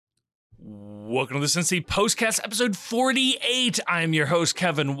Welcome to the Cincinnati PostCast, episode 48. I'm your host,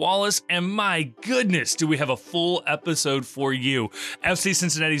 Kevin Wallace, and my goodness, do we have a full episode for you. FC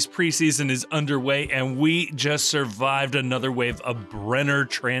Cincinnati's preseason is underway, and we just survived another wave of Brenner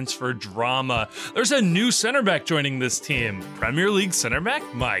transfer drama. There's a new center back joining this team. Premier League center back?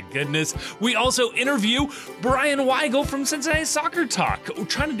 My goodness. We also interview Bryan Weigel from Cincinnati Soccer Talk. We're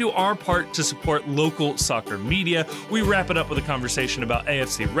trying to do our part to support local soccer media. We wrap it up with a conversation about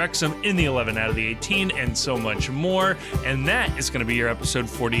AFC Wrexham in the 11 out of the 18 and so much more. And that is going to be your episode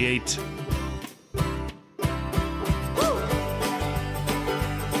 48.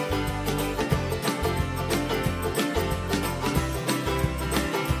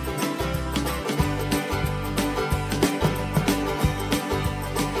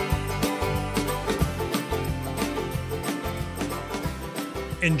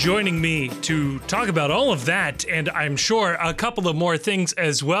 And joining me to talk about all of that, and I'm sure a couple of more things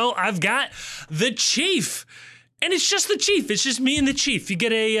as well, I've got the Chief. And it's just the Chief. It's just me and the Chief. You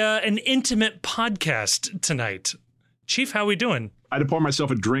get an intimate podcast tonight. Chief, how we doing? I had to pour myself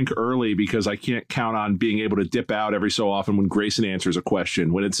a drink early because I can't count on being able to dip out every so often when Grayson answers a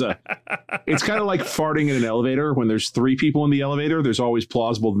question. When it's kind of like farting in an elevator. When there's three people in the elevator, there's always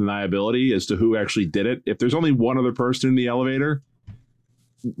plausible deniability as to who actually did it. If there's only one other person in the elevator,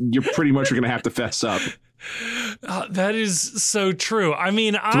 you're pretty much going to have to fess up. That is so true. I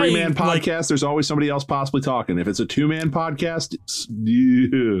mean, three-man podcast, there's always somebody else possibly talking. If it's a two-man podcast,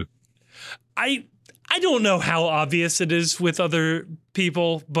 yeah. I don't know how obvious it is with other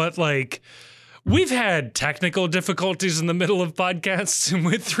people, but like we've had technical difficulties in the middle of podcasts, and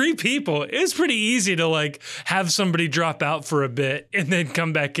with three people, it's pretty easy to like have somebody drop out for a bit and then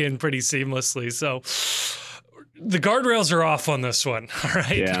come back in pretty seamlessly. So the guardrails are off on this one. All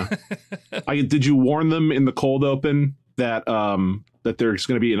right. Yeah. Did you warn them in the cold open that that there's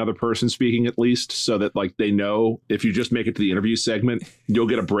going to be another person speaking at least, so that like they know if you just make it to the interview segment, you'll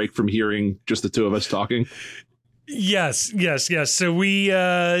get a break from hearing just the two of us talking? Yes. So we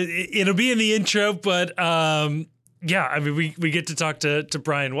it'll be in the intro, but yeah, I mean, we get to talk to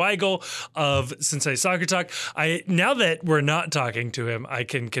Bryan Weigel of Cincinnati Soccer Talk. Now that we're not talking to him, I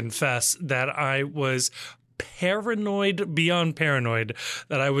can confess that I was paranoid beyond paranoid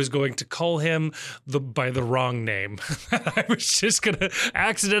that I was going to call him by the wrong name. I was just going to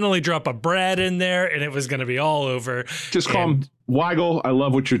accidentally drop a Brad in there and it was going to be all over. Just call him Weigel. I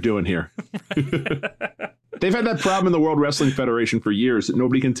love what you're doing here. They've had that problem in the World Wrestling Federation for years that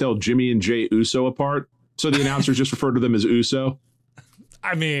nobody can tell Jimmy and Jay Uso apart. So the announcers just refer to them as Uso.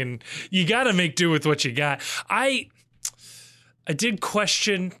 I mean, you got to make do with what you got. I did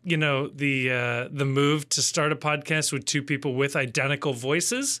question, the move to start a podcast with two people with identical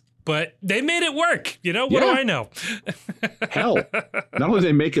voices, but they made it work. What do I know? Hell, not only did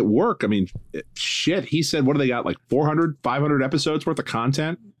they make it work, I mean, shit, he said, what do they got, like 400, 500 episodes worth of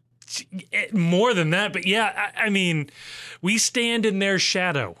content? More than that, but yeah, I mean, we stand in their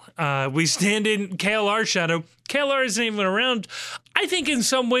shadow. We stand in KLR's shadow. KLR isn't even around. I think in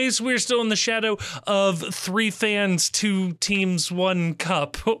some ways we're still in the shadow of 3 fans, 2 teams, 1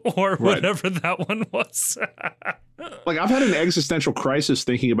 cup, or whatever that one was. Like, I've had an existential crisis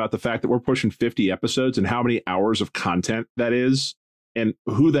thinking about the fact that we're pushing 50 episodes and how many hours of content that is, and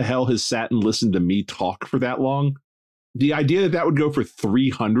who the hell has sat and listened to me talk for that long. The idea that would go for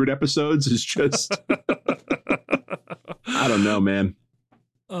 300 episodes is just, I don't know, man.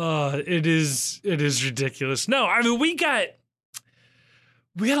 It is ridiculous. No, I mean, we got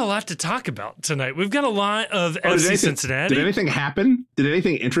a lot to talk about tonight. We've got a lot of FC Cincinnati. Did anything happen? Did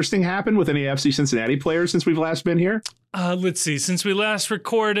anything interesting happen with any FC Cincinnati players since we've last been here? Let's see. Since we last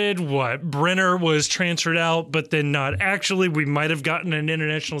recorded, Brenner was transferred out, but then not actually. We might have gotten an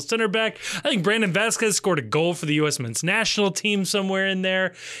international center back. I think Brandon Vasquez scored a goal for the U.S. men's national team somewhere in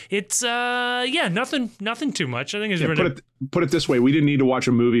there. It's, nothing too much. I think it's put it this way. We didn't need to watch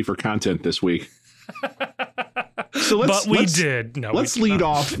a movie for content this week. So let's lead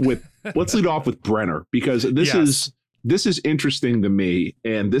off with Brenner, because this is interesting to me,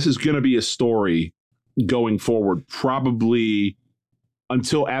 and this is going to be a story going forward, probably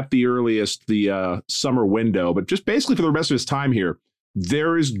until at the earliest the summer window, but just basically for the rest of his time here.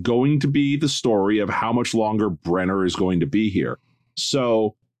 There is going to be the story of how much longer Brenner is going to be here.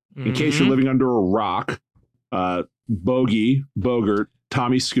 So in case you're living under a rock, Bogert,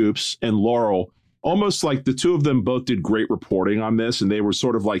 Tommy Scoops, and Laurel, almost like the two of them both did great reporting on this, and they were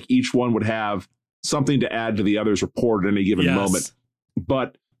sort of like each one would have something to add to the other's report at any given moment.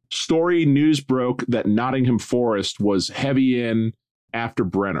 But news broke that Nottingham Forest was heavy in after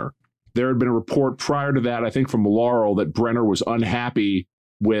Brenner. There had been a report prior to that, I think from Laurel, that Brenner was unhappy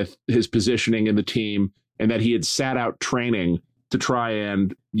with his positioning in the team, and that he had sat out training to try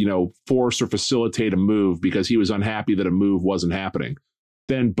and, force or facilitate a move because he was unhappy that a move wasn't happening.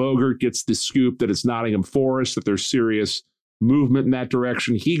 Then Bogert gets the scoop that it's Nottingham Forest, that there's serious movement in that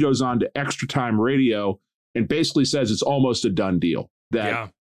direction. He goes on to Extra Time Radio and basically says it's almost a done deal,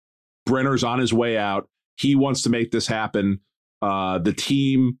 that Brenner's on his way out. He wants to make this happen. The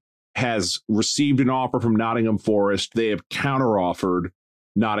team has received an offer from Nottingham Forest. They have counteroffered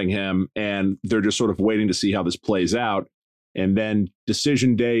Nottingham, and they're just sort of waiting to see how this plays out. And then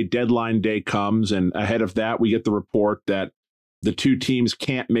decision day, deadline day comes, and ahead of that, we get the report that the two teams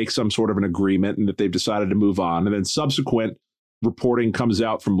can't make some sort of an agreement and that they've decided to move on. And then subsequent reporting comes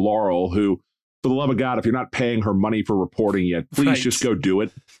out from Laurel, who, for the love of God, if you're not paying her money for reporting yet, please just go do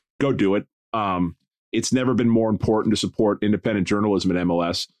it. Go do it. It's never been more important to support independent journalism in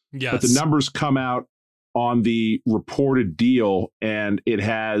MLS. Yes. But the numbers come out on the reported deal, and it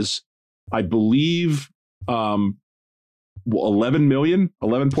has, I believe,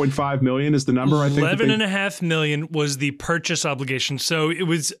 11.5 million is the number. I think 11.5 million was the purchase obligation. So it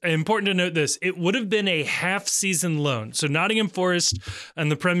was important to note this. It would have been a half season loan. So Nottingham Forest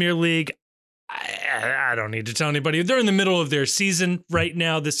and the Premier League, I don't need to tell anybody. They're in the middle of their season right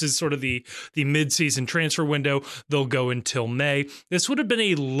now. This is sort of the mid-season transfer window. They'll go until May. This would have been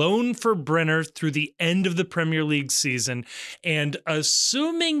a loan for Brenner through the end of the Premier League season. And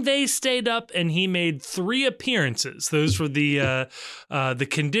assuming they stayed up and he made 3 appearances, those were the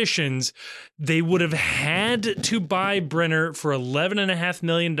conditions, they would have had to buy Brenner for $11.5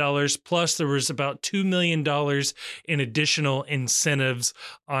 million, plus there was about $2 million in additional incentives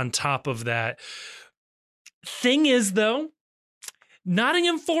on top of that. Thing is, though,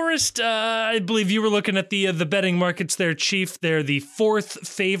 Nottingham Forest, I believe you were looking at the betting markets there, Chief. They're the 4th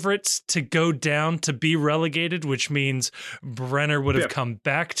favorites to go down to be relegated, which means Brenner would have come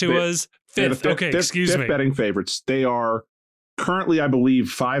back to us. 5th. Okay, excuse me. Betting favorites. They are currently, I believe,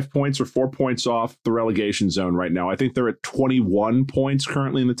 5 points or 4 points off the relegation zone right now. I think they're at 21 points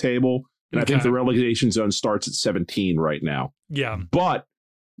currently in the table. And I think the relegation zone starts at 17 right now. Yeah. But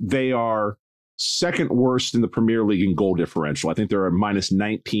they are second worst in the Premier League in goal differential. I think they're a minus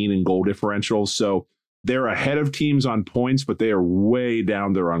 19 in goal differential. So they're ahead of teams on points, but they are way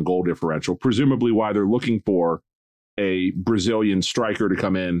down there on goal differential, presumably why they're looking for a Brazilian striker to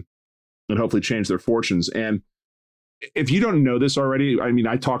come in and hopefully change their fortunes. And if you don't know this already, I mean,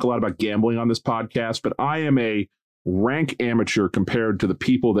 I talk a lot about gambling on this podcast, but I am a rank amateur compared to the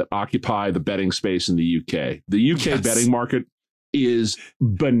people that occupy the betting space in the UK. The UK betting market is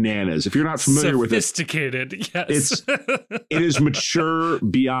bananas. If you're not familiar with it, sophisticated, yes. It is mature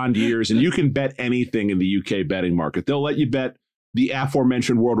beyond years, and you can bet anything in the UK betting market. They'll let you bet the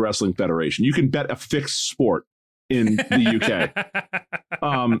aforementioned World Wrestling Federation. You can bet a fixed sport in the UK.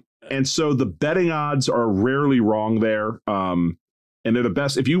 And so the betting odds are rarely wrong there. And they're the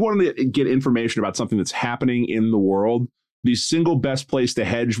best. If you want to get information about something that's happening in the world, the single best place to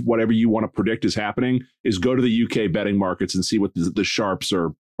hedge whatever you want to predict is happening is go to the UK betting markets and see what the sharps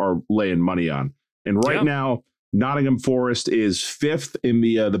are laying money on. And right now, Nottingham Forest is 5th in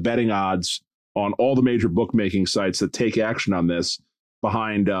the betting odds on all the major bookmaking sites that take action on this,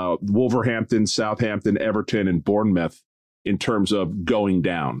 behind Wolverhampton, Southampton, Everton, and Bournemouth in terms of going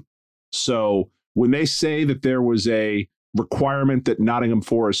down. So when they say that there was a requirement that Nottingham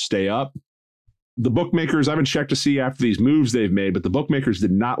Forest stay up, the bookmakers, I haven't checked to see after these moves they've made, but the bookmakers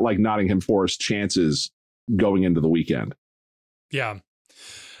did not like Nottingham Forest's chances going into the weekend. Yeah.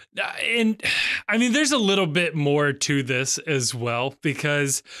 And I mean, there's a little bit more to this as well,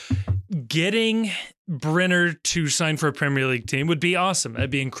 because getting Brenner to sign for a Premier League team would be awesome. That'd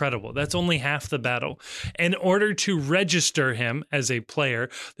be incredible. That's only half the battle. In order to register him as a player,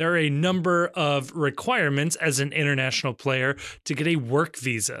 there are a number of requirements as an international player to get a work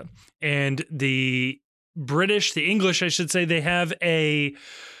visa. And the English, I should say, they have a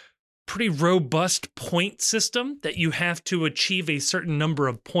pretty robust point system that you have to achieve a certain number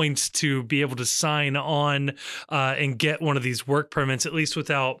of points to be able to sign on and get one of these work permits, at least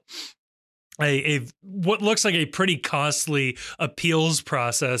without what looks like a pretty costly appeals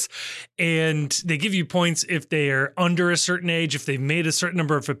process. And they give you points if they are under a certain age, if they've made a certain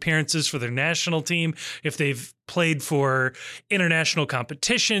number of appearances for their national team, if they've played for international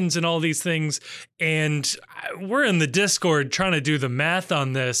competitions and all these things. And we're in the Discord trying to do the math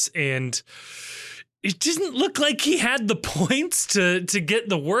on this, and it didn't look like he had the points to get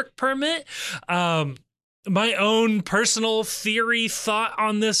the work permit. My own personal thought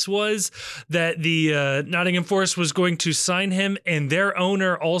on this was that the Nottingham Forest was going to sign him, and their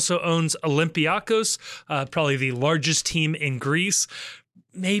owner also owns Olympiakos, probably the largest team in Greece.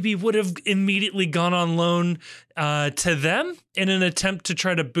 maybe would have immediately gone on loan to them in an attempt to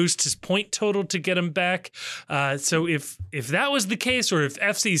try to boost his point total to get him back. So if that was the case, or if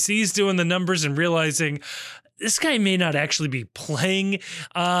FCC's doing the numbers and realizing this guy may not actually be playing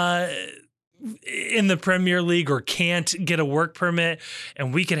in the Premier League or can't get a work permit,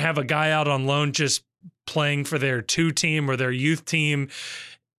 and we could have a guy out on loan just playing for their 2 team or their youth team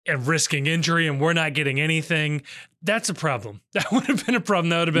and risking injury, and we're not getting anything, that's a problem. That would have been a problem.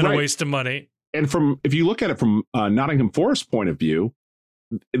 That would have been a waste of money. And if you look at it from Nottingham Forest's point of view,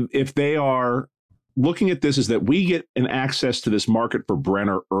 if they are looking at this as that we get an access to this market for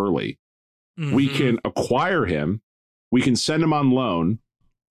Brenner early, we can acquire him, we can send him on loan,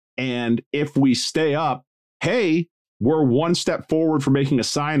 and if we stay up, hey, we're one step forward for making a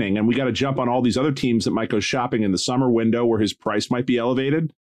signing, and we got to jump on all these other teams that might go shopping in the summer window where his price might be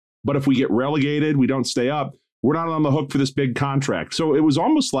elevated. But if we get relegated, we don't stay up, we're not on the hook for this big contract. So it was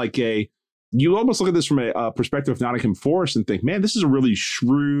almost like you almost look at this from a perspective of Nottingham Forest and think, man, this is a really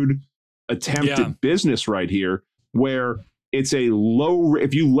shrewd attempt at business right here, where it's a low,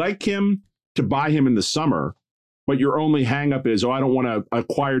 if you like him to buy him in the summer, but your only hang up is, I don't want to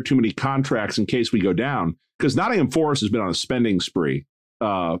acquire too many contracts in case we go down. Because Nottingham Forest has been on a spending spree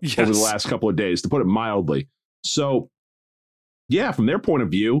over the last couple of days, to put it mildly. So, yeah, from their point of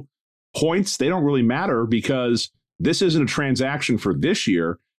view, points, they don't really matter, because this isn't a transaction for this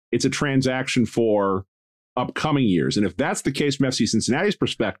year. It's a transaction for upcoming years. And if that's the case from FC Cincinnati's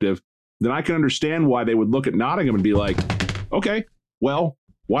perspective, then I can understand why they would look at Nottingham and be like, okay, well,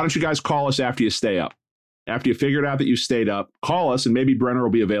 why don't you guys call us after you stay up? After you figured out that you stayed up, call us, and maybe Brenner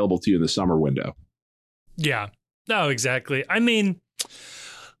will be available to you in the summer window. Yeah, no, exactly. I mean,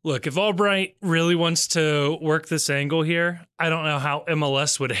 look, if Albright really wants to work this angle here, I don't know how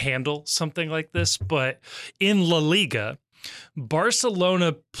MLS would handle something like this, but in La Liga,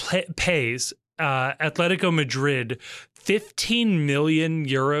 Barcelona pays Atletico Madrid 15 million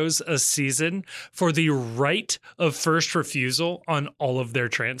euros a season for the right of first refusal on all of their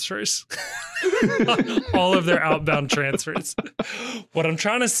transfers, all of their outbound transfers. What I'm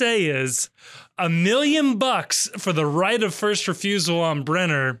trying to say is $1 million for the right of first refusal on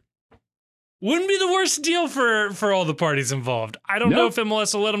Brenner wouldn't be the worst deal for all the parties involved. I don't know if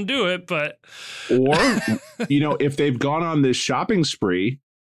MLS will let them do it, but or if they've gone on this shopping spree,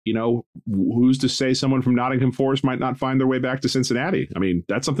 who's to say someone from Nottingham Forest might not find their way back to Cincinnati? I mean,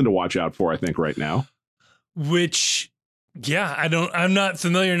 that's something to watch out for, I think, right now. Which, yeah, I'm not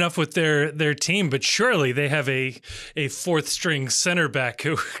familiar enough with their team, but surely they have a 4th string center back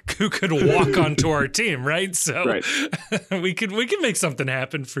who could walk onto our team, right? So we could make something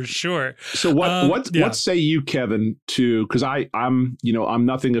happen for sure. So what say you, Kevin, because I'm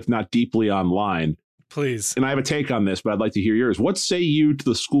nothing if not deeply online. Please. And I have a take on this, but I'd like to hear yours. What say you to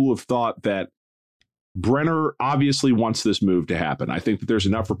the school of thought that Brenner obviously wants this move to happen? I think that there's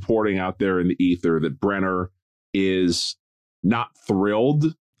enough reporting out there in the ether that Brenner is not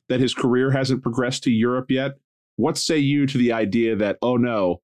thrilled that his career hasn't progressed to Europe yet. What say you to the idea that, oh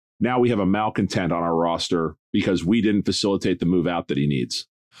no, now we have a malcontent on our roster because we didn't facilitate the move out that he needs?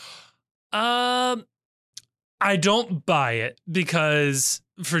 I don't buy it because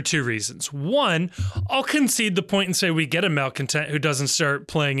for 2 reasons. One, I'll concede the point and say we get a malcontent who doesn't start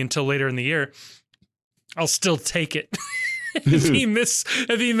playing until later in the year. I'll still take it. if he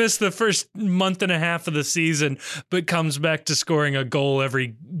missed the first month and a half of the season, but comes back to scoring a goal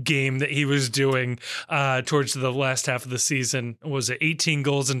every game that he was doing towards the last half of the season, was it 18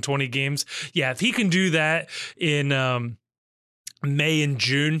 goals in 20 games? Yeah, if he can do that in May and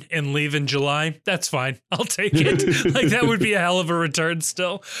June and leave in July, that's fine. I'll take it. Like, that would be a hell of a return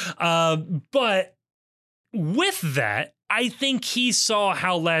still. But with that, I think he saw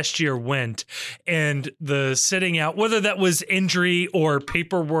how last year went and the sitting out, whether that was injury or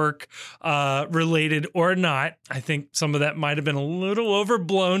paperwork related or not. I think some of that might have been a little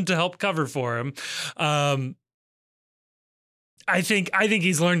overblown to help cover for him. I think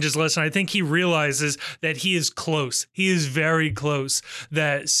he's learned his lesson. I think he realizes that he is close. He is very close.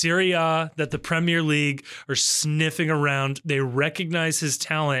 That Serie A, that the Premier League are sniffing around. They recognize his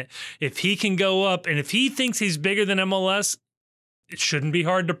talent. If he can go up, and if he thinks he's bigger than MLS, it shouldn't be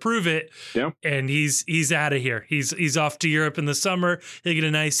hard to prove it. Yeah. And he's out of here. He's off to Europe in the summer. He'll get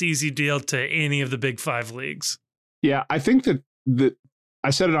a nice, easy deal to any of the big 5 leagues. Yeah, I think that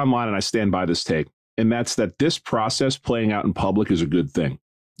I said it online and I stand by this take. And that's that this process playing out in public is a good thing.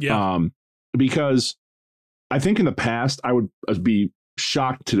 Yeah. Because I think in the past, I would be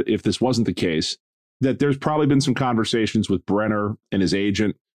shocked if this wasn't the case, that there's probably been some conversations with Brenner and his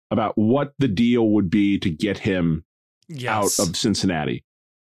agent about what the deal would be to get him out of Cincinnati.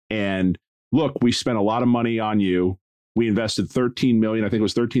 And look, we spent a lot of money on you. We invested $13 million. I think it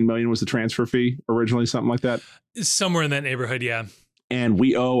was $13 million was the transfer fee originally, something like that. Somewhere in that neighborhood, yeah. And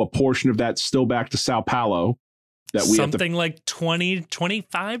we owe a portion of that still back to Sao Paulo. That we something like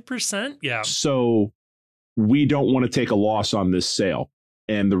 25%. Yeah. So we don't want to take a loss on this sale.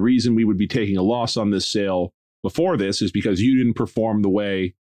 And the reason we would be taking a loss on this sale before this is because you didn't perform the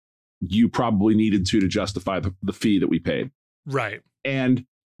way you probably needed to justify the fee that we paid. Right. And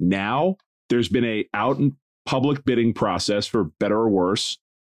now there's been a out and public bidding process, for better or worse.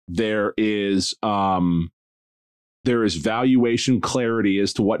 There is valuation clarity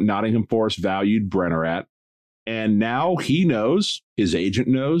as to what Nottingham Forest valued Brenner at. And now he knows, his agent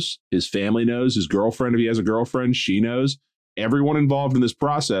knows, his family knows, his girlfriend, if he has a girlfriend, she knows. Everyone involved in this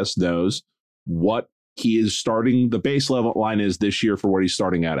process knows what he is starting, the base level line is this year for what he's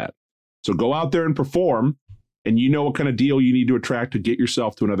starting at. So go out there and perform, and you know what kind of deal you need to attract to get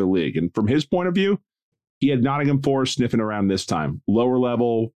yourself to another league. And from his point of view, he had Nottingham Forest sniffing around this time, lower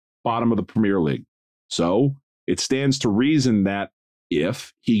level, bottom of the Premier League. So it stands to reason that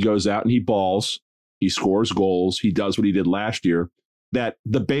if he goes out and he balls, he scores goals, he does what he did last year, that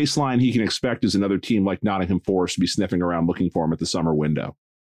the baseline he can expect is another team like Nottingham Forest to be sniffing around looking for him at the summer window.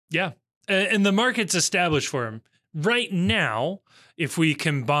 Yeah. And the market's established for him. Right now, if we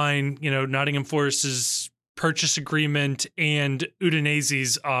combine, Nottingham Forest's purchase agreement and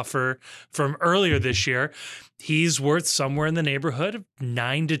Udinese's offer from earlier this year, he's worth somewhere in the neighborhood of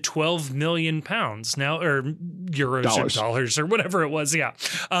 9 to 12 million pounds now, or euros or dollars or whatever it was. Yeah.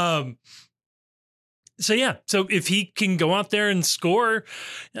 So if he can go out there and score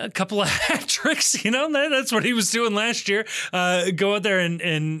a couple of hat tricks, that's what he was doing last year. Go out there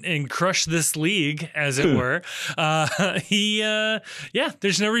and crush this league, as it were.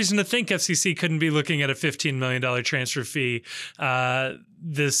 There's no reason to think FCC couldn't be looking at a $15 million transfer fee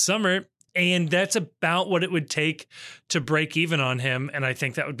this summer. And that's about what it would take to break even on him. And I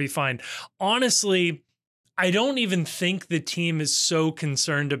think that would be fine. Honestly, I don't even think the team is so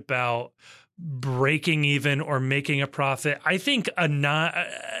concerned about breaking even or making a profit. I think a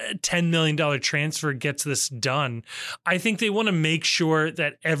 $10 million transfer gets this done. I think they want to make sure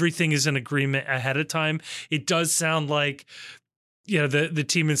that everything is in agreement ahead of time. It does sound like the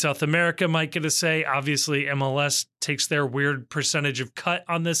team in South America might get a say. Obviously, MLS takes their weird percentage of cut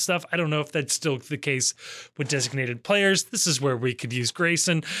on this stuff. I don't know if that's still the case with designated players. This is where we could use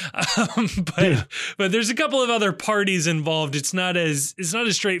Grayson, but there's a couple of other parties involved. It's not as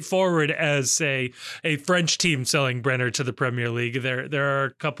straightforward as, say, a French team selling Brenner to the Premier League. There are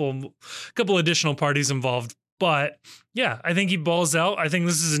a couple additional parties involved. But yeah, I think he balls out. I think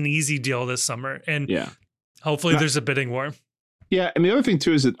this is an easy deal this summer, and hopefully there's a bidding war. Yeah, and the other thing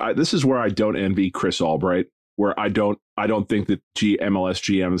too is that this is where I don't envy Chris Albright, where I don't think that MLS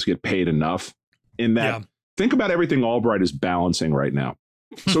GMs get paid enough. In that, think about everything Albright is balancing right now.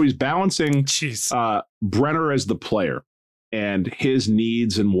 So he's balancing Brenner as the player and his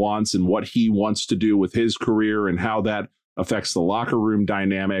needs and wants and what he wants to do with his career and how that affects the locker room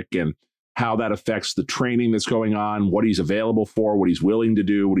dynamic and how that affects the training that's going on, what he's available for, what he's willing to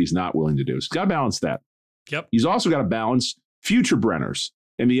do, what he's not willing to do. So he's got to balance that. Yep. He's also got to balance future Brenners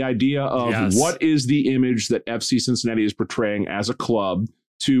and the idea of what is the image that FC Cincinnati is portraying as a club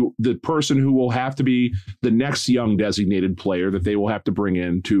to the person who will have to be the next young designated player that they will have to bring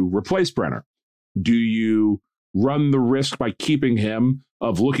in to replace Brenner. Do you run the risk by keeping him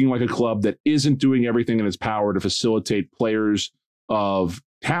of looking like a club that isn't doing everything in its power to facilitate players of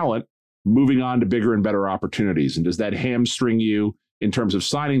talent moving on to bigger and better opportunities? And does that hamstring you in terms of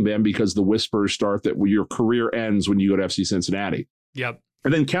signing them because the whispers start that your career ends when you go to FC Cincinnati? Yep.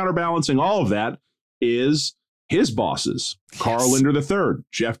 And then counterbalancing all of that is his bosses, Carl Linder III,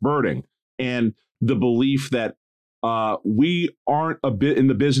 Jeff Birding, and the belief that we aren't a bit in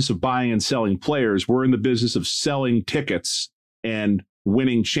the business of buying and selling players. We're in the business of selling tickets and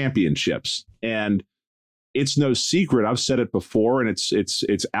winning championships. And it's no secret, I've said it before, and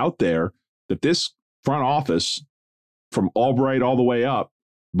it's out there, that this front office, from Albright all the way up,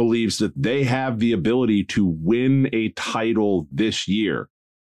 believes that they have the ability to win a title this year.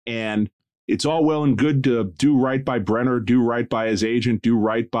 And it's all well and good to do right by Brenner, do right by his agent, do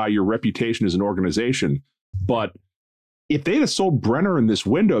right by your reputation as an organization. But if they'd have sold Brenner in this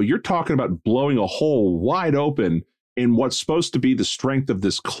window, you're talking about blowing a hole wide open in what's supposed to be the strength of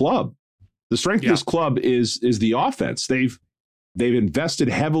this club. The strength of this club is the offense. They've invested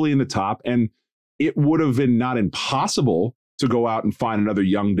heavily in the top, and it would have been not impossible to go out and find another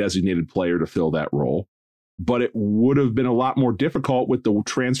young designated player to fill that role, but it would have been a lot more difficult with the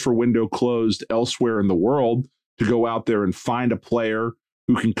transfer window closed elsewhere in the world to go out there and find a player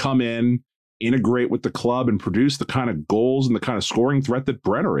who can come in, integrate with the club, and produce the kind of goals and the kind of scoring threat that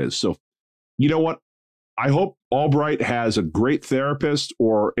Brenner is. So, you know what? I hope Albright has a great therapist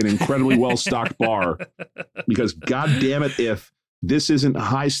or an incredibly well-stocked bar, because God damn it, if this isn't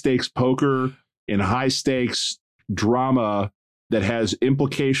high-stakes poker and high-stakes drama that has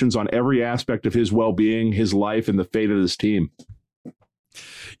implications on every aspect of his well-being, his life, and the fate of his team.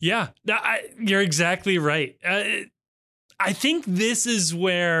 Yeah, you're exactly right. I think this is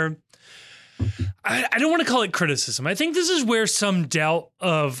where I don't want to call it criticism. I think this is where some doubt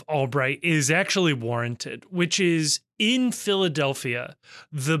of Albright is actually warranted, which is in Philadelphia,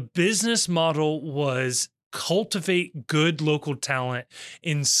 the business model was cultivate good local talent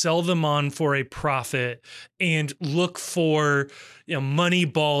and sell them on for a profit and look for, you know, money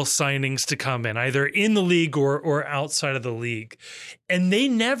ball signings to come in either in the league or outside of the league. And they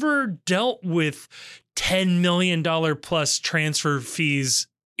never dealt with $10 million plus transfer fees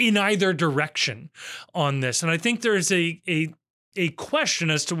in either direction on this. And I think there's a question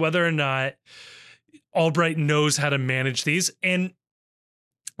as to whether or not Albright knows how to manage these. And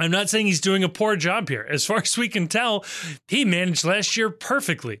I'm not saying he's doing a poor job here. As far as we can tell, he managed last year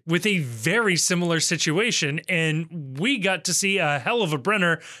perfectly with a very similar situation. And we got to see a hell of a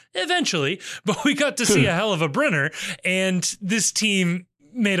Brenner eventually, but we got to see a hell of a Brenner. And this team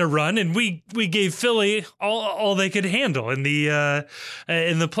made a run, and we gave Philly all they could handle in the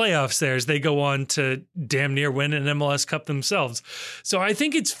playoffs there as they go on to damn near win an MLS Cup themselves. So I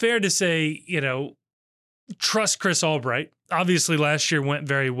think it's fair to say, you know, trust Chris Albright. Obviously, last year went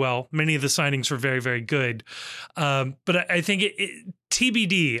very well. Many of the signings were very, very good. But I think it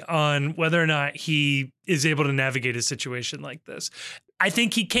TBD on whether or not he is able to navigate a situation like this. I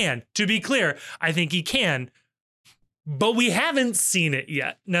think he can. To be clear, I think he can. But we haven't seen it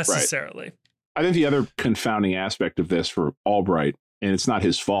yet, necessarily. Right. I think the other confounding aspect of this for Albright, and it's not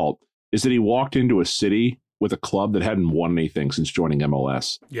his fault, is that he walked into a city with a club that hadn't won anything since joining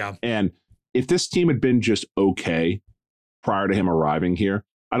MLS. Yeah. And if this team had been just okay prior to him arriving here,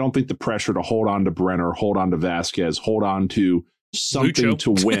 I don't think the pressure to hold on to Brenner, hold on to Vasquez, hold on to something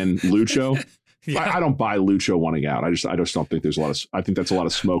to win Lucho. Yeah. I don't buy Lucho wanting out. I just don't think there's a lot of. I think that's a lot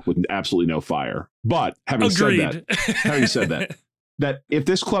of smoke with absolutely no fire. But having said that, that if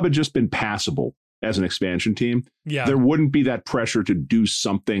this club had just been passable as an expansion team, there wouldn't be that pressure to do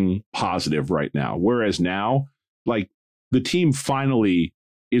something positive right now. Whereas now, like, the team finally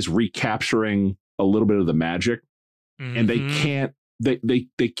is recapturing a little bit of the magic, and they can't. They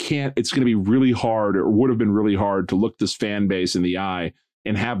can't. It's going to be really hard, or would have been really hard, to look this fan base in the eye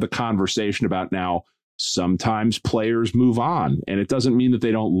and have the conversation about, now, sometimes players move on, and it doesn't mean that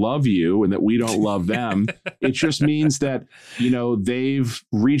they don't love you and that we don't love them. It just means that, you know, they've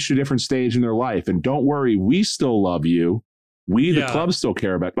reached a different stage in their life, and don't worry, we still love you. We, the club, still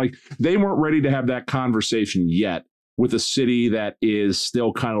care about. Like, they weren't ready to have that conversation yet with a city that is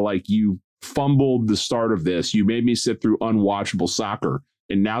still kind of like, you fumbled the start of this. You made me sit through unwatchable soccer.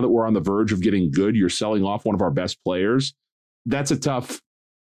 And now that we're on the verge of getting good, you're selling off one of our best players. That's a tough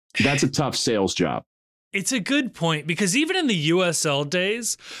sales job. It's a good point, because even in the USL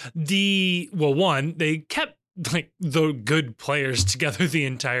days, they kept like the good players together the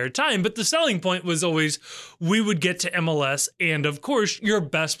entire time, but the selling point was always, we would get to MLS, and of course your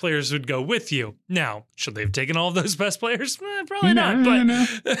best players would go with you. Now, should they have taken all of those best players? Probably not.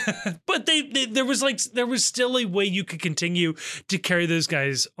 But there was still a way you could continue to carry those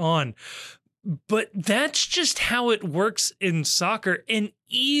guys on. But that's just how it works in soccer. And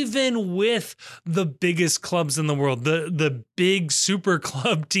even with the biggest clubs in the world, the big super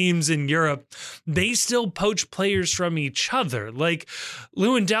club teams in Europe, they still poach players from each other. Like,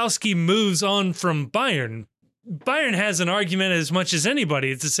 Lewandowski moves on from Bayern. Bayern has an argument as much as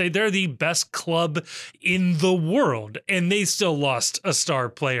anybody to say they're the best club in the world, and they still lost a star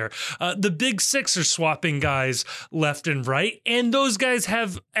player. The big six are swapping guys left and right, and those guys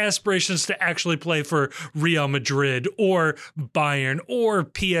have aspirations to actually play for Real Madrid or Bayern or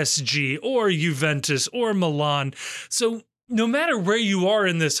PSG or Juventus or Milan. So no matter where you are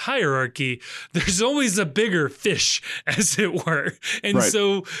in this hierarchy, there's always a bigger fish, as it were. And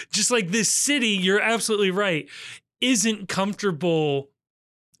so just like this city, you're absolutely right, isn't comfortable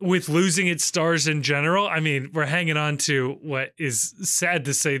with losing its stars in general. I mean, we're hanging on to what is sad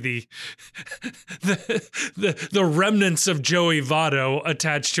to say the remnants of Joey Votto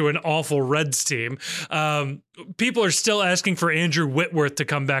attached to an awful Reds team. People are still asking for Andrew Whitworth to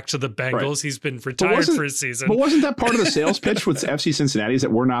come back to the Bengals. Right. He's been retired for a season. But wasn't that part of the sales pitch with FC Cincinnati, is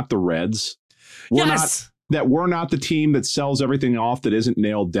that we're not the Reds? We're not the team that sells everything off that isn't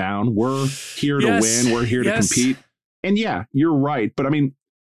nailed down. We're here to win. We're here to compete. And yeah, you're right. But I mean,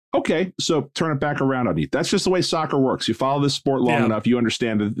 Okay, so turn it back around on you. That's just the way soccer works. You follow this sport long enough, you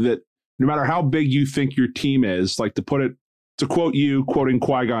understand that no matter how big you think your team is, like to quote you, quoting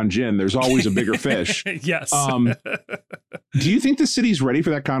Qui-Gon Jinn, there's always a bigger fish. Yes. Do you think the city's ready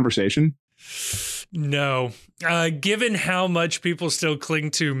for that conversation? No. Given how much people still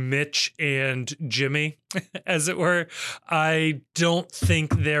cling to Mitch and Jimmy, as it were, I don't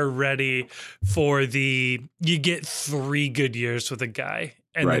think they're ready for you get 3 good years with a guy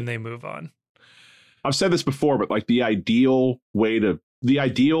and then they move on. I've said this before, but like the ideal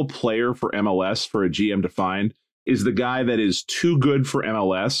player for MLS for a GM to find is the guy that is too good for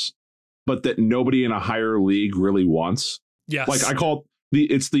MLS, but that nobody in a higher league really wants. Yes. Like I call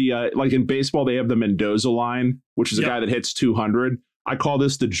it like in baseball, they have the Mendoza line, which is a guy that hits 200. I call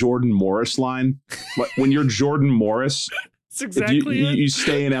this the Jordan Morris line. When you're Jordan Morris, that's exactly you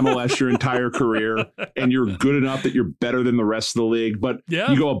stay in MLS your entire career and you're good enough that you're better than the rest of the league. But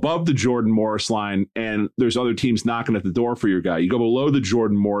you go above the Jordan Morris line and there's other teams knocking at the door for your guy. You go below the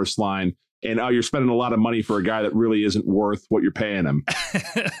Jordan Morris line and you're spending a lot of money for a guy that really isn't worth what you're paying him.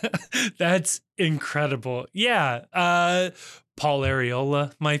 That's incredible. Yeah. Paul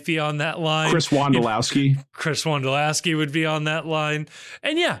Arriola might be on that line. Chris Wondolowski would be on that line.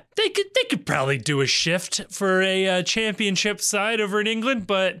 And yeah, they could probably do a shift for a championship side over in England,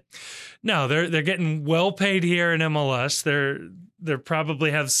 but no, they're getting well paid here in MLS. They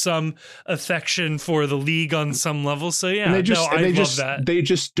probably have some affection for the league on some level. So yeah, I love that. They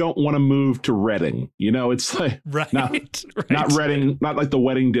just don't want to move to Reading. You know, it's like not Reading, not like the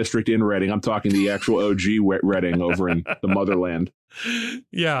wedding district in Reading. I'm talking the actual OG Reading over in the motherland.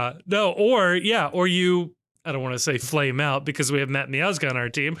 Yeah, no, or you. I don't want to say flame out because we have Matt Miazga on our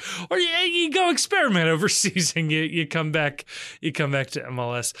team, or you go experiment overseas and you come back to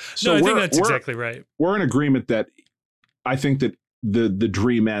MLS. So I think that's exactly right. We're in agreement that I think that the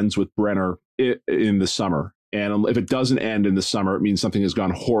dream ends with Brenner in the summer. And if it doesn't end in the summer, it means something has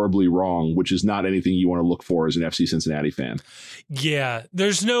gone horribly wrong, which is not anything you want to look for as an FC Cincinnati fan. Yeah,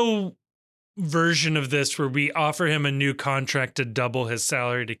 there's no version of this where we offer him a new contract to double his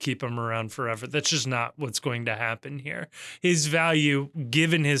salary to keep him around forever. That's just not what's going to happen here. His value,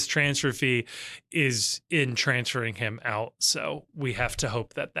 given his transfer fee, is in transferring him out. So we have to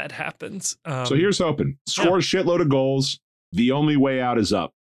hope that happens. So here's hoping. Score a shitload of goals. The only way out is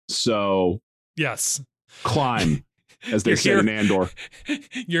up. So yes, climb, as they said in Andor.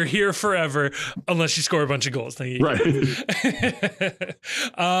 You're here forever unless you score a bunch of goals. Right.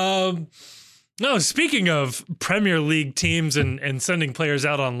 No, speaking of Premier League teams and sending players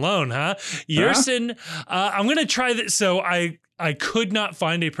out on loan, Yersin, I'm going to try that. So I could not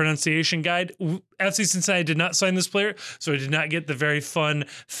find a pronunciation guide. FC Cincinnati did not sign this player, so I did not get the very fun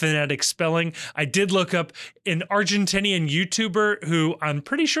phonetic spelling. I did look up an Argentinian YouTuber who I'm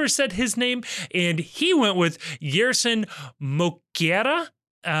pretty sure said his name, and he went with Yersin Moquera.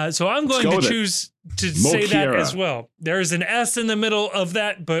 So I'm going to choose to say that as well. There is an S in the middle of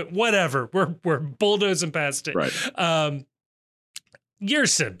that, but whatever. We're bulldozing past it. Right.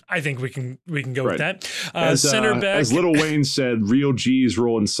 Yersin, I think we can go with that. Center back, as Lil Wayne said, real G's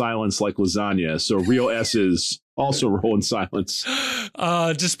roll in silence like lasagna. So real S's also roll in silence.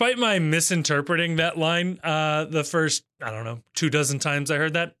 Despite my misinterpreting that line, the first 24 times I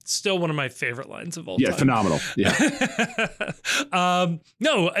heard that, still one of my favorite lines of all time. Yeah, phenomenal. Yeah.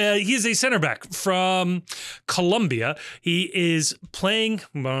 He's a center back from Colombia. He is playing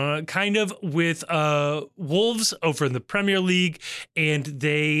kind of with Wolves over in the Premier League, and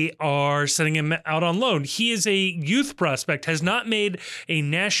they are sending him out on loan. He is a youth prospect, has not made a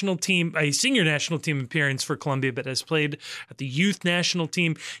senior national team appearance for Colombia, but has played at the youth national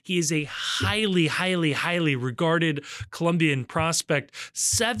team. He is a highly, highly, highly regarded Colombian prospect.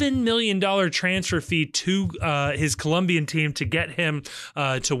 $7 million transfer fee to his Colombian team to get him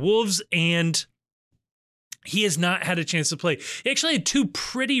to Wolves, and he has not had a chance to play. He actually had 2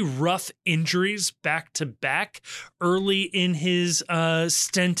 pretty rough injuries back to back early in his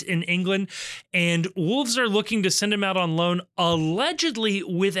stint in England, and Wolves are looking to send him out on loan, allegedly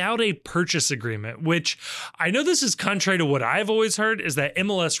without a purchase agreement, which I know this is contrary to what I've always heard, is that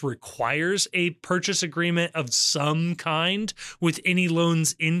MLS requires a purchase agreement of some kind with any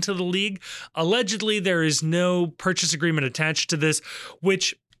loans into the league. Allegedly, there is no purchase agreement attached to this,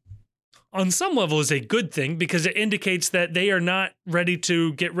 which on some level is a good thing because it indicates that they are not ready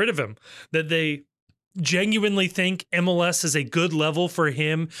to get rid of him, that they genuinely think MLS is a good level for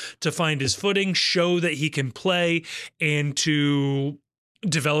him to find his footing, show that he can play, and to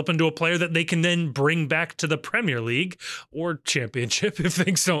develop into a player that they can then bring back to the Premier League or Championship if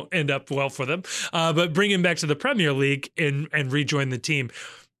things don't end up well for them, but bring him back to the Premier League and rejoin the team.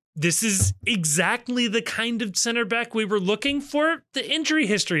 this is exactly the kind of center back we were looking for. The injury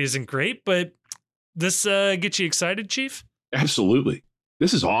history isn't great, but this gets you excited, Chief? Absolutely.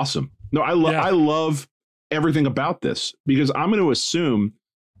 This is awesome. No, I love everything about this, because I'm going to assume,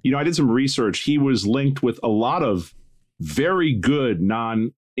 I did some research. He was linked with a lot of very good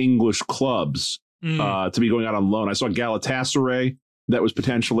non-English clubs to be going out on loan. I saw Galatasaray. That was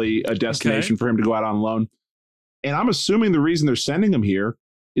potentially a destination for him to go out on loan. And I'm assuming the reason they're sending him here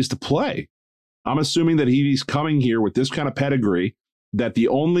is to play. I'm assuming that he's coming here with this kind of pedigree, that the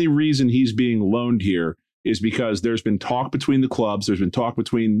only reason he's being loaned here is because there's been talk between the clubs. There's been talk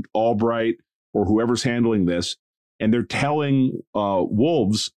between Albright or whoever's handling this. And they're telling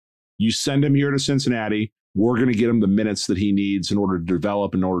Wolves, you send him here to Cincinnati, we're going to get him the minutes that he needs in order to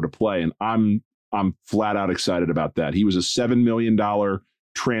develop, in order to play. And I'm flat out excited about that. He was a $7 million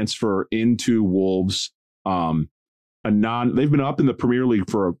transfer into Wolves. They've been up in the Premier League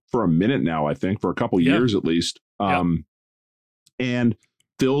for a minute now, I think, for a couple years at least. And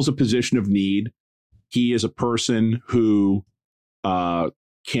fills a position of need. He is a person who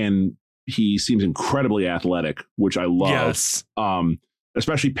he seems incredibly athletic, which I love. Yes.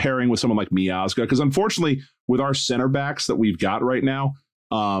 Especially pairing with someone like Miazga, because unfortunately with our center backs that we've got right now,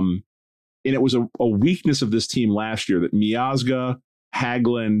 and it was a weakness of this team last year that Miazga,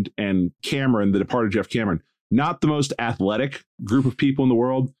 Hagland, and Cameron, the departed Jeff Cameron, not the most athletic group of people in the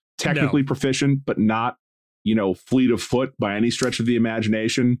world, technically proficient, but not, fleet of foot by any stretch of the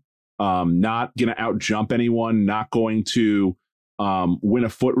imagination, not going to out jump anyone, not going to win a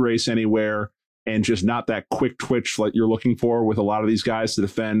foot race anywhere, and just not that quick twitch like you're looking for with a lot of these guys to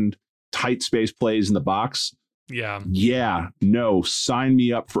defend tight space plays in the box. Yeah, no, sign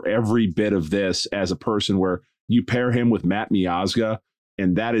me up for every bit of this as a person where you pair him with Matt Miazga,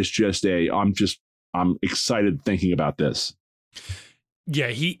 and that is just I'm excited thinking about this. Yeah,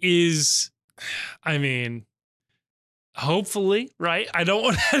 he is. I mean, hopefully, right? I don't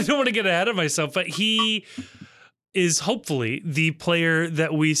want to get ahead of myself, but he is hopefully the player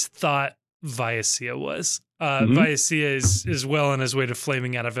that we thought Viacia was. Viacia is well on his way to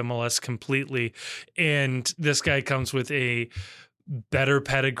flaming out of MLS completely, and this guy comes with a better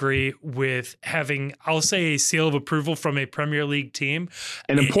pedigree, with having, I'll say, a seal of approval from a Premier League team.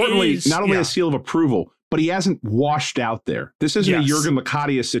 And importantly, not only a seal of approval, but he hasn't washed out there. This isn't a Jurgen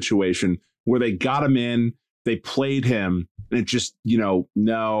Locadia situation where they got him in, they played him, and it just,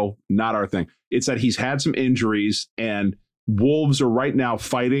 no, not our thing. It's that he's had some injuries, and Wolves are right now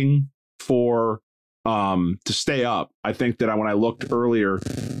fighting for to stay up. I think that when I looked earlier,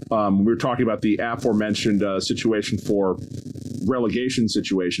 we were talking about the aforementioned situation for relegation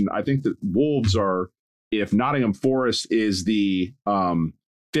situation. I think that Wolves are, if Nottingham Forest is the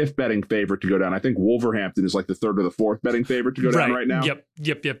fifth betting favorite to go down, I think Wolverhampton is like the third or the fourth betting favorite to go down right now.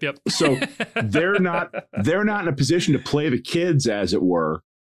 Yep. So they're not in a position to play the kids, as it were.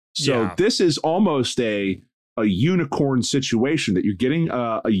 So this is almost a unicorn situation, that you're getting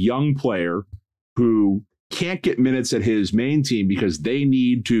a young player who can't get minutes at his main team because they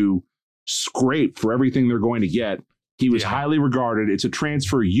need to scrape for everything they're going to get. He was highly regarded. It's a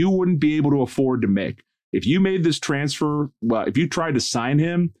transfer you wouldn't be able to afford to make. If you made this transfer, if you tried to sign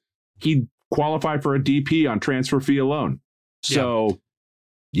him, he'd qualify for a DP on transfer fee alone. So,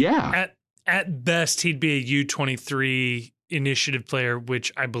 At best, he'd be a U23 initiative player,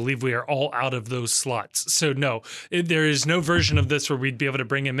 which I believe we are all out of those slots. So no, there is no version of this where we'd be able to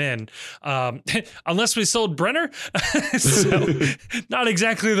bring him in, unless we sold Brenner. So not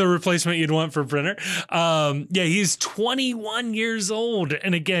exactly the replacement you'd want for Brenner. He's 21 years old.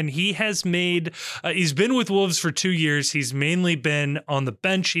 And again, he has he's been with Wolves for 2 years. He's mainly been on the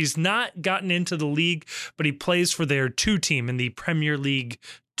bench. He's not gotten into the league, but he plays for their 2 team in the Premier League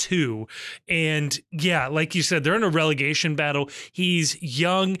 2. And like you said, they're in a relegation battle. He's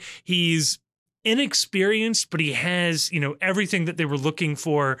young, he's inexperienced, but he has, everything that they were looking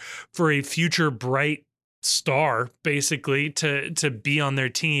for a future bright star, basically, to be on their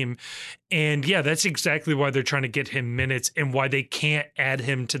team. And that's exactly why they're trying to get him minutes and why they can't add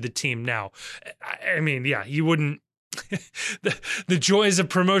him to the team now. I mean, you wouldn't the joys of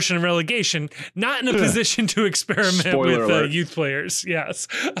promotion and relegation, not in a position to experiment with youth players. Yes.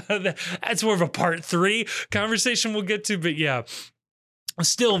 That's more of a part 3 conversation we'll get to, but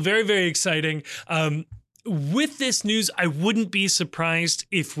still very, very exciting. With this news, I wouldn't be surprised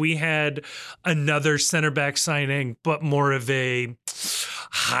if we had another center back signing, but more of a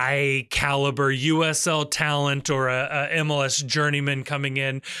high caliber USL talent or a MLS journeyman coming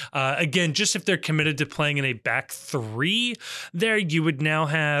in. Again, just if they're committed to playing in a back 3 there, you would now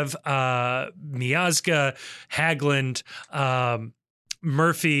have Miazga, Hagland,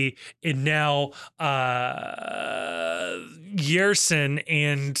 Murphy, and now Yerson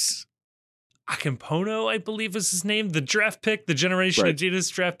and Akinpono, I believe was his name, the draft pick, the Generation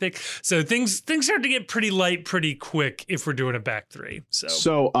Adidas draft pick. So things start to get pretty light pretty quick if we're doing a back three.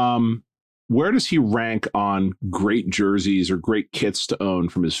 So where does he rank on great jerseys or great kits to own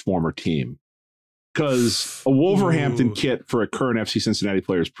from his former team? Because a Wolverhampton kit for a current FC Cincinnati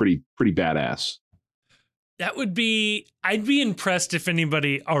player is pretty badass. That would be, I'd be impressed if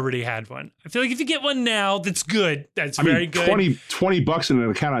anybody already had one. I feel like if you get one now, that's good. That's very good. $20 in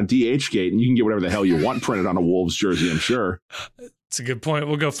an account on DHgate, and you can get whatever the hell you want printed on a Wolves jersey, I'm sure. That's a good point.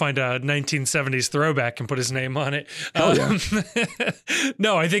 We'll go find a 1970s throwback and put his name on it. Hell yeah.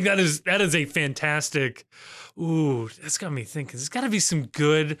 No, I think that is a fantastic. Ooh, that's got me thinking. There's got to be some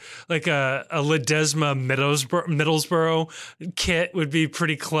good, like a Ledesma Middlesbrough kit would be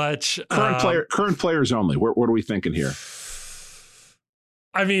pretty clutch. Current players only. What are we thinking here?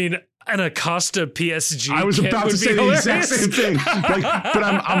 I mean, an Acosta PSG. I was about to say the exact same thing. But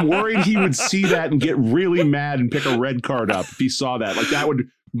I'm worried he would see that and get really mad and pick a red card up if he saw that. Like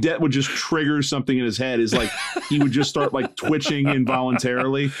that would just trigger something in his head. Is like he would just start like twitching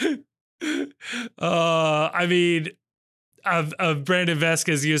involuntarily. I mean, of Brandon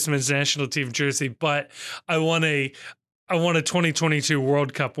Vasquez Usman's national team jersey, but I want a 2022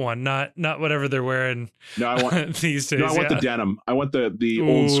 World Cup one, not whatever they're wearing. No, I want these days. No, I want the denim. I want the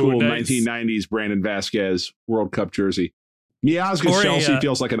old school 1990s Brandon Vasquez World Cup jersey. Miazga Chelsea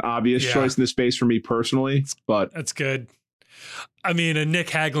feels like an obvious choice in this space for me personally, but that's good. I mean, a Nick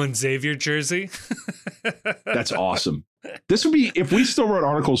Hagland Xavier jersey. That's awesome. This would be, if we still wrote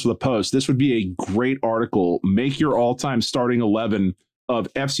articles for the Post, this would be a great article. Make your all-time starting 11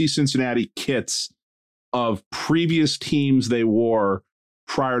 of FC Cincinnati kits of previous teams they wore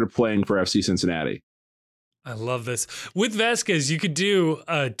prior to playing for FC Cincinnati. I love this. With Vasquez, you could do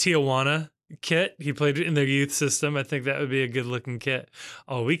a Tijuana kit. He played in their youth system. I think that would be a good-looking kit.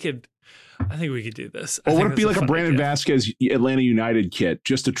 I think we could do this. Or would it be like a Brandon Vasquez Atlanta United kit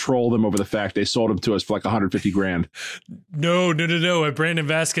just to troll them over the fact they sold them to us for like $150,000? No. A Brandon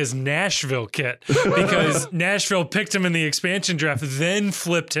Vasquez Nashville kit, because Nashville picked him in the expansion draft, then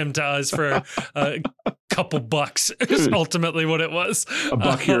flipped him to us for a couple bucks. Is ultimately what it was. A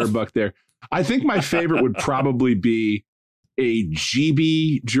buck here, a buck there. I think my favorite would probably be a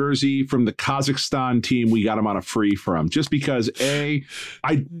GB jersey from the Kazakhstan team we got him on a free from, just because I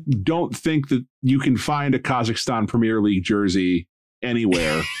don't think that you can find a Kazakhstan Premier League jersey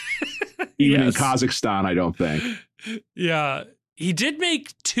anywhere, even in Kazakhstan. I don't think. Yeah, he did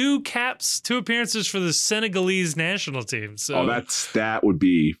make two appearances for the Senegalese national team. So that would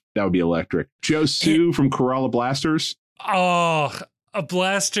be electric. Josu from Kerala Blasters. Oh. A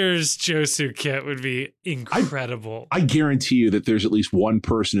Blasters Josu kit would be incredible. I guarantee you that there's at least one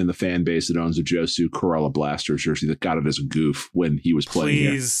person in the fan base that owns a Josu Kerala Blasters jersey that got it as a goof when he was playing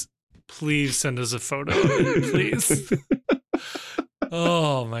here. Please send us a photo of it, please.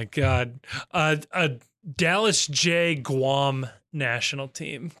 Oh, my God. A Dallas J Guam national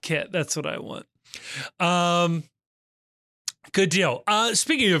team kit. That's what I want. Good deal.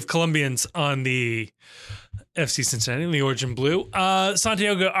 Speaking of Colombians on the FC Cincinnati, the Origin Blue,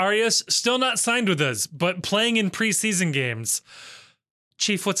 Santiago Arias still not signed with us, but playing in preseason games.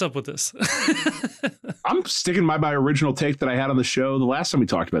 Chief, what's up with this? I'm sticking by my original take that I had on the show the last time we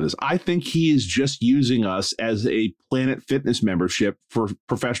talked about this. I think he is just using us as a Planet Fitness membership for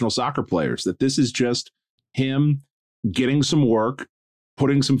professional soccer players, that this is just him getting some work,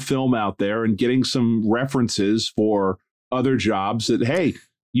 putting some film out there, and getting some references for other jobs that, hey,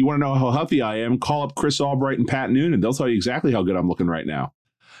 you want to know how healthy I am? Call up Chris Albright and Pat Noonan. They'll tell you exactly how good I'm looking right now.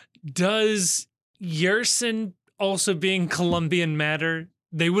 Does Yerson also being Colombian matter?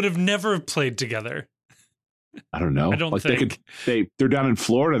 They would have never played together. I don't know. I don't think. They're down in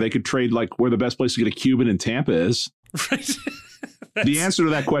Florida. They could trade like where the best place to get a Cuban in Tampa is. Right. The answer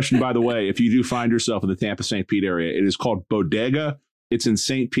to that question, by the way, if you do find yourself in the Tampa St. Pete area, it is called Bodega. It's in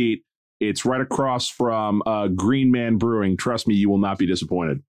St. Pete. It's right across from Green Man Brewing. Trust me, you will not be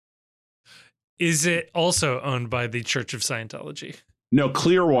disappointed. Is it also owned by the Church of Scientology? No,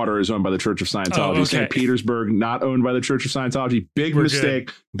 Clearwater is owned by the Church of Scientology. Oh, okay. St. Petersburg, not owned by the Church of Scientology. Big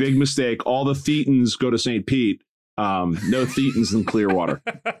mistake. All the Thetans go to St. Pete. No Thetans in Clearwater.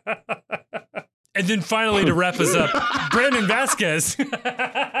 And then finally, to wrap us up, Brandon Vasquez.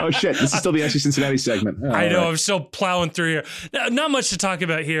 Oh, shit. This is still the FC Cincinnati segment. Oh, I know. Right. I'm still plowing through here. Not much to talk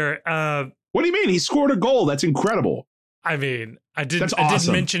about here. What do you mean? He scored a goal. That's incredible. I mean, I did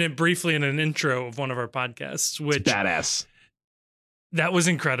mention it briefly in an intro of one of our podcasts, which it's badass. That was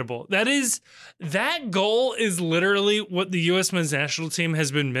incredible. That goal is literally what the U.S. men's national team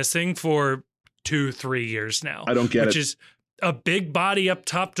has been missing for 2-3 years now. I don't get it. Which is a big body up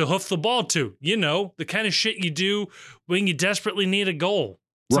top to hoof the ball to. You know, the kind of shit you do when you desperately need a goal.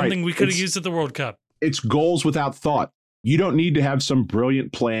 Something we could have used at the World Cup. It's goals without thought. You don't need to have some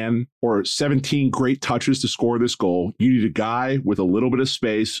brilliant plan or 17 great touches to score this goal. You need a guy with a little bit of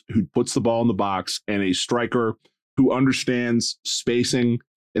space who puts the ball in the box and a striker who understands spacing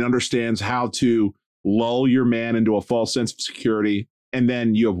and understands how to lull your man into a false sense of security. And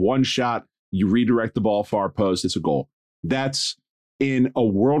then you have one shot, you redirect the ball far post, it's a goal. That's in a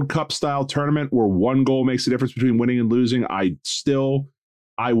World Cup style tournament where one goal makes the difference between winning and losing.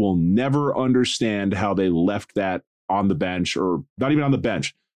 I will never understand how they left that on the bench, or not even on the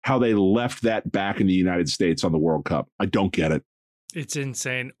bench, how they left that back in the United States on the World Cup. I don't get it. It's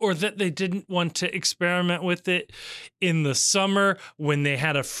insane. Or that they didn't want to experiment with it in the summer when they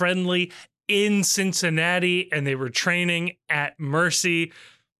had a friendly in Cincinnati and they were training at Mercy.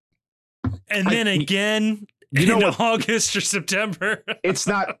 And then again in August or September. It's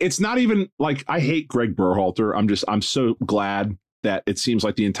not even like I hate Greg Berhalter. I'm so glad that it seems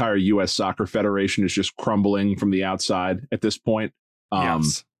like the entire U.S. Soccer Federation is just crumbling from the outside at this point,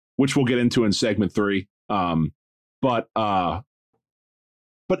 yes. Which we'll get into in segment 3. But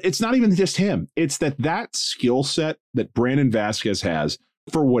it's not even just him. It's that skill set that Brandon Vazquez has,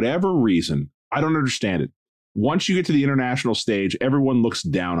 for whatever reason, I don't understand it. Once you get to the international stage, everyone looks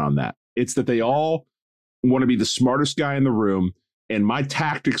down on that. It's that they all want to be the smartest guy in the room, and my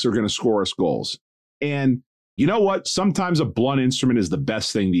tactics are going to score us goals. And you know what? Sometimes a blunt instrument is the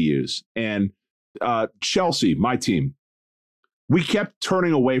best thing to use. And Chelsea, my team, we kept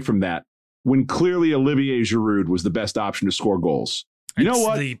turning away from that when clearly Olivier Giroud was the best option to score goals. You know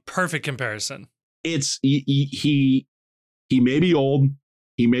what? The perfect comparison. It's he may be old,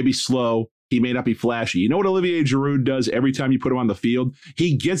 he may be slow, he may not be flashy. You know what Olivier Giroud does every time you put him on the field?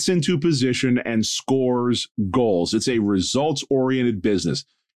 He gets into position and scores goals. It's a results-oriented business.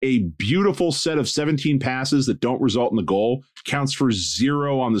 A beautiful set of 17 passes that don't result in the goal counts for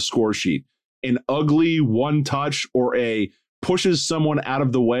 0 on the score sheet. An ugly one touch or a pushes someone out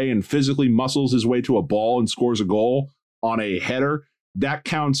of the way and physically muscles his way to a ball and scores a goal on a header, that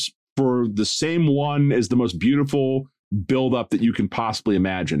counts for the same one as the most beautiful buildup that you can possibly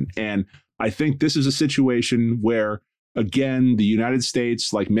imagine. And I think this is a situation where, again, the United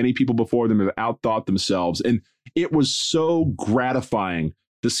States, like many people before them, have outthought themselves. And it was so gratifying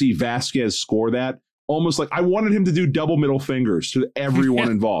to see Vazquez score that. Almost like I wanted him to do double middle fingers to everyone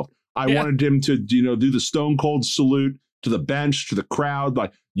involved. I wanted him to, do the stone cold salute to the bench, to the crowd.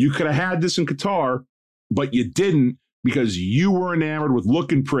 Like, you could have had this in Qatar, but you didn't, because you were enamored with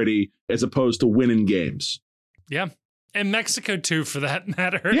looking pretty as opposed to winning games. Yeah. And Mexico, too, for that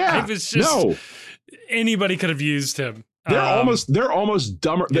matter. Yeah. It was just anybody could have used him. They're almost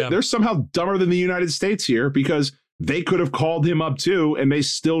dumber. Yeah. They're somehow dumber than the United States here, because they could have called him up, too, and they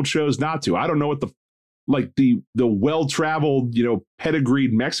still chose not to. I don't know what the well-traveled,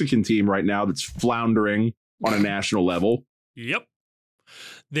 pedigreed Mexican team right now that's floundering on a national level. Yep.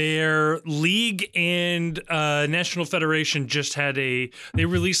 Their league and national federation just had they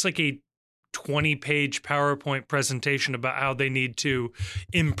released like a 20-page PowerPoint presentation about how they need to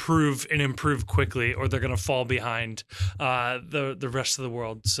improve quickly, or they're going to fall behind the rest of the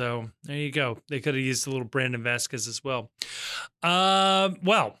world. So there you go. They could have used a little Brandon Vazquez as well.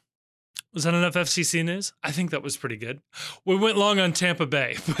 Well, was that enough FCC news? I think that was pretty good. We went long on Tampa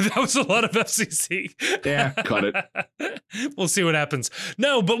Bay, but that was a lot of FCC. Yeah, cut it. We'll see what happens.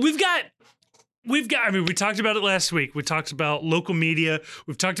 No, but we've got, we talked about it last week. We talked about local media.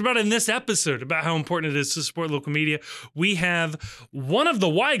 We've talked about it in this episode about how important it is to support local media. We have one of the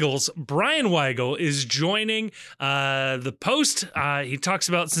Weigels, Bryan Weigel, is joining the Post. He talks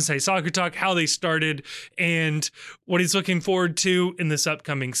about Cincinnati Soccer Talk, how they started, and what he's looking forward to in this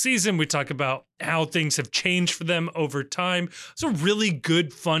upcoming season. We talk about how things have changed for them over time. It's a really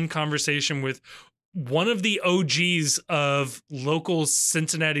good, fun conversation with one of the OGs of local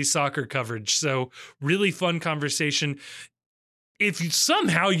Cincinnati soccer coverage. So really fun conversation. If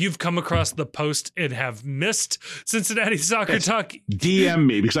somehow you've come across the Post and have missed Cincinnati Soccer Talk, DM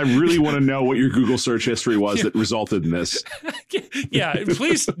me, because I really want to know what your Google search history was that resulted in this. Yeah,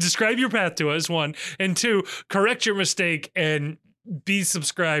 please describe your path to us, 1. And 2, correct your mistake and be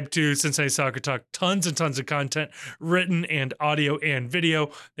subscribed to Cincinnati Soccer Talk. Tons and tons of content, written and audio and video.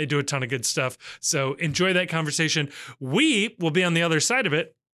 They do a ton of good stuff. So enjoy that conversation. We will be on the other side of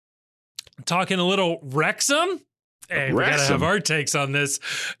it, talking a little Wrexham Hey, we got to have our takes on this.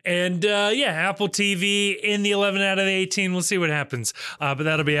 And Apple TV in the 11 out of the 18. We'll see what happens. But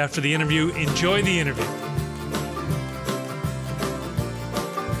that'll be after the interview. Enjoy the interview.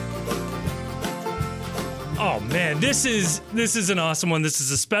 Oh man, this is an awesome one. This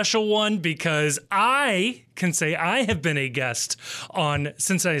is a special one because I can say I have been a guest on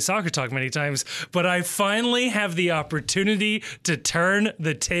Cincinnati Soccer Talk many times, but I finally have the opportunity to turn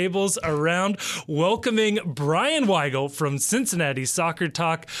the tables around, welcoming Bryan Weigel from Cincinnati Soccer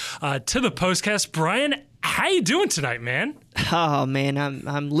Talk to the PostCast. Bryan, how you doing tonight, man? Oh man,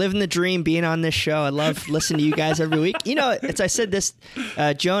 I'm living the dream being on this show. I love listening to you guys every week. You know, as I said this,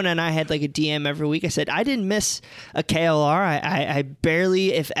 Jonah and I had like a DM every week. I said I didn't miss a KLR. I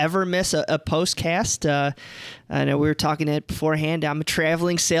barely, if ever, miss a postcast. I know we were talking it beforehand. I'm a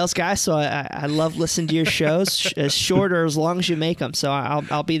traveling sales guy, so I love listening to your shows, as short or as long as you make them. So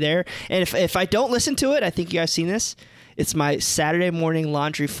I'll be there. And if I don't listen to it, I think you guys seen this. It's my Saturday morning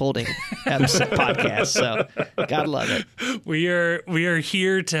laundry folding podcast, so gotta love it. We are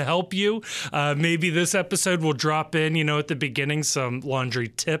here to help you. Maybe this episode will drop in, at the beginning, some laundry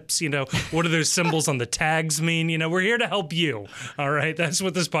tips. What do those symbols on the tags mean? We're here to help you. All right, that's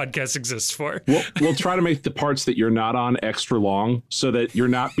what this podcast exists for. We'll try to make the parts that you're not on extra long, so that you're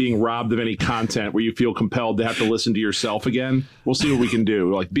not being robbed of any content where you feel compelled to have to listen to yourself again. We'll see what we can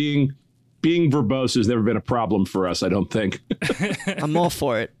do. Like being verbose has never been a problem for us, I don't think. I'm all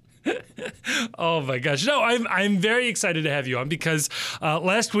for it. Oh my gosh. No, I'm very excited to have you on because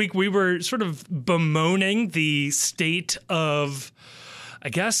last week we were sort of bemoaning the state of, I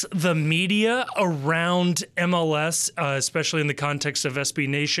guess, the media around MLS, especially in the context of SB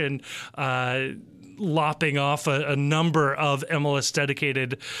Nation, lopping off a number of MLS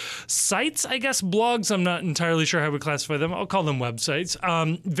dedicated sites, I guess blogs. I'm not entirely sure how we classify them. I'll call them websites.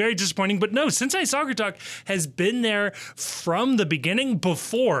 Very disappointing, but no, Cincinnati Soccer Talk has been there from the beginning,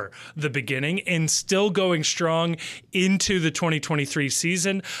 before the beginning, and still going strong into the 2023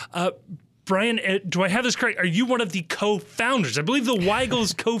 season. Bryan, do I have this correct? Are you one of the co-founders? I believe the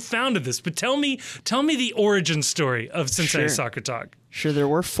Weigels co-founded this, but tell me the origin story of Cincinnati Soccer Talk. Sure, there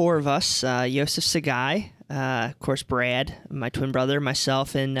were four of us, Josef Sagai, of course, Brad, my twin brother,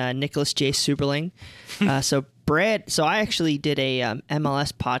 myself, and Nicholas J. Superling. So I actually did a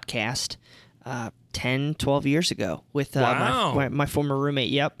MLS podcast 10, 12 years ago with my former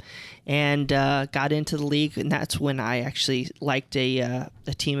roommate, and got into the league, and that's when I actually liked a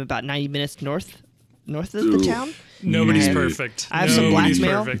team about 90 minutes north of the town. Nobody's perfect. I have some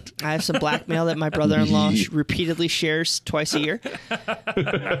blackmail. I have some blackmail that my brother-in-law repeatedly shares twice a year.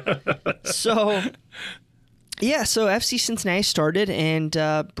 So FC Cincinnati started, and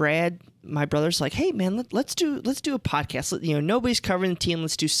Brad, my brother's like, "Hey man, let's do a podcast. Nobody's covering the team.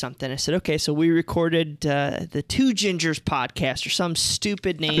 Let's do something." I said, "Okay." So we recorded the Two Gingers podcast, or some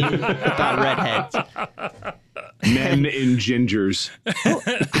stupid name about redheads. Men in gingers.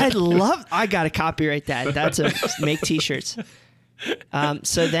 I gotta copyright that. That's make t-shirts.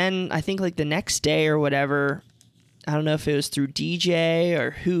 So then I think like the next day or whatever, I don't know if it was through DJ or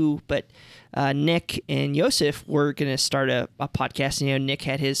who, but Nick and Josef were going to start a podcast. Nick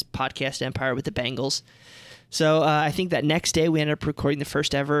had his podcast empire with the Bengals. So I think that next day we ended up recording the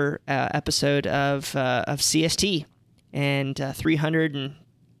first ever episode of CST, and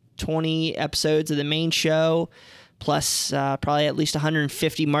 320 episodes of the main show, plus probably at least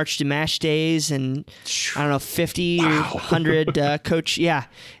 150 March to Match days, and I don't know, 50 or 100 coach. Yeah,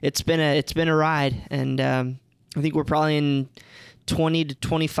 it's been a ride, and I think we're probably in 20 to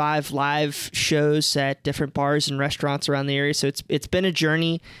 25 live shows at different bars and restaurants around the area. So it's been a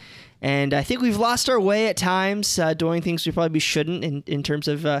journey, and I think we've lost our way at times, doing things we probably shouldn't in terms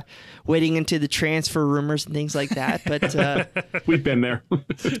of wading into the transfer rumors and things like that. But we've been there.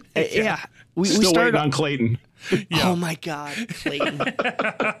 We still started waiting on Clayton. Yeah. Oh my God, Clayton!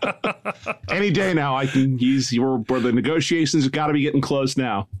 Any day now, where the negotiations have got to be getting close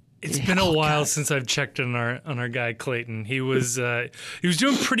now. It's been a while since I've checked on our guy Clayton. He was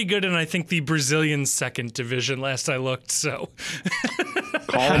doing pretty good in, I think, the Brazilian second division last I looked. So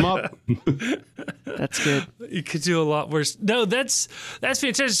call him up. That's good. You could do a lot worse. No, that's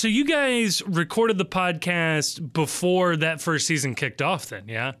fantastic. So you guys recorded the podcast before that first season kicked off, then,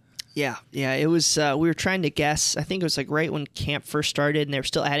 yeah? Yeah. It was. We were trying to guess. I think it was like right when camp first started, and they were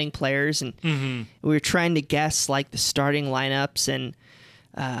still adding players, and we were trying to guess like the starting lineups, and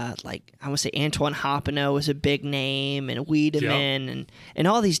like I want to say Antoine Hoppino was a big name, and Wiedemann, and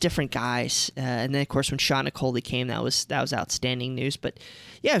all these different guys, and then of course when Sean Nicole came, that was outstanding news. But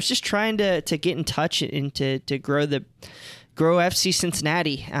yeah, I was just trying to get in touch and to grow FC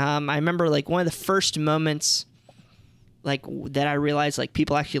Cincinnati. I remember like one of the first moments like that I realized like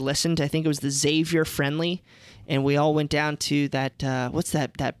people actually listened. I think it was the Xavier Friendly, and we all went down to that what's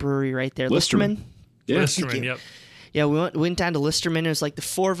that brewery right there, Listerman. Yeah, Listerman. Yep. Yeah, we went down to Listerman. It was like the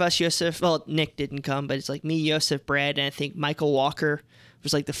four of us, Yosef. Well, Nick didn't come, but it's like me, Yosef, Brad, and I think Michael Walker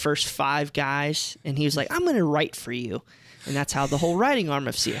was like the first 5 guys. And he was like, I'm going to write for you. And that's how the whole writing arm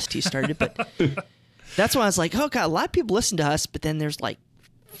of CST started. But that's when I was like, oh, God, a lot of people listen to us. But then there's like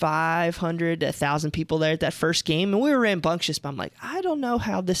 500 to 1,000 people there at that first game. And we were rambunctious, but I'm like, I don't know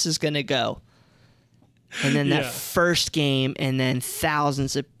how this is going to go. And then that first game, and then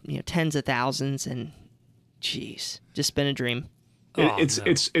thousands of, tens of thousands, and jeez, just been a dream.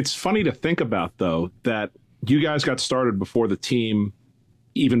 It's funny to think about, though, that you guys got started before the team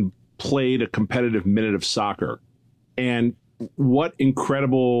even played a competitive minute of soccer. And what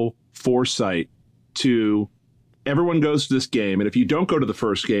incredible foresight to everyone goes to this game. And if you don't go to the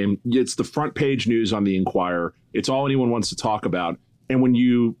first game, it's the front page news on the Inquirer. It's all anyone wants to talk about. And when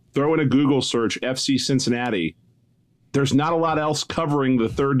you throw in a Google search, FC Cincinnati, there's not a lot else covering the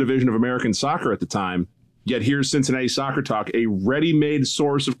 3rd division of American soccer at the time. Yet here's Cincinnati Soccer Talk, a ready-made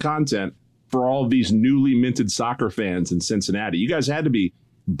source of content for all of these newly minted soccer fans in Cincinnati. You guys had to be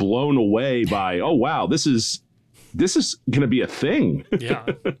blown away by, oh, wow, this is going to be a thing. Yeah.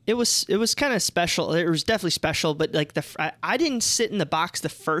 It was kind of special. It was definitely special, but like I didn't sit in the box the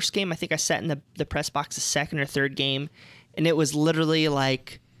first game. I think I sat in the press box the second or third game, and it was literally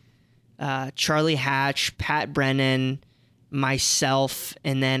like Charlie Hatch, Pat Brennan, myself,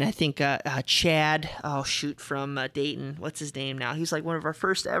 and then I think Chad, from Dayton. What's his name now? He's like one of our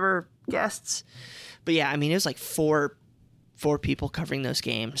first ever guests. But yeah, I mean, it was like four people covering those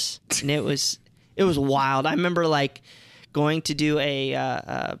games, and it was wild. I remember like going to do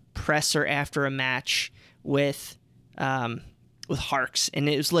a presser after a match with Harks, and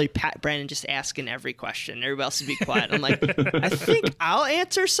it was like Pat Brennan just asking every question. Everybody else would be quiet. I'm like, I think I'll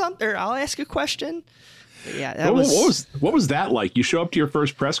answer something, or I'll ask a question. But yeah, what was that like? You show up to your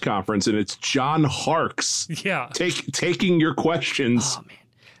first press conference, and it's John Harks, taking your questions. Oh man.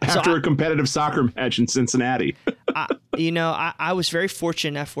 After a competitive soccer match in Cincinnati. I was very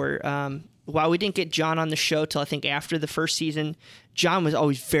fortunate enough where while we didn't get John on the show till I think after the first season, John was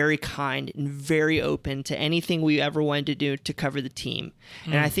always very kind and very open to anything we ever wanted to do to cover the team.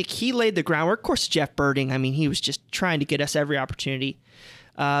 And I think he laid the groundwork. Of course, Jeff Birding, I mean, he was just trying to get us every opportunity.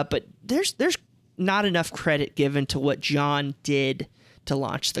 But there's not enough credit given to what John did to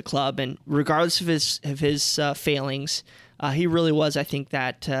launch the club. And regardless of his failings, he really was, I think,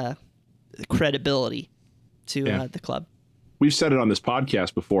 that credibility to the club. We've said it on this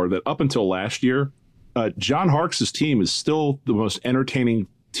podcast before that up until last year, John Harks' team is still the most entertaining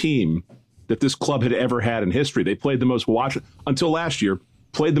team that this club had ever had in history. They played the most until last year,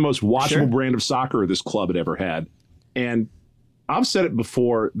 played the most watchable brand of soccer this club had ever had. And I've said it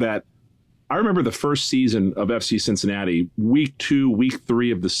before that I remember the first season of FC Cincinnati, week 2, week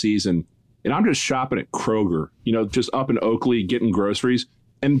 3 of the season, and I'm just shopping at Kroger, just up in Oakley getting groceries.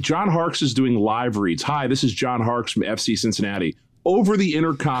 And John Harks is doing live reads. Hi, this is John Harks from FC Cincinnati over the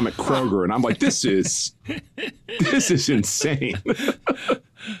intercom at Kroger. And I'm like, this is insane.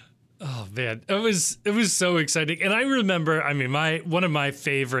 Oh man, it was so exciting. And I remember, I mean, one of my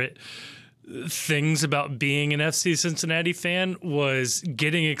favorite things about being an FC Cincinnati fan was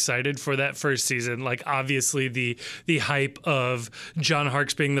getting excited for that first season. Like obviously the hype of John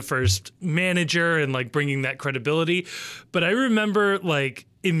Harks being the first manager and like bringing that credibility. But I remember like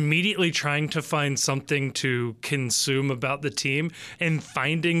immediately trying to find something to consume about the team and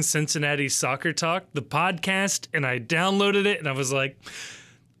finding Cincinnati Soccer Talk, the podcast, and I downloaded it and I was like,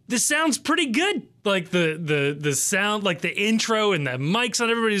 this sounds pretty good. Like the sound, like the intro and the mics on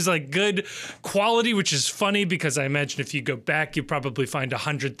everybody's like good quality, which is funny because I imagine if you go back, you probably find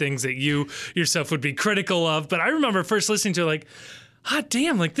 100 things that you yourself would be critical of. But I remember first listening to it, like, hot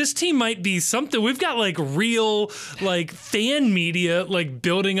damn, like this team might be something. We've got like real like fan media like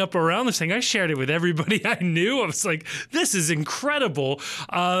building up around this thing. I shared it with everybody I knew. I was like, this is incredible.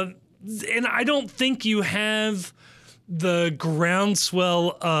 And I don't think you have the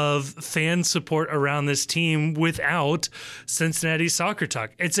groundswell of fan support around this team without Cincinnati Soccer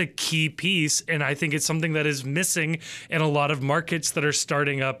Talk. It's a key piece, and I think it's something that is missing in a lot of markets that are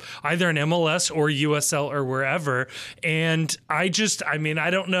starting up either in MLS or USL or wherever. And I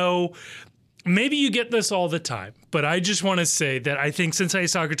don't know maybe you get this all the time, but I just want to say that I think Cincinnati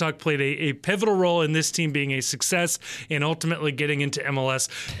Soccer Talk played a pivotal role in this team being a success and ultimately getting into MLS.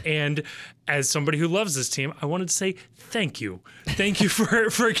 And as somebody who loves this team, I wanted to say thank you. Thank you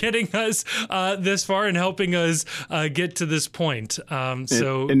for getting us this far and helping us get to this point. Now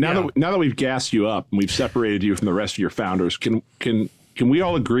that we've gassed you up and we've separated you from the rest of your founders, can we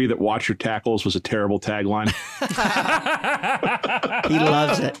all agree that "Watch Your Tackles" was a terrible tagline? He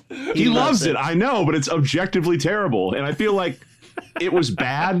loves it. He loves it. I know, but it's objectively terrible. And I feel like it was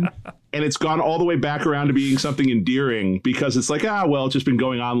bad, and it's gone all the way back around to being something endearing because it's like, it's just been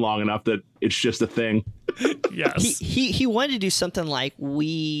going on long enough that it's just a thing. Yes. He wanted to do something like,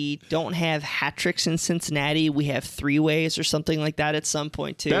 we don't have hat tricks in Cincinnati. We have three-ways or something like that at some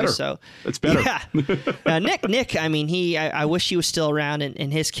point too. Better. So it's better. Yeah. Nick, I mean, I wish he was still around,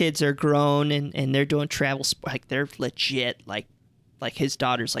 and his kids are grown and they're doing travel. Like they're legit, like his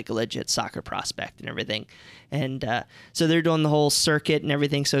daughter's like a legit soccer prospect and everything. And so they're doing the whole circuit and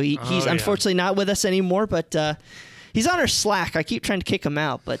everything. So he's unfortunately not with us anymore, but he's on our Slack. I keep trying to kick him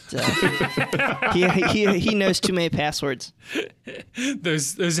out, but he knows too many passwords.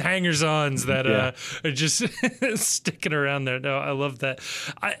 Those hangers-ons that are just sticking around there. No, I love that.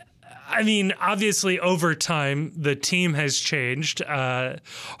 I mean, obviously, over time, the team has changed.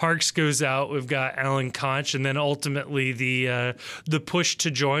 Harks goes out. We've got Alan Conch, and then ultimately the push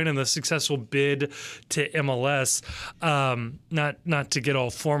to join and the successful bid to MLS. Not to get all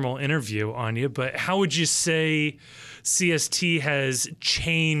formal interview on you, but how would you say CST has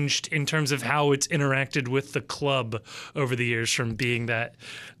changed in terms of how it's interacted with the club over the years from being that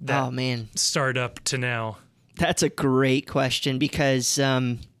startup to now? That's a great question because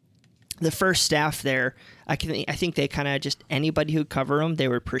the first staff there, I think they kind of just, anybody who cover them, they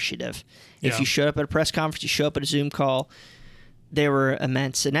were appreciative. If you showed up at a press conference, you show up at a Zoom call, they were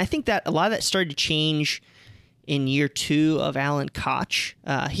immense. And I think that a lot of that started to change in year 2 of Alan Koch.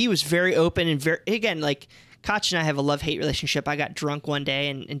 He was very open and like Koch and I have a love-hate relationship. I got drunk one day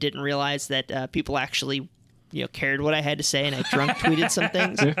and didn't realize that people actually cared what I had to say, and I drunk tweeted some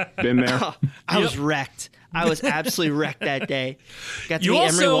things. Yeah, been there. I was wrecked. I was absolutely wrecked that day. Got to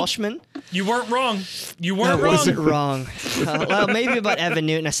meet Emery Walshman. You weren't wrong. I wasn't wrong. Well, maybe about Evan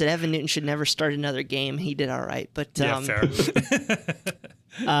Newton. I said Evan Newton should never start another game. He did all right, but fair.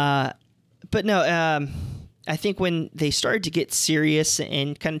 But no. I think when they started to get serious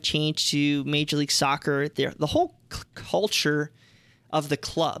and kind of change to Major League Soccer, the whole culture of the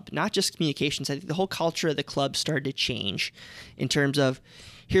club, not just communications, I think the whole culture of the club started to change in terms of,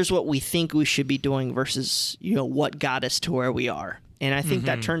 here's what we think we should be doing versus, what got us to where we are. And I think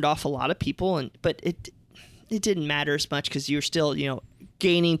that turned off a lot of people, but it didn't matter as much because you're still,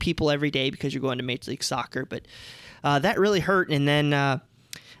 gaining people every day because you're going to Major League Soccer. But that really hurt. And then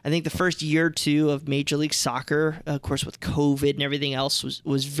I think the first year or two of Major League Soccer, of course, with COVID and everything else,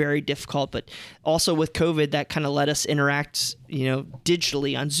 was very difficult. But also with COVID, that kind of let us interact,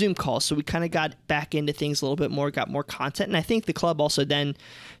 digitally on Zoom calls. So we kind of got back into things a little bit more, got more content. And I think the club also then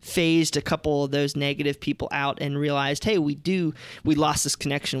phased a couple of those negative people out and realized, hey, we lost this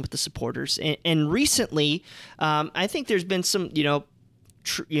connection with the supporters. And recently, I think there's been some, you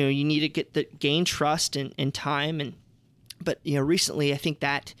need to gain trust and time But recently, I think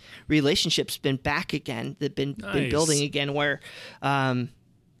that relationship's been back again. They've been building again, where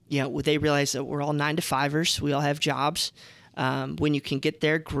they realize that we're all 9-to-5ers. We all have jobs. When you can get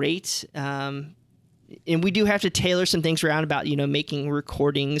there, great. And we do have to tailor some things around about making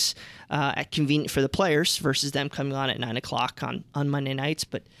recordings convenient for the players versus them coming on at 9:00 on Monday nights.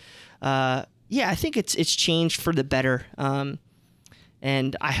 But I think it's changed for the better.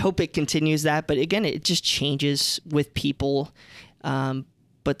 And I hope it continues that. But again, it just changes with people.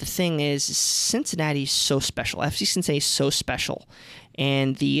 But the thing is, Cincinnati is so special. FC Cincinnati is so special.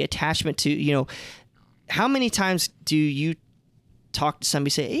 And the attachment to, how many times do you talk to somebody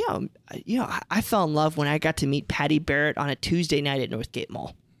say, I fell in love when I got to meet Patty Barrett on a Tuesday night at Northgate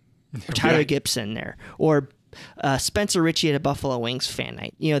Mall. Or Tyler Gibson there. Or Spencer Ritchie at a Buffalo Wings fan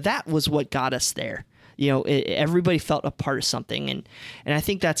night. That was what got us there. Everybody felt a part of something, and I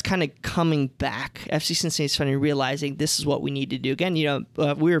think that's kind of coming back. FC Cincinnati's finally realizing this is what we need to do. Again,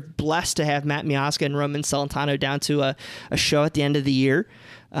 we were blessed to have Matt Miazga and Roman Celentano down to a show at the end of the year.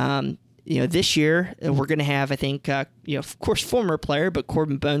 This year we're going to have, I think, of course, former player, but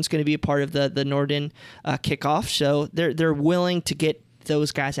Corbin Bone's going to be a part of the Norden kickoff. So they're willing to get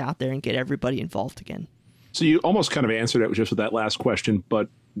those guys out there and get everybody involved again. So you almost kind of answered it just with that last question, but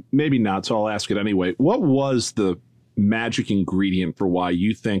maybe not, so I'll ask it anyway. What was the magic ingredient for why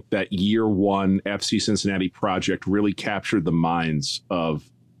you think that year one FC Cincinnati project really captured the minds of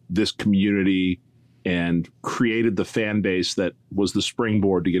this community and created the fan base that was the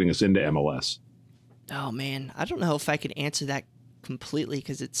springboard to getting us into MLS? Oh, man. I don't know if I could answer that completely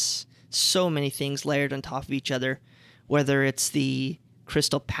because it's so many things layered on top of each other, whether it's the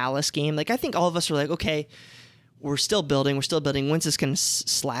Crystal Palace game. Like, I think all of us are like, okay, we're still building. When's this going to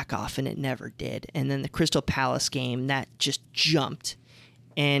slack off? And it never did. And then the Crystal Palace game, that just jumped.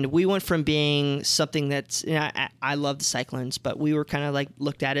 And we went from being something that's, I love the Cyclones, but we were kind of like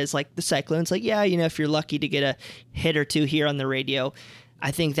looked at as like the Cyclones. Like, yeah, if you're lucky to get a hit or two here on the radio.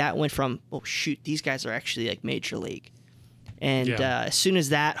 I think that went from, oh, shoot, these guys are actually like major league. And as soon as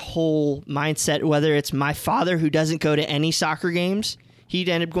that whole mindset, whether it's my father who doesn't go to any soccer games, he'd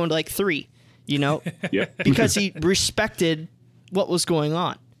end up going to like 3, because he respected what was going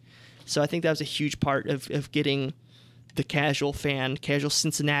on. So I think that was a huge part of getting the casual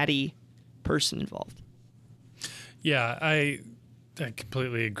Cincinnati person involved. Yeah, I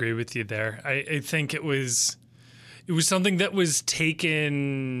completely agree with you there. I think it was something that was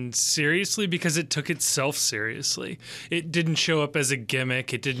taken seriously because it took itself seriously. It didn't show up as a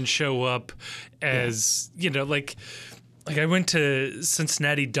gimmick. It didn't show up as, like I went to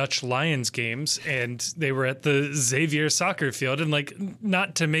Cincinnati Dutch Lions games and they were at the Xavier soccer field, and like,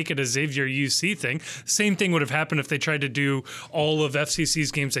 not to make it a Xavier UC thing, same thing would have happened if they tried to do all of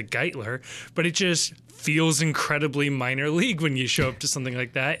FCC's games at Geitler, but it just feels incredibly minor league when you show up to something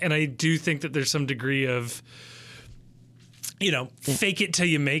like that. And I do think that there's some degree of, fake it till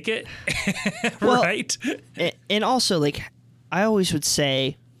you make it, right? And also, like, I always would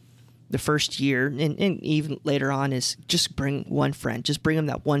say the first year and even later on is just bring one friend. Just bring them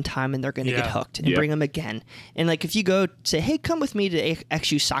that one time and they're going to get hooked, and bring them again. And, like, if you go say, hey, come with me to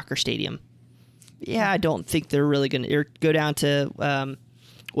XU Soccer Stadium. Yeah, I don't think they're really going to go down to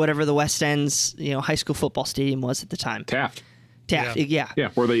whatever the West End's high school football stadium was at the time. Taft, yeah.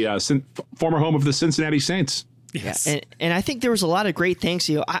 Or the former home of the Cincinnati Saints. Yes. Yeah, and I think there was a lot of great things.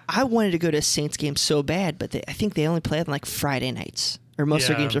 I wanted to go to a Saints game so bad, but I think they only played on like Friday nights, or most of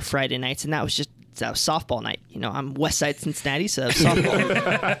their games were Friday nights, and that was softball night. I'm West Side Cincinnati, so softball.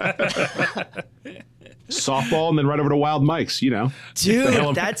 Softball, and then right over to Wild Mike's. Dude,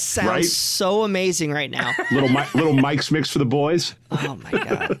 that sounds so amazing right now. Little Mike's mix for the boys. Oh my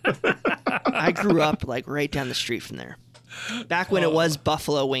god! I grew up like right down the street from there, back when it was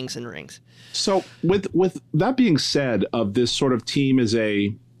Buffalo Wings and Rings. So with that being said, of this sort of team as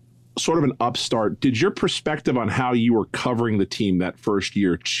a sort of an upstart, did your perspective on how you were covering the team that first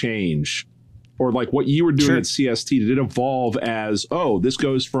year change? Or like what you were doing at CST, did it evolve as, oh, this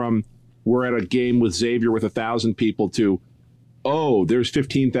goes from we're at a game with Xavier with 1,000 people to, oh, there's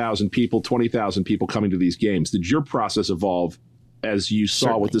 15,000 people, 20,000 people coming to these games? Did your process evolve as you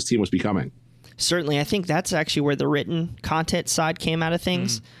saw what this team was becoming? Certainly. I think that's actually where the written content side came out of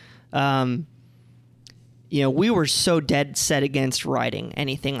things. We were so dead set against writing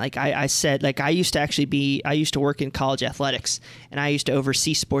anything. Like I said, like I used to work in college athletics, and I used to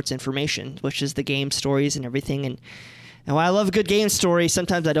oversee sports information, which is the game stories and everything. And while I love a good game story,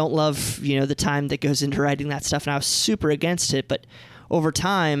 sometimes I don't love, the time that goes into writing that stuff. And I was super against it. But over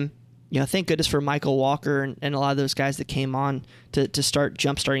time, thank goodness for Michael Walker and a lot of those guys that came on to start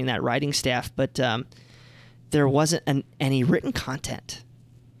jumpstarting that writing staff. But there wasn't any written content.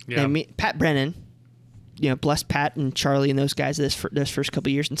 Yeah. And Pat Brennan, bless Pat and Charlie and those guys those first couple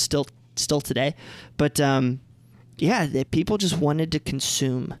of years, and still today. But people just wanted to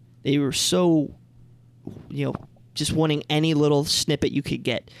consume. They were so, just wanting any little snippet you could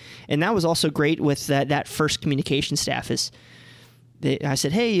get, and that was also great with that first communication staff. I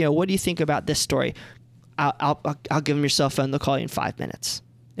said, hey, what do you think about this story? I'll give them your cell phone. They'll call you in 5 minutes,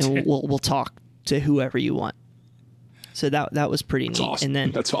 and we'll talk to whoever you want. So that was pretty neat. Awesome. And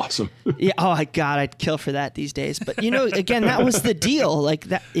then that's awesome. Yeah. Oh my God, I'd kill for that these days. But again, that was the deal. Like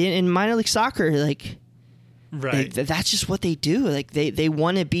that in minor league soccer, like, right. That's just what they do. Like they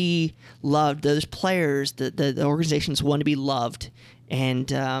want to be loved. Those players, the organizations want to be loved. And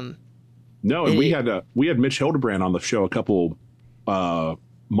we had Mitch Hildebrand on the show a couple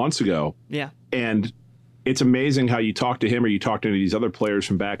months ago. Yeah. And it's amazing how you talk to him or you talk to any of these other players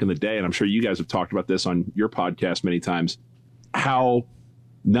from back in the day, and I'm sure you guys have talked about this on your podcast many times, how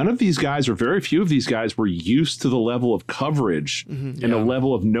none of these guys, or very few of these guys, were used to the level of coverage and the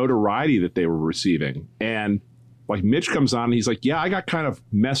level of notoriety that they were receiving. And like Mitch comes on and he's like, yeah, I got kind of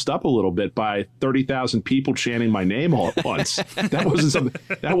messed up a little bit by 30,000 people chanting my name all at once. That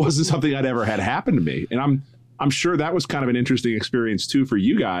wasn't something I'd ever had happen to me. And I'm sure that was kind of an interesting experience too for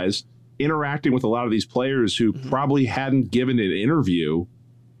you guys, interacting with a lot of these players who probably hadn't given an interview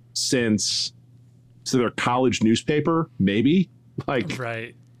since their college newspaper, maybe. Like,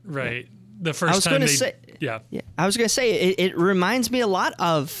 right. Right. The first time I was going to say, it reminds me a lot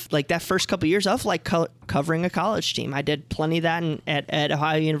of like that first couple of years of like covering a college team. I did plenty of that at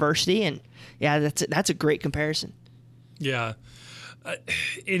Ohio University, and yeah, that's a great comparison. Yeah,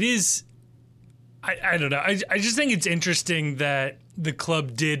 it is. I don't know. I just think it's interesting that the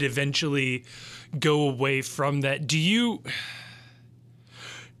club did eventually go away from that.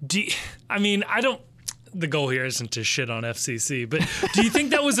 I mean, I don't. The goal here isn't to shit on FCC, but do you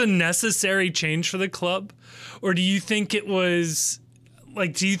think that was a necessary change for the club? Or do you think it was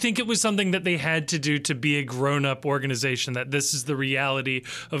something that they had to do to be a grown-up organization, that this is the reality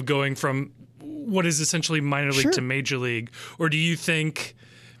of going from what is essentially minor league to major league? Or do you think,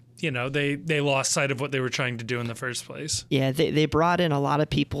 they lost sight of what they were trying to do in the first place? Yeah, they brought in a lot of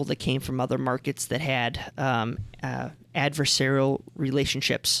people that came from other markets that had adversarial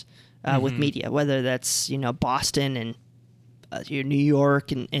relationships with media, whether that's, Boston and New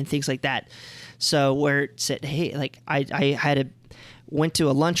York and things like that. So where it said, hey, like I went to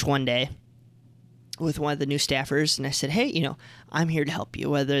a lunch one day with one of the new staffers, and I said, hey, I'm here to help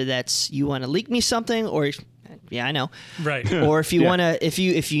you, whether that's you want to leak me something or yeah, I know. Right. Or if you want to, if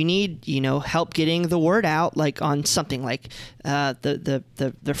you need, help getting the word out, like on something like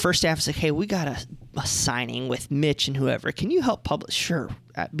the first staff is like, hey, we got a signing with Mitch and whoever. Can you help publish? Sure.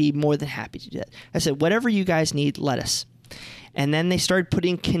 I'd be more than happy to do that. I said, whatever you guys need, let us. And then they started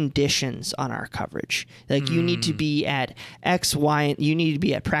putting conditions on our coverage. Like you need to be at X, Y, and you need to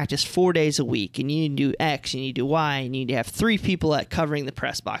be at practice 4 days a week, and you need to do X, you need to do Y, and you need to have 3 people at covering the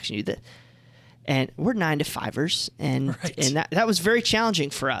press box. You need that. And we're 9 to 5ers, and that was very challenging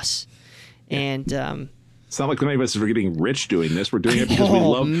for us. And it's not like many of us are getting rich doing this. We're doing it because we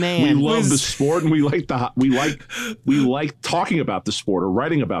love the sport, and we like talking about the sport or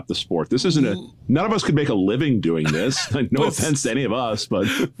writing about the sport. This isn't none of us could make a living doing this. No offense to any of us, but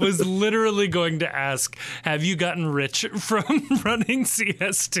was literally going to ask, have you gotten rich from running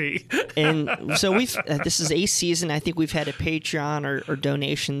CST? And so this is a season. I think we've had a Patreon or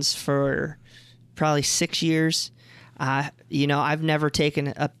donations for probably 6 years. I've never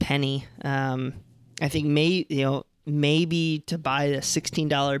taken a penny. I think maybe to buy a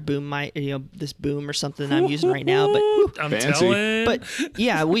 $16 boom this boom or something I'm using right now, but I'm telling. But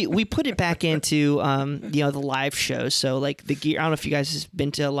yeah, we put it back into the live shows. So like the gear, I don't know if you guys have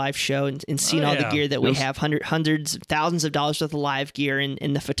been to a live show and seen all the gear that we have, hundreds, thousands of dollars worth of live gear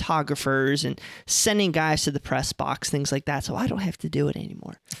and the photographers and sending guys to the press box, things like that. So I don't have to do it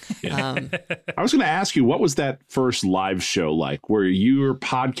anymore. I was going to ask you, what was that first live show like, where your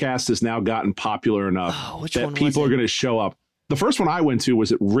podcast has now gotten popular enough that people are going to show up? The first one I went to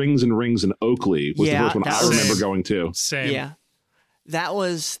was at Rings and Rings in Oakley. Was the first one I remember going to. Same. Yeah, that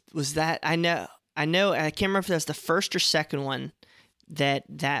was that. I know. I can't remember if that was the first or second one that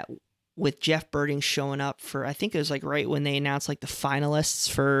with Jeff Birding showing up for. I think it was like right when they announced like the finalists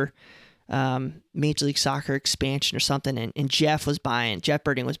for Major League Soccer expansion or something, and Jeff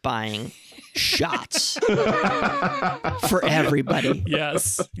Birding was buying shots for everybody.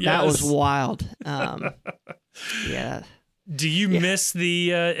 Yes. That was wild. Yeah. Do you miss the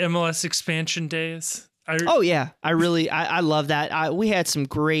MLS expansion days? I love that. We had some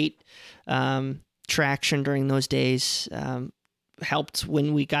great traction during those days. Helped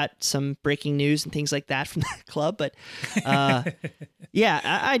when we got some breaking news and things like that from the club, but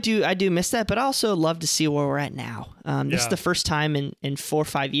I do miss that, but I also love to see where we're at now. This is the first time in 4 or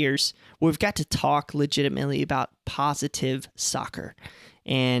 5 years where we've got to talk legitimately about positive soccer.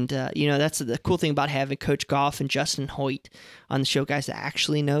 And, that's the cool thing about having Coach Goff and Justin Hoyt on the show, guys that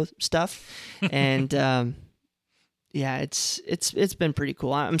actually know stuff. And, it's been pretty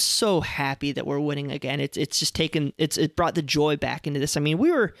cool. I'm so happy that we're winning again. It's just it brought the joy back into this. I mean,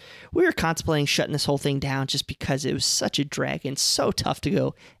 we were contemplating shutting this whole thing down just because it was such a drag and so tough to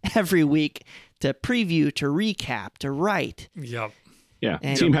go every week to preview, to recap, to write. Yep. Yeah,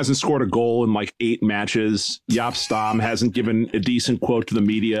 the team hasn't scored a goal in like 8 matches. Jaap Stam hasn't given a decent quote to the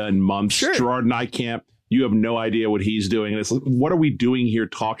media in months. Sure. Gerard Nijkamp, you have no idea what he's doing. And it's like, what are we doing here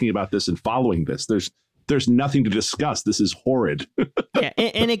talking about this and following this? There's nothing to discuss. This is horrid. Yeah,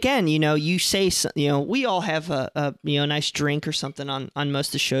 and again, you say, we all have a nice drink or something on most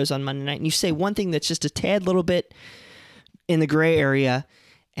of the shows on Monday night, and you say one thing that's just a tad little bit in the gray area,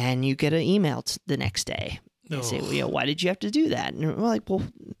 and you get an email the next day. They say, why did you have to do that? And we're like, well,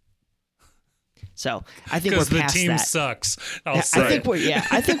 so I think we're past that. Because the team sucks. I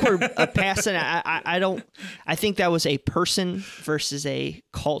think we're past it. I think that was a person versus a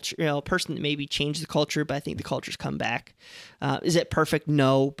culture, a person that maybe changed the culture, but I think the culture's come back. Is it perfect?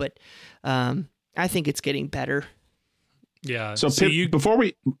 No, but I think it's getting better. Yeah. So before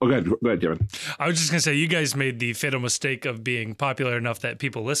we go ahead, Kevin. I was just gonna say, you guys made the fatal mistake of being popular enough that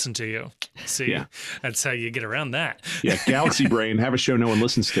people listen to you. See, that's how you get around that. Yeah, Galaxy Brain, have a show no one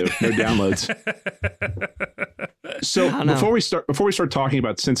listens to, no downloads. So before we start talking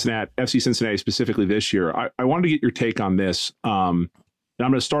about FC Cincinnati specifically this year, I wanted to get your take on this. And I'm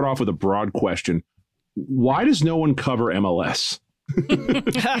going to start off with a broad question: why does no one cover MLS?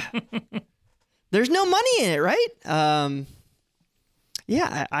 There's no money in it, right? I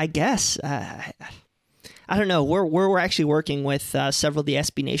guess. I don't know. We're actually working with several of the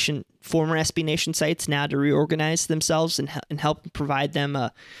former SB Nation sites now to reorganize themselves and help provide them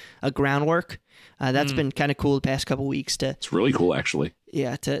a groundwork. That's been kind of cool the past couple of weeks. It's really cool, actually.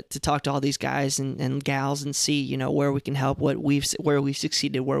 Yeah, to talk to all these guys and gals and see where we can help, where we've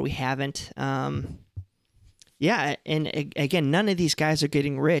succeeded, where we haven't. Yeah, and again, none of these guys are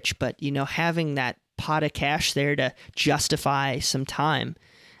getting rich, but having that pot of cash there to justify some time,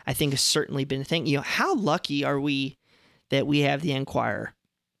 I think has certainly been a thing. How lucky are we that we have the Enquirer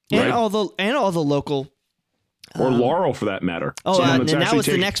and all the local, or Laurel for that matter. And that was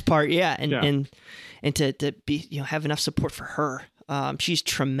the next part, and to be have enough support for her. She's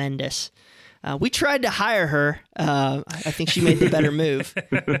tremendous. We tried to hire her. I think she made the better move.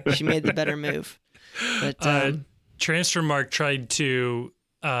 But Transfermarkt tried to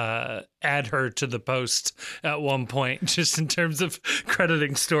add her to the post at one point, just in terms of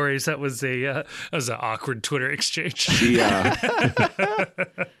crediting stories. That was an awkward Twitter exchange.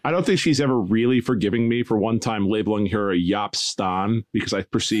 I don't think she's ever really forgiving me for one time labeling her a Yop Stan because I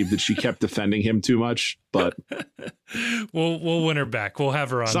perceived that she kept defending him too much. But we'll win her back. We'll have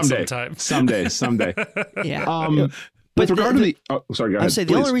her on sometime. Someday. Yeah. With regard to the sorry, go ahead. I would say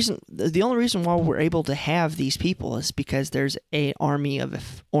the only reason why we're able to have these people is because there's an army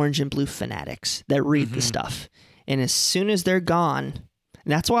of orange and blue fanatics that read the stuff, and as soon as they're gone,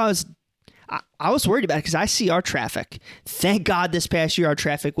 and that's why I was worried about it, because I see our traffic. Thank God this past year our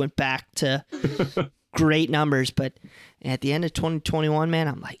traffic went back to great numbers, but at the end of 2021, man,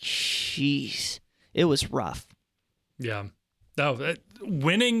 I'm like, jeez, it was rough. Yeah. No,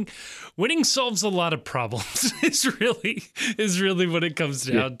 winning solves a lot of problems. is really what it comes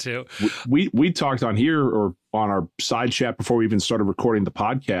down to. We talked on here or on our side chat before we even started recording the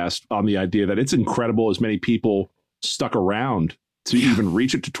podcast on the idea that it's incredible as many people stuck around to even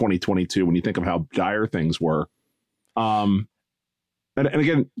reach it to 2022 when you think of how dire things were. And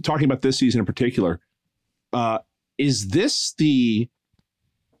again, talking about this season in particular, is this the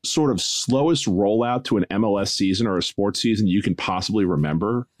sort of slowest rollout to an MLS season or a sports season you can possibly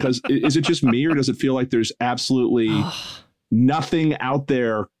remember? Because is it just me, or does it feel like there's absolutely nothing out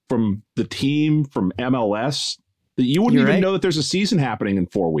there from the team, from MLS, that you wouldn't even know that there's a season happening in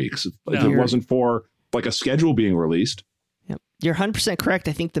 4 weeks if it wasn't for like a schedule being released? Yep. You're 100% correct.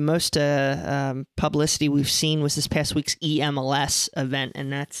 I think the most publicity we've seen was this past week's EMLS event,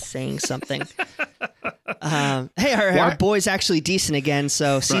 and that's saying something. Hey, our boy's actually decent again.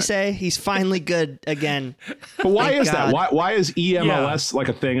 So Cisse, he's finally good again. But why is that? Why is EMLS like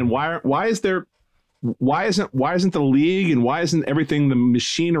a thing? And why isn't the league, and why isn't everything, the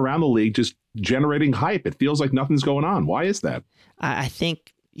machine around the league, just generating hype? It feels like nothing's going on. Why is that? I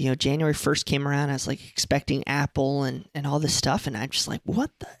think, January 1st came around. I was like expecting Apple and all this stuff, and I'm just like,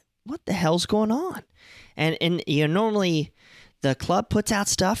 what the hell's going on? And normally the club puts out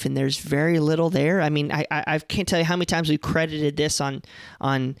stuff and there's very little there. I mean, I can't tell you how many times we credited this on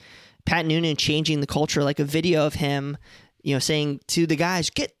Pat Noonan changing the culture, like a video of him, saying to the guys,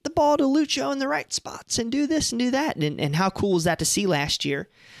 get the ball to Lucho in the right spots and do this and do that. And how cool was that to see last year?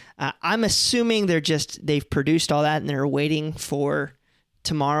 I'm assuming they've produced all that and they're waiting for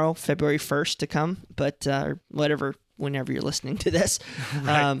tomorrow, February 1st to come, but whenever you're listening to this.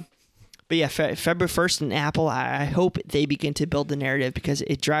 Right. But yeah, February 1st and Apple, I hope they begin to build the narrative, because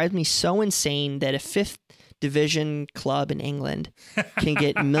it drives me so insane that a 5th division club in England can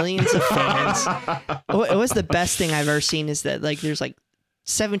get millions of fans. It was the best thing I've ever seen, is that there's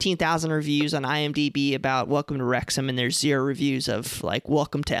 17,000 reviews on IMDb about Welcome to Wrexham, and there's 0 reviews of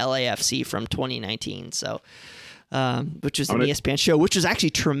Welcome to LAFC from 2019. So, which was an ESPN show, which was actually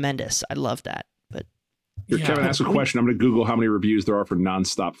tremendous. I love that. But Kevin asked a question. I'm going to Google how many reviews there are for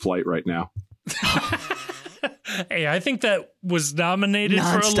Nonstop Flight right now. Hey, I think that was nominated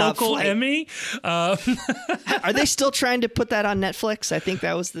for a local Emmy. Are they still trying to put that on Netflix? I think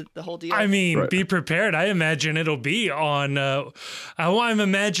that was the whole deal. I mean, Be prepared. I imagine it'll be on. How I'm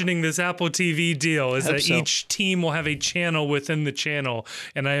imagining this Apple TV deal is that each team will have a channel within the channel,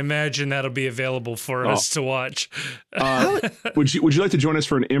 and I imagine that'll be available for us to watch. Would you like to join us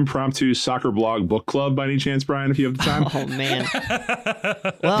for an impromptu soccer blog book club by any chance, Brian, if you have the time? Oh, man.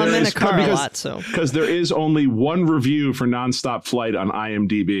 Well, I'm in a car a lot, so. Because there is only one review for Nonstop Flight on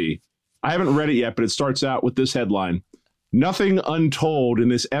IMDb. I haven't read it yet, but it starts out with this headline: "Nothing untold in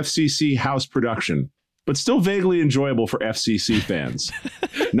this FCC house production, but still vaguely enjoyable for FCC fans.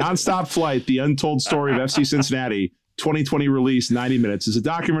 Nonstop Flight, the untold story of FC Cincinnati, 2020 release, 90 minutes, is a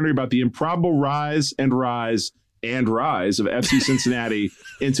documentary about the improbable rise of FC Cincinnati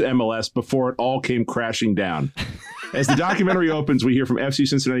into MLS before it all came crashing down. As the documentary opens, we hear from FC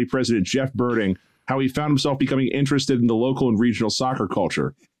Cincinnati president Jeff Birding how he found himself becoming interested in the local and regional soccer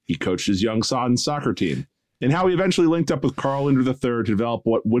culture. He coached his young son soccer team, and how he eventually linked up with Carl Linder III to develop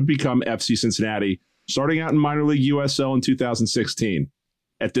what would become FC Cincinnati, starting out in minor league USL in 2016.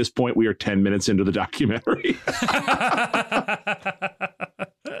 At this point, we are 10 minutes into the documentary."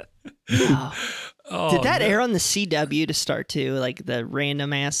 Wow. Did that air on the CW to start too? Like the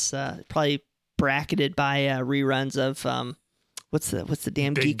random ass, probably bracketed by reruns of what's the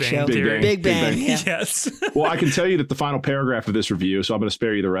damn Big geek Bang show? Theory. Big Bang. Yeah. Yes. Well, I can tell you that the final paragraph of this review, so I'm going to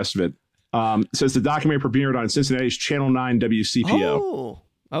spare you the rest of it, says the documentary premiered on Cincinnati's Channel 9 WCPO. Oh,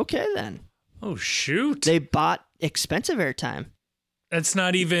 okay then. Oh, shoot. They bought expensive airtime. That's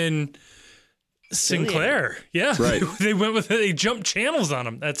not even Sinclair. Yeah. Right. They went with it. They jumped channels on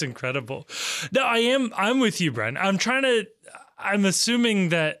them. That's incredible. No, I'm with you, Brent. I'm assuming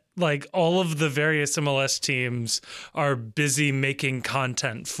that like all of the various MLS teams are busy making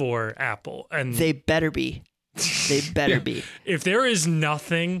content for Apple, and they better be. They better be. If there is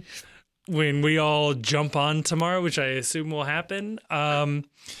nothing when we all jump on tomorrow, which I assume will happen,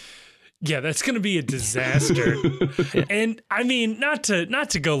 yeah, that's going to be a disaster. And I mean, not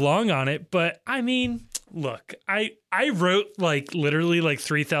to go long on it, but I mean, look, I wrote like literally like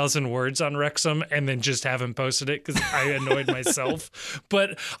 3,000 words on Wrexham and then just haven't posted it because I annoyed myself.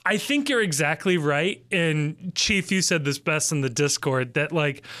 But I think you're exactly right. And Chief, you said this best in the Discord, that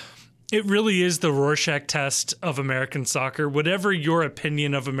like it really is the Rorschach test of American soccer. Whatever your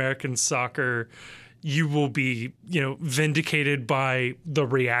opinion of American soccer, you will be, vindicated by the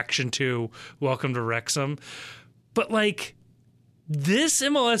reaction to Welcome to Wrexham. But like, this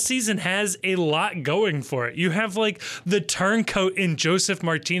MLS season has a lot going for it. You have like the turncoat in Joseph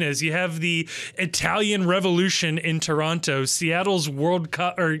Martinez. You have the Italian Revolution in Toronto, Seattle's World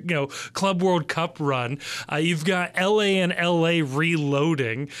Cup or Club World Cup run. You've got LA and LA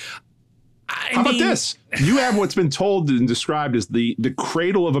reloading. How about this? You have what's been told and described as the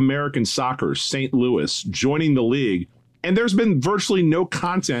cradle of American soccer, St. Louis, joining the league. And there's been virtually no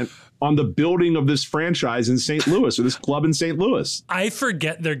content on the building of this franchise in St. Louis or this club in St. Louis. I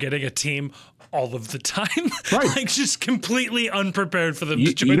forget they're getting a team all of the time. Right. Like just completely unprepared for them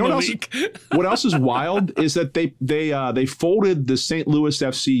to join the league. What else is wild is that they folded the St. Louis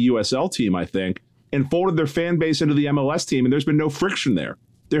FC USL team, I think, and folded their fan base into the MLS team, and there's been no friction there.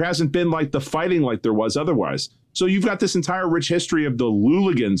 There hasn't been like the fighting like there was otherwise. So you've got this entire rich history of the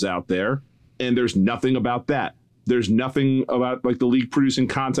Luligans out there, and there's nothing about that. There's nothing about like the league producing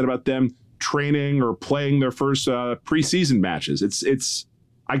content about them training or playing their first preseason matches.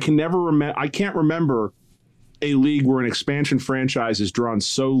 I can't remember a league where an expansion franchise has drawn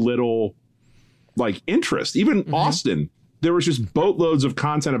so little like interest. Even Austin, there was just boatloads of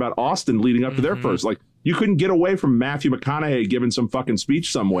content about Austin leading up to their first. Like, you couldn't get away from Matthew McConaughey giving some fucking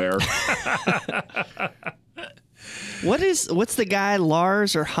speech somewhere. What's the guy,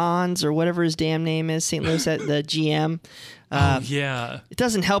 Lars or Hans or whatever his damn name is, St. Louis, at the GM? Yeah. It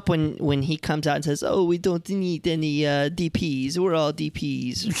doesn't help when he comes out and says, "Oh, we don't need any DPs. We're all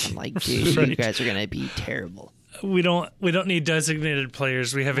DPs." I'm like, dude, you guys are gonna be terrible. We don't need designated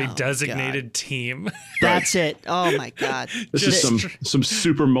players. We have a designated team. That's it. Oh my God. This is some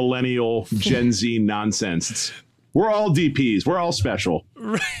super millennial Gen Z nonsense. We're all DPs. We're all special.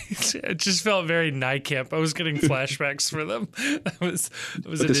 Right. It just felt very NICAMP. I was getting flashbacks for them. It was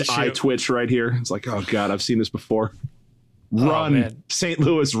an this issue. eye twitch right here. It's like, oh God, I've seen this before. Run, St.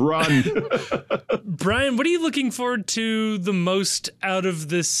 Louis, run. Brian, what are you looking forward to the most out of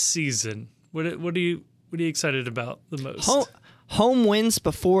this season? What are you excited about the most? Home wins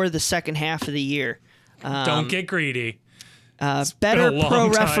before the second half of the year. Don't get greedy. Better pro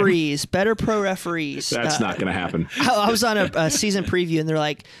referees. Better pro referees. That's not going to happen. I was on a season preview, and they're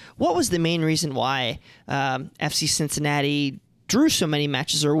like, what was the main reason why FC Cincinnati drew so many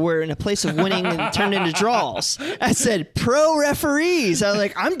matches or were in a place of winning and turned into draws? I said, pro referees. I was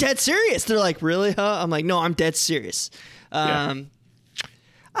like, I'm dead serious. They're like, really, huh? I'm like, no, I'm dead serious. I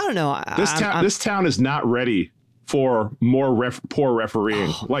don't know. This town is not ready for more poor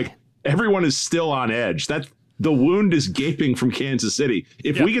refereeing. Like, everyone is still on edge. The wound is gaping from Kansas City.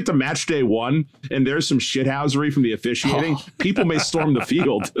 If we get to match day 1 and there's some shithousery from the officiating, people may storm the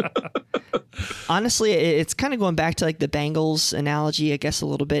field. Honestly, it's kind of going back to like the Bengals analogy, I guess, a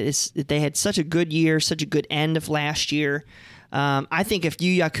little bit. Is they had such a good year, such a good end of last year. I think if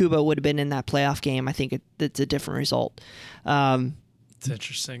Yu Yakubo would have been in that playoff game, I think it's a different result. It's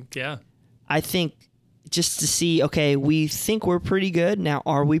interesting. Yeah. I think just to see, okay, we think we're pretty good. Now,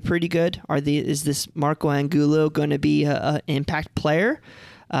 are we pretty good? Is this Marco Angulo going to be an impact player?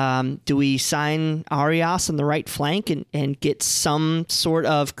 Do we sign Arias on the right flank and get some sort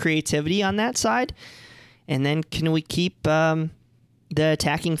of creativity on that side? And then can we keep the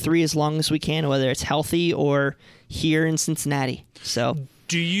attacking three as long as we can, whether it's healthy or here in Cincinnati? So,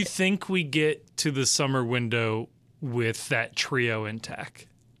 do you think we get to the summer window with that trio intact?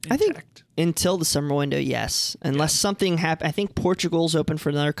 I think until the summer window, yes. Unless something happens. I think Portugal's open for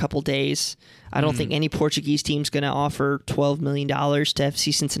another couple days. I don't think any Portuguese team's going to offer $12 million to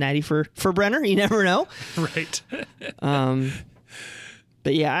FC Cincinnati for Brenner. You never know. Right.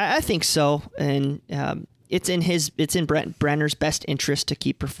 But yeah, I think so. And it's in Brenner's best interest to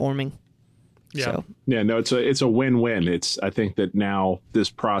keep performing. Yeah. So. Yeah, no, it's a win-win. I think that now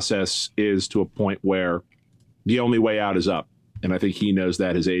this process is to a point where the only way out is up. And I think he knows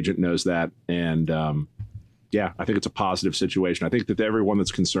that. His agent knows that. And I think it's a positive situation. I think that everyone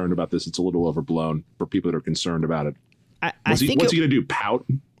that's concerned about this, it's a little overblown for people that are concerned about it. What's he going to do? Pout?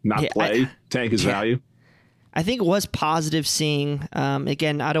 Not play? Tank his value? I think it was positive seeing,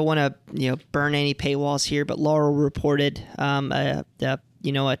 again, I don't want to burn any paywalls here, but Laurel reported a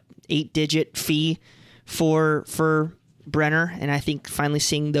 8-digit fee for Brenner. And I think finally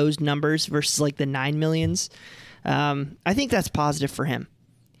seeing those numbers versus like the 9 millions, I think that's positive for him.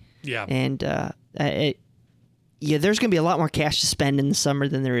 Yeah. And there's going to be a lot more cash to spend in the summer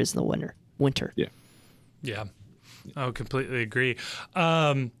than there is in the winter. Yeah. Yeah. I would completely agree.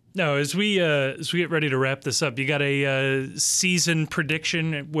 No, as we get ready to wrap this up, you got a season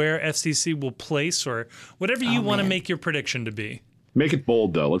prediction where FCC will place or whatever you want to make your prediction to be. Make it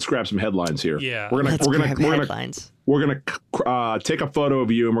bold though. Let's grab some headlines here. Yeah. We're gonna take a photo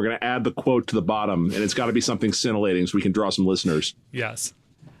of you and we're gonna add the quote to the bottom, and it's got to be something scintillating so we can draw some listeners. Yes.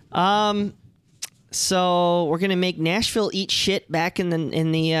 So we're gonna make Nashville eat shit back in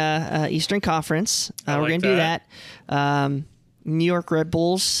the Eastern Conference. We're gonna do that. New York Red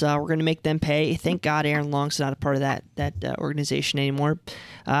Bulls, we're going to make them pay. Thank God Aaron Long's not a part of that organization anymore.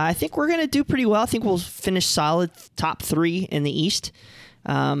 I think we're going to do pretty well. I think we'll finish solid top 3 in the East.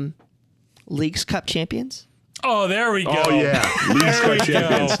 Leagues Cup champions. Oh, there we go. Oh, yeah. Leagues Cup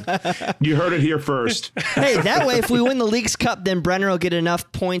champions. You heard it here first. Hey, that way, if we win the Leagues Cup, then Brenner will get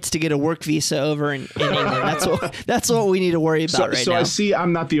enough points to get a work visa over in England. That's what we need to worry about right now. So I see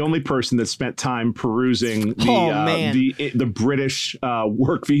I'm not the only person that spent time perusing the British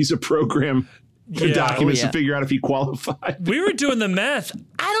work visa program documents to figure out if he qualified. We were doing the math.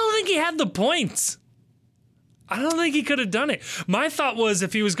 I don't think he had the points. I don't think he could have done it. My thought was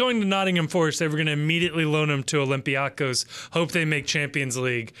if he was going to Nottingham Forest, they were going to immediately loan him to Olympiacos, hope they make Champions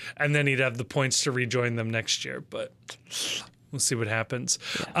League, and then he'd have the points to rejoin them next year. But we'll see what happens.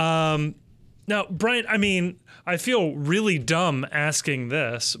 Yeah. Now, Bryan, I mean, I feel really dumb asking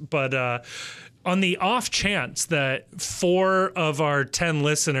this, but on the off chance that 4 of our 10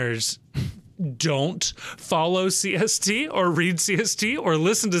 listeners don't follow CST or read CST or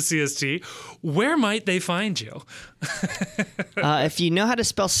listen to CST, where might they find you? If you know how to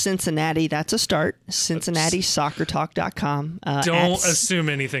spell Cincinnati, that's a start. CincinnatiSoccerTalk.com. Don't assume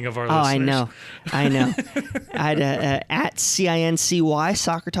anything of our listeners. I know. I'd at CINCY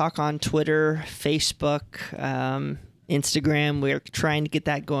Soccer Talk on Twitter, Facebook, Instagram. We're trying to get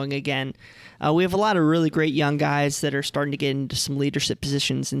that going again. We have a lot of really great young guys that are starting to get into some leadership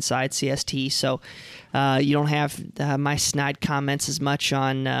positions inside CST. So you don't have my snide comments as much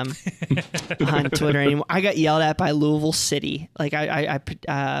on Twitter anymore. I got yelled at by Louisville City. Like I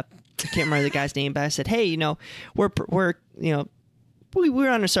can't remember the guy's name, but I said, "Hey, we're we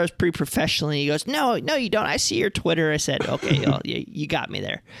run ourselves pretty professionally." He goes, No, you don't. I see your Twitter. I said, "Okay, you got me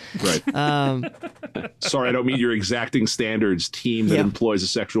there." Right. Sorry, I don't meet your exacting standards. Team that employs a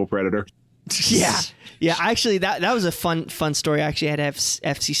sexual predator. Yeah. Actually, that was a fun story. I actually had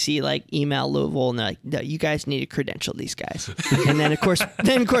FCC like email Louisville and they're like, no, you guys need to credential these guys. And then of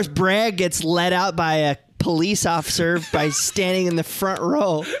course, Bragg gets let out by a police officer by standing in the front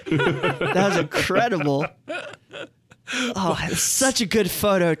row. That was incredible. Oh, it's such a good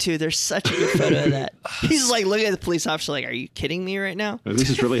photo too. There's such a good photo of that. He's like looking at the police officer like, are you kidding me right now? This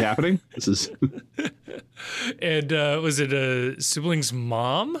is really happening? This is And was it a sibling's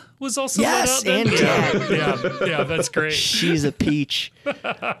mom was also yes, let out and dad. Yeah, that's great. She's a peach.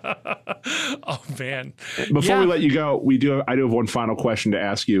 Oh man. Before we let you go, I do have one final question to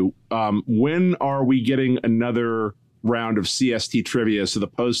ask you. When are we getting another round of CST trivia so the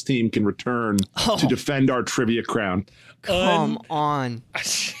post team can return to defend our trivia crown? Come on. I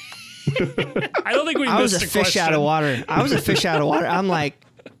don't think we I was missed a fish question. out of water. I'm like,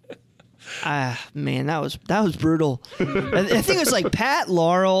 man, that was brutal. I think it was like Pat,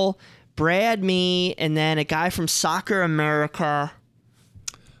 Laurel, Brad, me, and then a guy from Soccer America.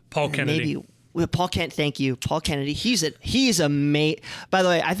 Paul Kennedy. Paul Kent, thank you, Paul Kennedy. He's a mate. By the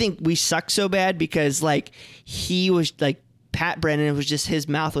way, I think we suck so bad because like he was like Pat Brennan was just his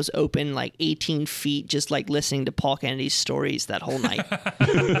mouth was open like 18 feet, just like listening to Paul Kennedy's stories that whole night.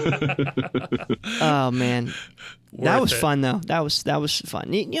 Oh man, that was fun though. That was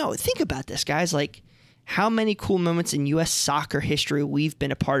fun. You know, think about this, guys. Like how many cool moments in U.S. soccer history we've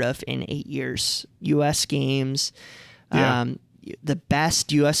been a part of in 8 years. U.S. games, the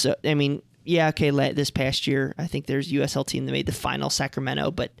best U.S. I mean. Yeah, okay, this past year, I think there's a USL team that made the final,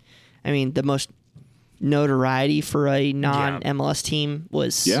 Sacramento, but, I mean, the most notoriety for a non-MLS team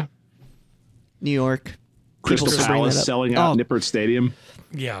was New York. Crystal Palace selling out Nippert Stadium.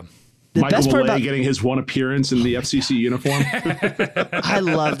 Yeah. The Michael best part Malay about getting his one appearance in the FCC uniform. I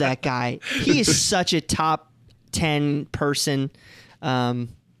love that guy. He is such a top 10 person. I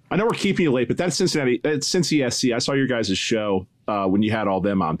know we're keeping you late, but that's Cincinnati. It's Cincy SC. I saw your guys' show when you had all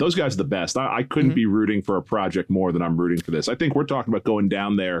them on. Those guys are the best. I couldn't be rooting for a project more than I'm rooting for this. I think we're talking about going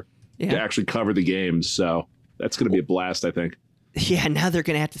down there to actually cover the games. So that's going to be a blast, I think. Yeah, now they're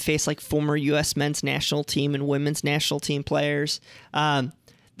going to have to face like former U.S. men's national team and women's national team players.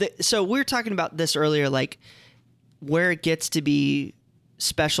 So we were talking about this earlier, like where it gets to be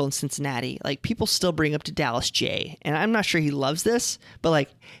special in Cincinnati. Like people still bring up to Dallas J, and I'm not sure he loves this, but like,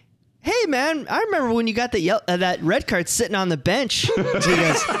 hey man, I remember when you got that red card sitting on the bench.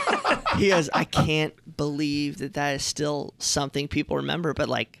 He goes, I can't believe that is still something people remember. But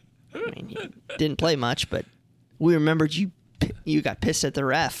like, I mean, you didn't play much, but we remembered you got pissed at the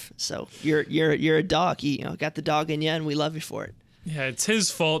ref. So you're a dog. You got the dog in you, and we love you for it. Yeah, it's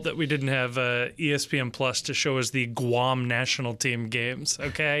his fault that we didn't have ESPN Plus to show us the Guam national team games,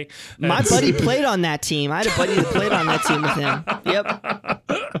 okay? My buddy played on that team. I had a buddy that played on that team with him. Yep.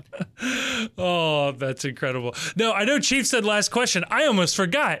 Oh, that's incredible. No, I know Chief said last question. I almost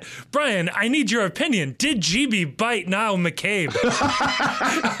forgot. Bryan, I need your opinion. Did GB bite Niall McCabe?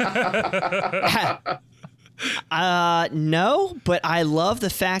 No, but I love the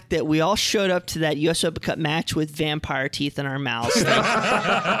fact that we all showed up to that US Open Cup match with vampire teeth in our mouths. Like,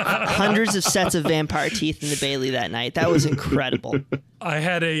 hundreds of sets of vampire teeth in the Bailey that night. That was incredible. I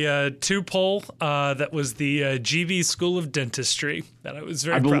had a 2-poll that was the GV School of Dentistry that I was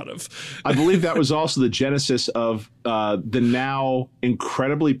very proud of. I believe that was also the genesis of the now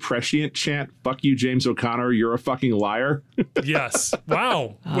incredibly prescient chant, "Fuck you, James O'Connor, you're a fucking liar." Yes.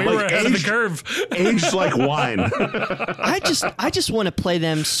 Wow. We were ahead of the curve. Aged like wine. I just want to play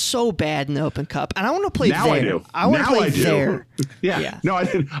them so bad in the Open Cup, and I want to play now there. I do. I want to play there. Yeah. No, I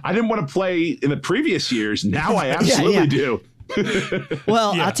didn't want to play in the previous years. Now I absolutely do.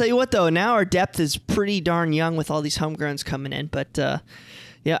 Well, I'll tell you what, though. Now our depth is pretty darn young with all these homegrowns coming in. But,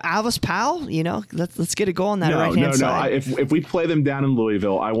 Alvis Powell, let's get a goal on that right-hand side. If we play them down in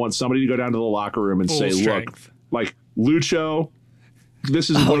Louisville, I want somebody to go down to the locker room and Full say, strength. look, like, Lucho, this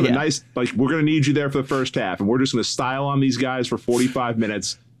is one of the nice, like, we're going to need you there for the first half, and we're just going to style on these guys for 45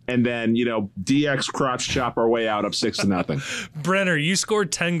 minutes. And then, DX crotch chop our way out up 6-0. Brenner, you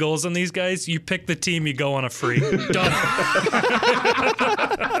scored 10 goals on these guys. You pick the team, you go on a free. Done.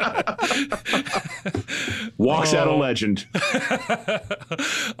 Walks out a legend.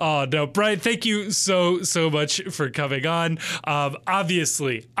 Oh, no. Bryan, thank you so much for coming on.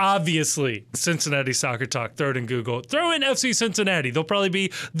 Obviously, Cincinnati Soccer Talk. Throw it in Google. Throw in FC Cincinnati. They'll probably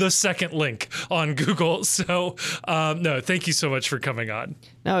be the second link on Google. So, no, thank you so much for coming on.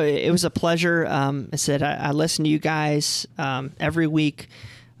 No, it was a pleasure. I said I listen to you guys every week.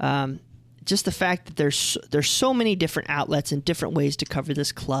 Just the fact that there's so many different outlets and different ways to cover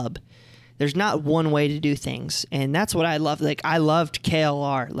this club there's not one way to do things, and that's what I love. Like I loved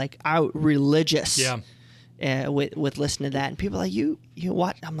KLR, like I religious. Yeah. With listening to that, and people are like you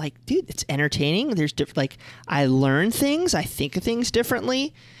watch. I'm like, dude, it's entertaining. There's different. Like I learn things. I think of things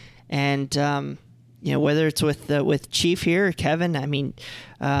differently, and whether it's with Chief here or Kevin, I mean,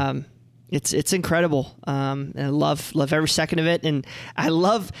 it's incredible. And I love every second of it, and I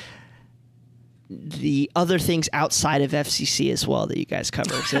love the other things outside of FCC as well that you guys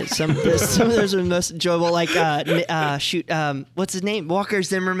cover. So some of those are the most enjoyable. Like what's his name? Walker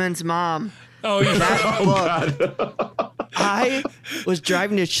Zimmerman's mom. Oh, yeah. That book. I was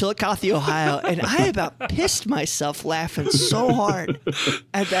driving to Chillicothe, Ohio, and I about pissed myself laughing so hard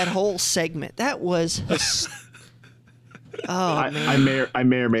at that whole segment. That was I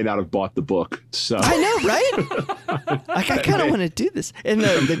may or may not have bought the book. So I know, right? Like I kind of want to do this. And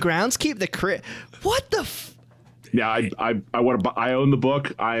the groundskeep, the crib. What the? Yeah, I want to. I own the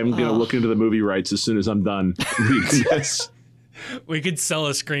book. I am going to look into the movie rights as soon as I'm done reading this. We could sell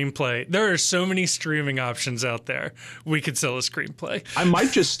a screenplay. There are so many streaming options out there. We could sell a screenplay. I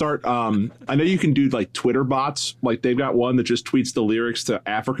might just start. I know you can do like Twitter bots. Like they've got one that just tweets the lyrics to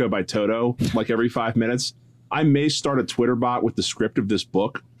Africa by Toto like every 5 minutes. I may start a Twitter bot with the script of this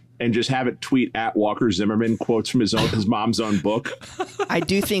book and just have it tweet at Walker Zimmerman quotes from his mom's own book. I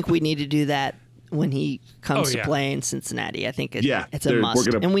do think we need to do that when he comes to play in Cincinnati. I think it's a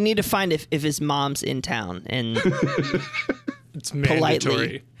must. And we need to find if his mom's in town and it's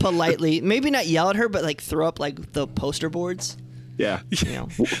mandatory. Politely, maybe not yell at her, but like throw up like the poster boards. Yeah.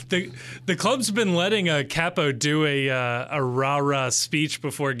 The club's been letting Capo do a rah-rah speech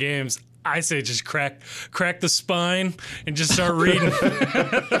before games. I say just crack the spine and just start reading.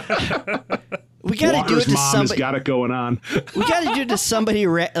 We got to do it to mom somebody. Has got it going on. We got to do it to somebody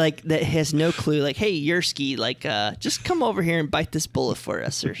like that has no clue. Like, hey, Yersky, like, just come over here and bite this bullet for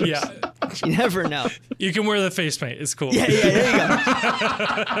us. Or yeah, you never know. You can wear the face paint. It's cool. Yeah, there you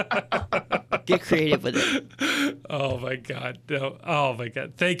go. Get creative with it. Oh my God, no. Oh my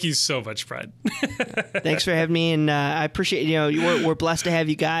God. Thank you so much, Bryan. Thanks for having me, and I appreciate. We're blessed to have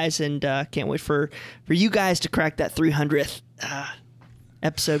you guys, and can't wait for you guys to crack that 300th.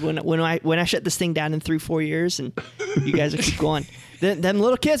 Episode when I shut this thing down in 3-4 years and you guys will keep going. Them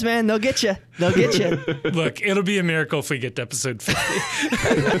little kids, man, they'll get you. Look, it'll be a miracle if we get to episode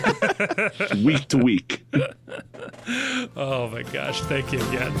 50. Week to week. Oh my gosh, thank you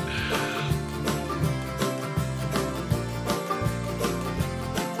again.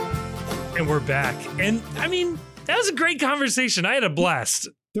 And we're back. And I mean, that was a great conversation. I had a blast.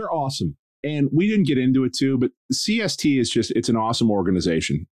 They're awesome. And we didn't get into it too, but CST is it's an awesome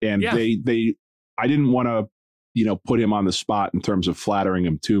organization. And I didn't want to, put him on the spot in terms of flattering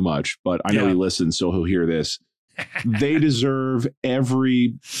him too much, but I know he listens, so he'll hear this. They deserve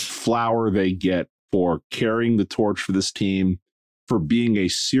every flower they get for carrying the torch for this team, for being a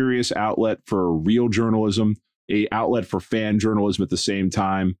serious outlet for real journalism, a outlet for fan journalism at the same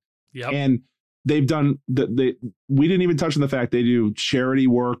time. Yep. And they've done we didn't even touch on the fact they do charity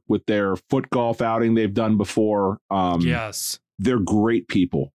work with their foot golf outing they've done before. Yes. They're great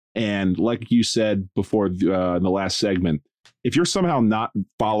people. And like you said before in the last segment, if you're somehow not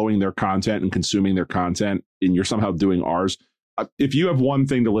following their content and consuming their content and you're somehow doing ours, if you have one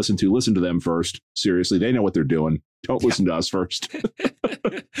thing to listen to them first. Seriously, they know what they're doing. Don't listen to us first.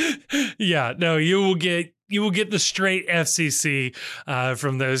 Yeah, no, you will get the straight FCC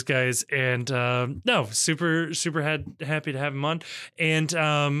from those guys, and no, super happy to have him on.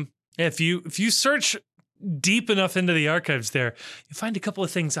 And if you search deep enough into the archives there, you find a couple of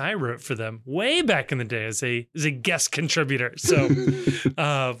things I wrote for them way back in the day as a guest contributor.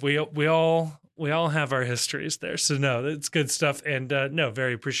 So we all have our histories there. So no, it's good stuff, and no,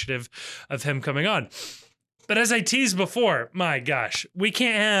 very appreciative of him coming on. But as I teased before, my gosh, we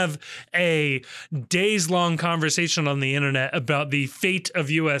can't have a days-long conversation on the internet about the fate of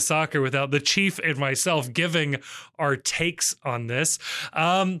U.S. soccer without the Chief and myself giving our takes on this.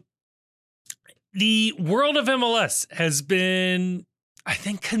 The world of MLS has been, I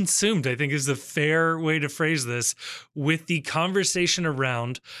think, consumed, I think is the fair way to phrase this, with the conversation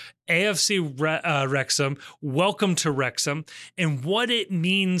around AFC Wrexham, welcome to Wrexham, and what it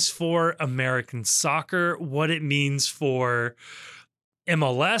means for American soccer, what it means for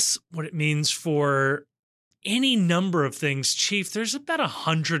MLS, what it means for any number of things. Chief, there's about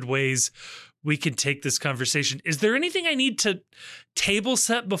 100 ways we can take this conversation. Is there anything I need to table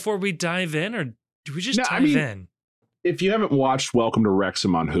set before we dive in, or do we just dive in? If you haven't watched Welcome to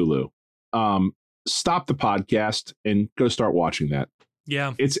Wrexham on Hulu, stop the podcast and go start watching that.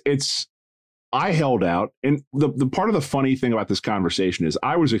 Yeah. It's I held out. And the part of the funny thing about this conversation is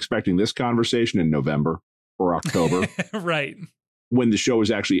I was expecting this conversation in November or October. Right. When the show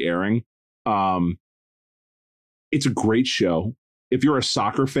is actually airing. It's a great show. If you're a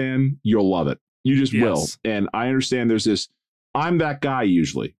soccer fan, you'll love it. You just will. And I understand there's this, I'm that guy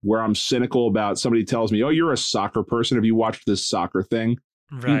usually where I'm cynical about somebody tells me, oh, you're a soccer person. Have you watched this soccer thing?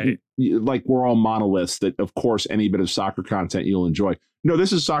 Right. Like we're all monoliths that, of course, any bit of soccer content you'll enjoy. No,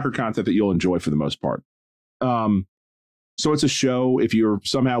 this is soccer content that you'll enjoy for the most part. So it's a show. If you're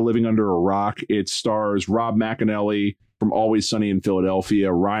somehow living under a rock, it stars Rob McEnally from Always Sunny in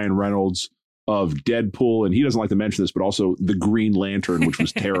Philadelphia, Ryan Reynolds of Deadpool, and he doesn't like to mention this, but also the Green Lantern, which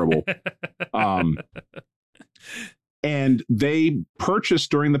was terrible. And they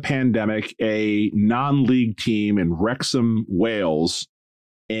purchased during the pandemic a non-league team in Wrexham, Wales,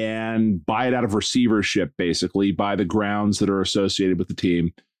 and buy it out of receivership, basically, buy the grounds that are associated with the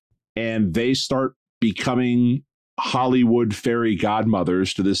team. And they start becoming Hollywood fairy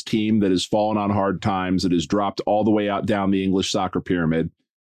godmothers to this team that has fallen on hard times, that has dropped all the way out down the English soccer pyramid.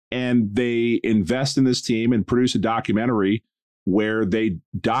 And they invest in this team and produce a documentary where they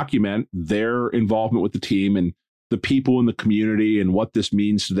document their involvement with the team and the people in the community and what this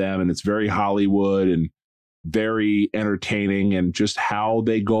means to them. And it's very Hollywood and very entertaining, and just how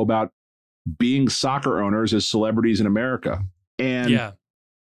they go about being soccer owners as celebrities in America. And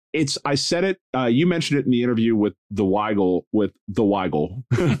I said it, you mentioned it in the interview with the Weigel.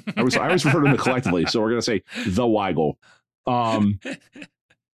 I always refer to them collectively. So we're going to say the Weigel.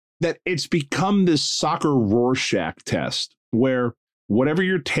 That it's become this soccer Rorschach test where whatever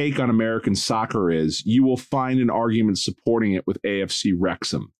your take on American soccer is, you will find an argument supporting it with AFC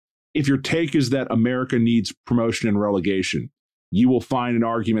Wrexham. If your take is that America needs promotion and relegation, you will find an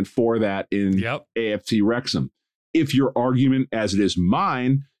argument for that in AFC Wrexham. If your argument, as it is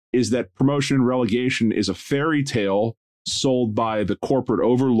mine, is that promotion and relegation is a fairy tale sold by the corporate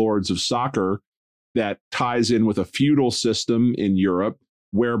overlords of soccer that ties in with a feudal system in Europe,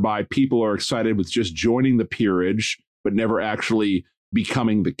 whereby people are excited with just joining the peerage, but never actually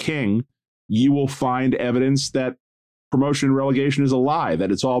becoming the king, you will find evidence that promotion and relegation is a lie,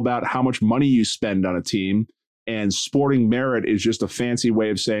 that it's all about how much money you spend on a team, and sporting merit is just a fancy way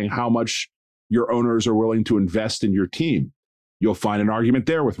of saying how much your owners are willing to invest in your team. You'll find an argument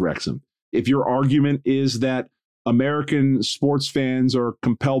there with Wrexham. If your argument is that American sports fans are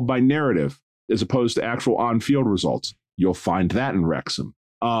compelled by narrative as opposed to actual on-field results, you'll find that in Wrexham.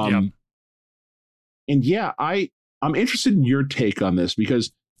 And I'm interested in your take on this,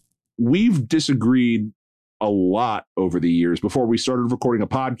 because we've disagreed a lot over the years. Before we started recording a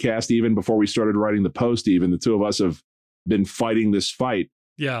podcast, even before we started writing the post, even the two of us have been fighting this fight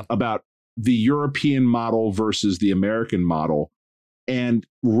about the European model versus the American model. And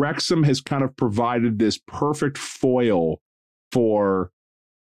Wrexham has kind of provided this perfect foil for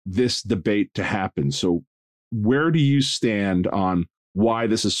this debate to happen. So where do you stand on why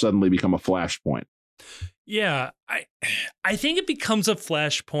this has suddenly become a flashpoint? Yeah, I think it becomes a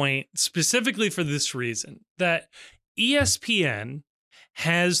flashpoint specifically for this reason, that ESPN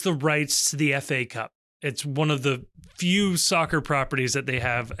has the rights to the FA Cup. It's one of the few soccer properties that they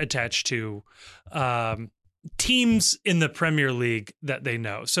have attached to teams in the Premier League that they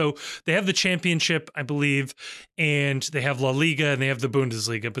know. So they have the Championship, I believe, and they have La Liga and they have the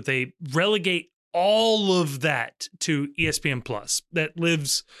Bundesliga, but they relegate all of that to ESPN Plus that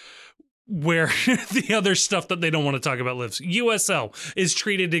lives where the other stuff that they don't want to talk about lives. USL is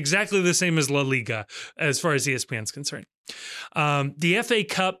treated exactly the same as La Liga as far as ESPN is concerned. The FA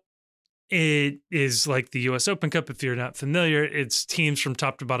Cup, it is like the US Open Cup. If you're not familiar, it's teams from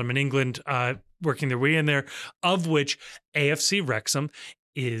top to bottom in England working their way in there, of which AFC Wrexham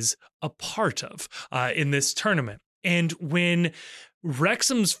is a part of in this tournament. And when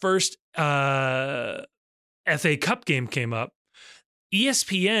Wrexham's first FA Cup game came up,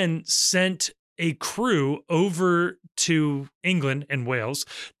 ESPN sent a crew over to England and Wales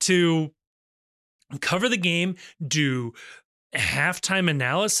to cover the game, do halftime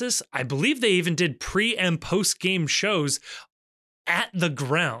analysis. I believe they even did pre and post game shows at the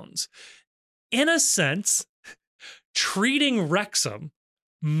grounds. In a sense, treating Wrexham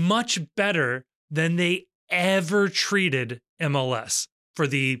much better than they ever treated MLS for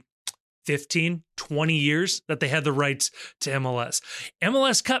the 15, 20 years that they had the rights to MLS.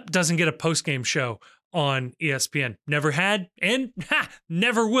 MLS Cup doesn't get a post-game show on ESPN. Never had, and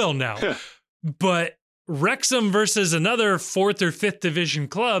never will now. But Wrexham versus another 4th or 5th division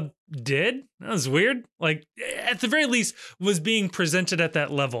club did. That was weird. Like, at the very least, was being presented at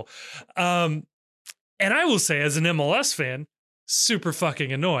that level. And I will say, as an MLS fan, super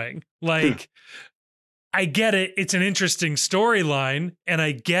fucking annoying. Like, I get it. It's an interesting storyline, and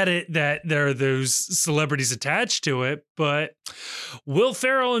I get it that there are those celebrities attached to it, but Will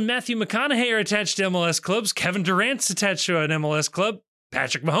Ferrell and Matthew McConaughey are attached to MLS clubs. Kevin Durant's attached to an MLS club.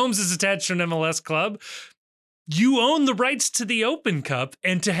 Patrick Mahomes is attached to an MLS club. You own the rights to the Open Cup,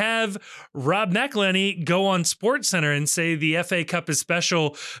 and to have Rob McElhenney go on SportsCenter and say the FA Cup is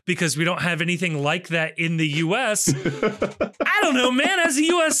special because we don't have anything like that in the U.S. I don't know, man. As a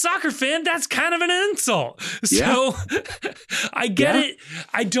U.S. soccer fan, that's kind of an insult. So I get it.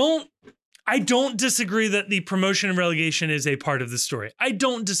 I don't disagree that the promotion and relegation is a part of the story. I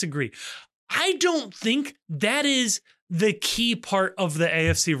don't disagree. I don't think that is the key part of the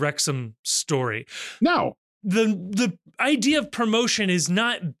AFC Wrexham story. No. The idea of promotion is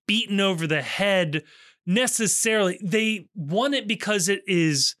not beaten over the head necessarily. They want it because it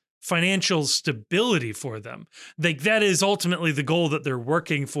is financial stability for them. Like, that is ultimately the goal that they're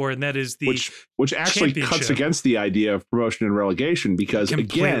working for, and that is the which actually cuts against the idea of promotion and relegation, because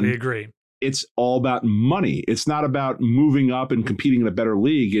completely agree. It's all about money. It's not about moving up and competing in a better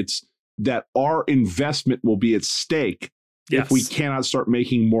league. It's that our investment will be at stake if we cannot start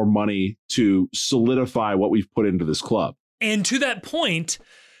making more money to solidify what we've put into this club. And to that point,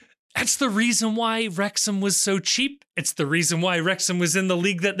 that's the reason why Wrexham was so cheap. It's the reason why Wrexham was in the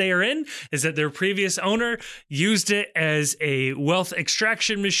league that they are in, is that their previous owner used it as a wealth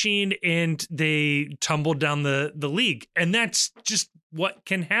extraction machine, and they tumbled down the league. And that's just what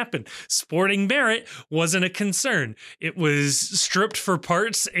can happen. Sporting merit wasn't a concern. It was stripped for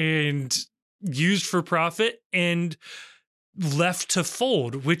parts and used for profit and left to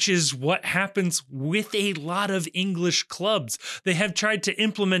fold, which is what happens with a lot of English clubs. They have tried to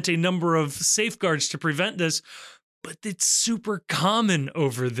implement a number of safeguards to prevent this, but it's super common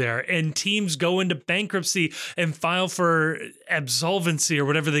over there. And teams go into bankruptcy and file for absolvency or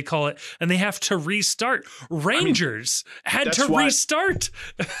whatever they call it, and they have to restart. Rangers had to restart.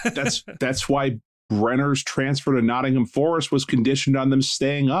 That's why Brenner's transfer to Nottingham Forest was conditioned on them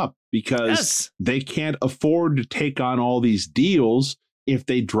staying up, because they can't afford to take on all these deals if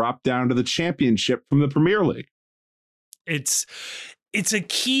they drop down to the championship from the Premier League. It's a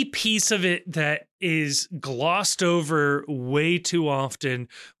key piece of it that is glossed over way too often,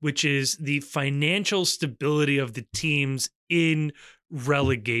 which is the financial stability of the teams in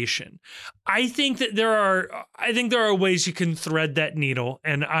relegation. I think there are ways you can thread that needle,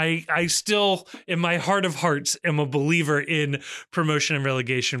 and I still, in my heart of hearts, am a believer in promotion and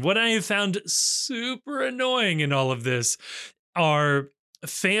relegation. What I have found super annoying in all of this are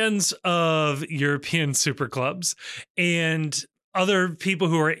fans of European super clubs and other people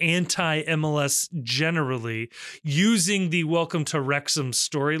who are anti-MLS generally using the Welcome to Wrexham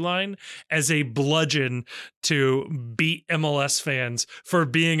storyline as a bludgeon to beat MLS fans for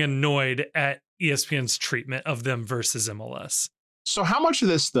being annoyed at ESPN's treatment of them versus MLS. So how much of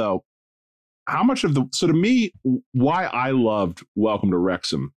this, though, so to me, why I loved Welcome to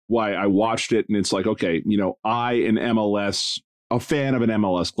Wrexham, why I watched it, and it's like, okay, a fan of an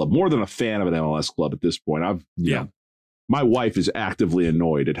MLS club, more than a fan of an MLS club at this point. My wife is actively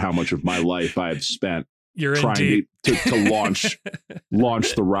annoyed at how much of my life I have spent trying to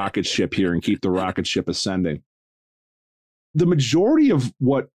launch the rocket ship here and keep the rocket ship ascending. The majority of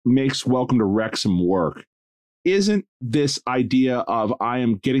what makes Welcome to Wrexham work isn't this idea of I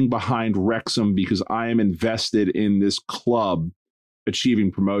am getting behind Wrexham because I am invested in this club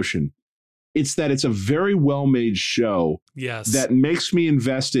achieving promotion. It's that it's a very well-made show that makes me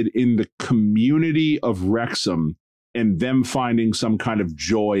invested in the community of Wrexham and them finding some kind of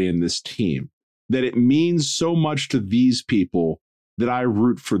joy in this team, that it means so much to these people that I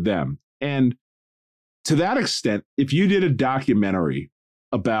root for them. And to that extent, if you did a documentary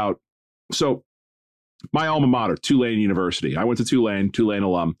about, so my alma mater, Tulane University, I went to Tulane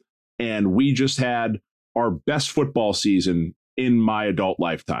alum, and we just had our best football season in my adult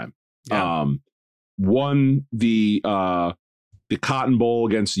lifetime. Won the Cotton Bowl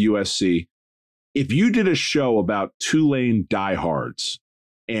against USC. If you did a show about Tulane diehards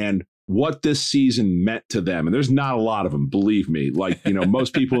and what this season meant to them, and there's not a lot of them, believe me, like,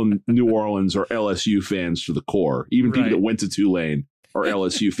 most people in New Orleans are LSU fans to the core. Even people that went to Tulane are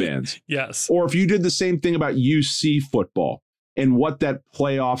LSU fans. Yes. Or if you did the same thing about UC football and what that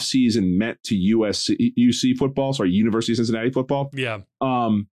playoff season meant to UC football, sorry, University of Cincinnati football. Yeah.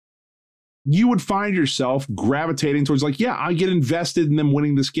 You would find yourself gravitating towards like, I get invested in them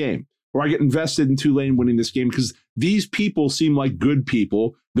winning this game. Or I get invested in Tulane winning this game because these people seem like good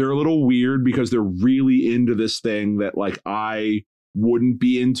people. They're a little weird because they're really into this thing that like I wouldn't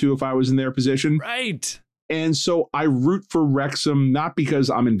be into if I was in their position. Right. And so I root for Wrexham, not because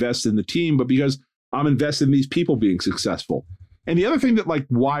I'm invested in the team, but because I'm invested in these people being successful. And the other thing that like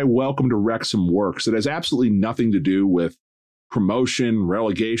why Welcome to Wrexham works, it has absolutely nothing to do with promotion,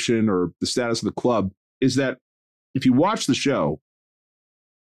 relegation, or the status of the club, is that if you watch the show,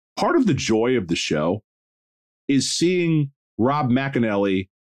 part of the joy of the show is seeing Rob McAnally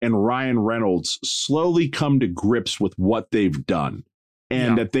and Ryan Reynolds slowly come to grips with what they've done.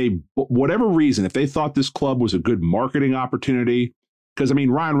 And that they, whatever reason, if they thought this club was a good marketing opportunity, because I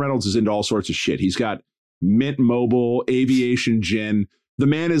mean, Ryan Reynolds is into all sorts of shit. He's got Mint Mobile, Aviation Gin. The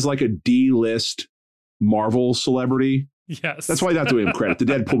man is like a D-list Marvel celebrity. Yes. That's why I not doing him credit. The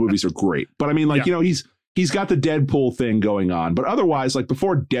Deadpool movies are great. But I mean, like, you know, he's got the Deadpool thing going on. But otherwise, like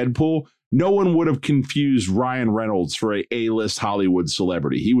before Deadpool, no one would have confused Ryan Reynolds for a A-list Hollywood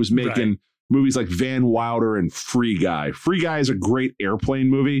celebrity. He was making movies like Van Wilder and Free Guy. Free Guy is a great airplane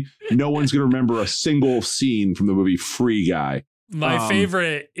movie. No one's going to remember a single scene from the movie Free Guy. My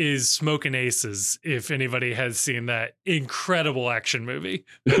favorite is Smokin' Aces, if anybody has seen that incredible action movie.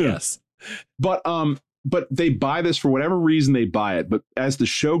 Yes. But they buy this for whatever reason they buy it. But as the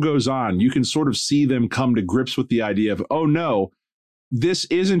show goes on, you can sort of see them come to grips with the idea of, oh no, this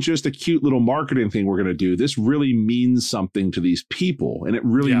isn't just a cute little marketing thing we're going to do. This really means something to these people, and it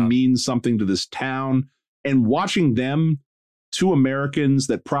really means something to this town. And watching them, two Americans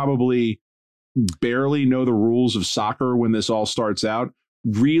that probably barely know the rules of soccer when this all starts out,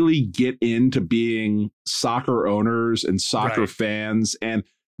 really get into being soccer owners and soccer fans. And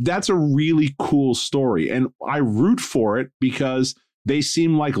that's a really cool story. And I root for it because they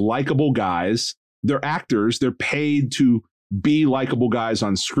seem like likable guys. They're actors. They're paid to be likable guys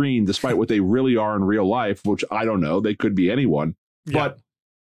on screen, despite what they really are in real life, which I don't know. They could be anyone. But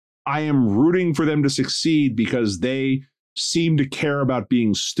I am rooting for them to succeed because they seem to care about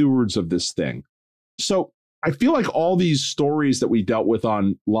being stewards of this thing. So I feel like all these stories that we dealt with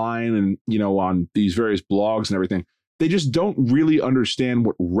online and, you know, on these various blogs and everything, they just don't really understand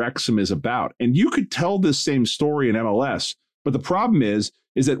what Wrexham is about. And you could tell this same story in MLS, but the problem is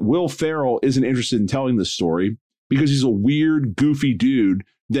that Will Ferrell isn't interested in telling this story because he's a weird, goofy dude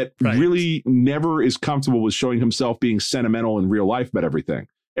that really never is comfortable with showing himself being sentimental in real life about everything.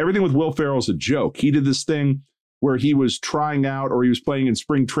 Everything with Will Ferrell is a joke. He did this thing where he was trying out or he was playing in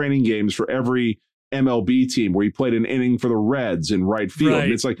spring training games for every MLB team where he played an inning for the Reds in right field.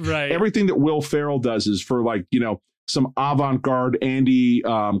 And it's like everything that Will Ferrell does is for like, you know, some avant-garde Andy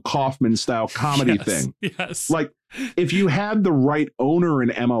Kaufman style comedy thing. Yes. Like if you had the right owner in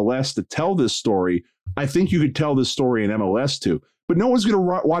MLS to tell this story, I think you could tell this story in MLS too. But no one's going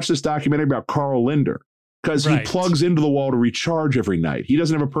to watch this documentary about Carl Linder because he plugs into the wall to recharge every night. He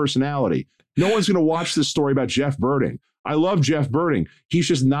doesn't have a personality. No one's going to watch this story about Jeff Birding. I love Jeff Birding. He's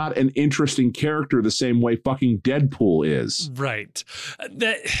just not an interesting character the same way fucking Deadpool is. Right.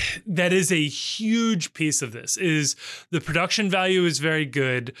 That is a huge piece of this. Is the production value is very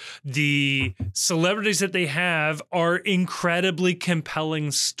good. The celebrities that they have are incredibly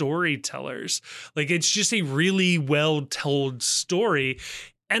compelling storytellers. Like it's just a really well told story.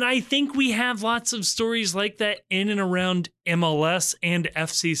 And I think we have lots of stories like that in and around MLS and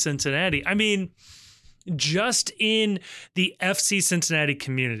FC Cincinnati. I mean, just in the FC Cincinnati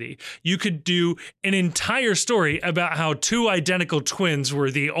community, you could do an entire story about how two identical twins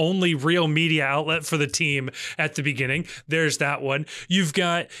were the only real media outlet for the team at the beginning. There's that one. You've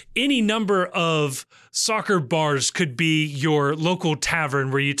got any number of soccer bars could be your local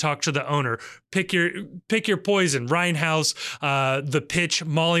tavern where you talk to the owner. Pick your poison. Ryan House, The Pitch,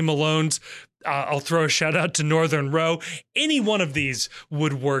 Molly Malone's. I'll throw a shout out to Northern Row. Any one of these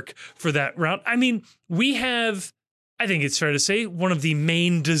would work for that route. I mean, we have, I think it's fair to say, one of the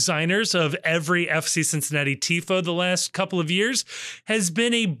main designers of every FC Cincinnati tifo the last couple of years has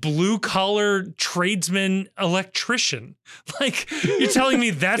been a blue-collar tradesman electrician. Like, you're telling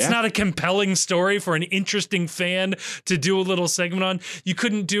me that's not a compelling story for an interesting fan to do a little segment on? You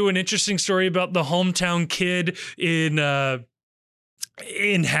couldn't do an interesting story about the hometown kid in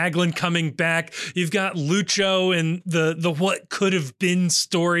Hagelin coming back. You've got Lucho and the what could have been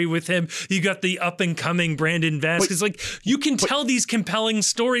story with him. You got the up and coming Brandon Vasquez. Like you can tell these compelling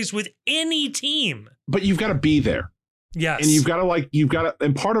stories with any team. But you've got to be there. Yes. And you've got to,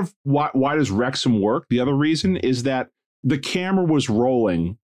 and part of why does Wrexham work? The other reason is that the camera was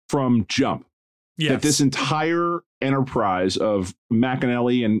rolling from jump. Yes. That this entire enterprise of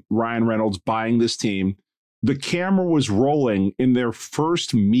McAnally and Ryan Reynolds buying this team, the camera was rolling in their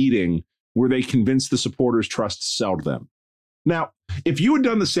first meeting where they convinced the supporters trust to sell to them. Now, if you had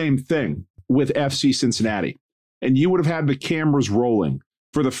done the same thing with FC Cincinnati and you would have had the cameras rolling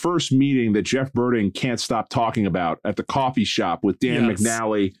for the first meeting that Jeff Berding can't stop talking about at the coffee shop with Dan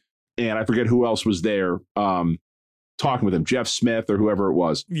McNally, and I forget who else was there talking with him, Jeff Smith or whoever it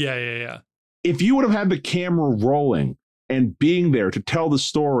was. Yeah. If you would have had the camera rolling and being there to tell the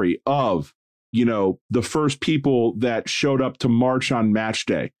story of, the first people that showed up to march on match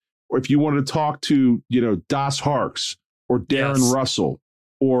day, or if you wanted to talk to, Das Harks or Darren Russell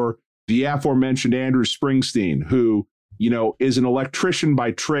or the aforementioned Andrew Springsteen, who, is an electrician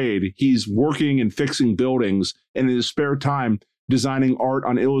by trade. He's working and fixing buildings, and in his spare time designing art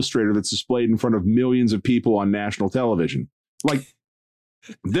on Illustrator that's displayed in front of millions of people on national television. Like,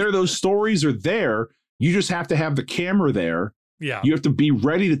 those stories are there. You just have to have the camera there. Yeah. You have to be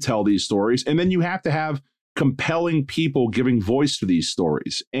ready to tell these stories. And then you have to have compelling people giving voice to these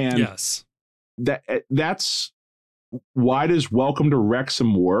stories. And that's why does Welcome to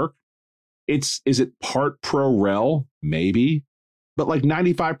Wrexham work? Is it part pro rel? Maybe. But like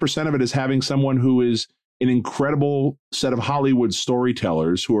 95% of it is having someone who is an incredible set of Hollywood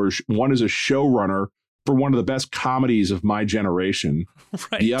storytellers one is a showrunner for one of the best comedies of my generation.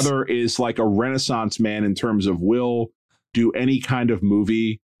 Right. The other is like a Renaissance man in terms of will do any kind of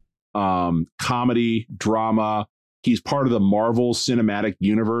movie, comedy, drama. He's part of the Marvel Cinematic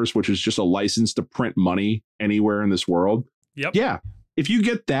Universe, which is just a license to print money anywhere in this world. Yep. Yeah. If you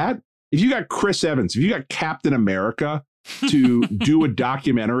get that, if you got Chris Evans, if you got Captain America to do a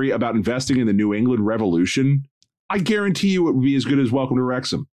documentary about investing in the New England Revolution, I guarantee you it would be as good as Welcome to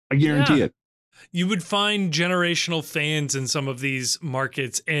Wrexham. I guarantee it. You would find generational fans in some of these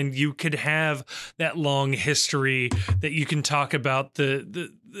markets, and you could have that long history that you can talk about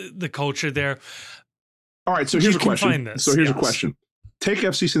the culture there. All right, so here's a question. Here's a question. Take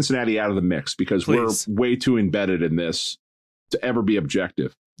FC Cincinnati out of the mix because we're way too embedded in this to ever be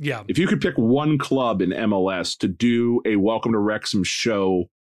objective. Yeah. If you could pick one club in MLS to do a Welcome to Wrexham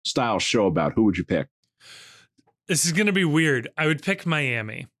style show about, who would you pick? This is going to be weird. I would pick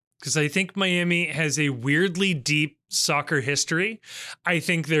Miami because I think Miami has a weirdly deep soccer history. I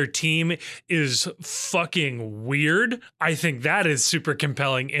think their team is fucking weird. I think that is super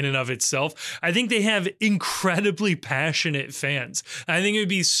compelling in and of itself. I think they have incredibly passionate fans. I think it would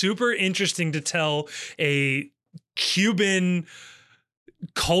be super interesting to tell a Cuban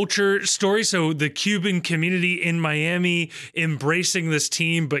culture story. So the Cuban community in Miami embracing this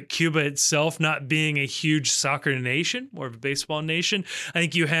team, but Cuba itself not being a huge soccer nation, more of a baseball nation. I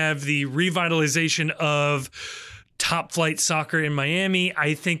think you have the revitalization of top flight soccer in Miami.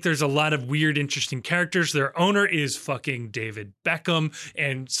 I think there's a lot of weird, interesting characters. Their owner is fucking David Beckham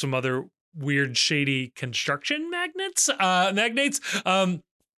and some other weird, shady construction magnates.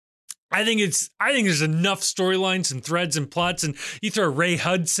 I think there's enough storylines and threads and plots, and you throw Ray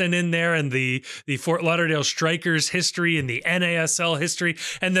Hudson in there and the Fort Lauderdale Strikers history and the NASL history,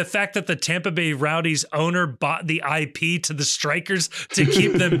 and the fact that the Tampa Bay Rowdies owner bought the IP to the Strikers to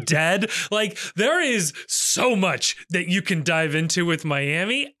keep them dead. Like, there is so much that you can dive into with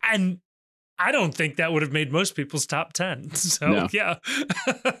Miami, and I don't think that would have made most people's top 10. So, yeah.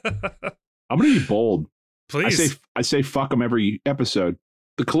 I'm going to be bold. Please. I say fuck them every episode.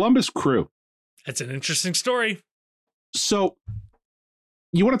 The Columbus Crew. That's an interesting story. So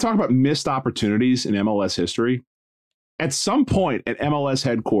you want to talk about missed opportunities in MLS history? At some point at MLS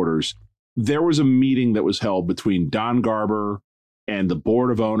headquarters, there was a meeting that was held between Don Garber and the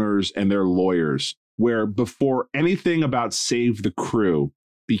board of owners and their lawyers, where before anything about Save the Crew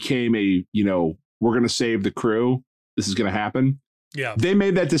became we're going to save the crew, this is going to happen. Yeah. They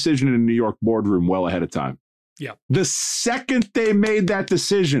made that decision in a New York boardroom well ahead of time. Yeah. The second they made that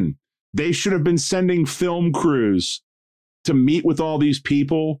decision, they should have been sending film crews to meet with all these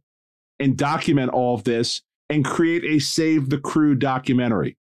people and document all of this and create a Save the Crew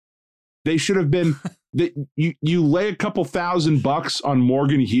documentary. They should have been you lay a couple $1,000 on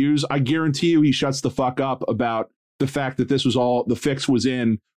Morgan Hughes. I guarantee you he shuts the fuck up about the fact that this was all the fix was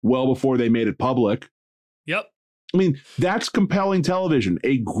in well before they made it public. Yep. I mean, that's compelling television.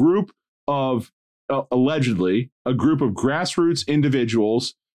 A group of allegedly a group of grassroots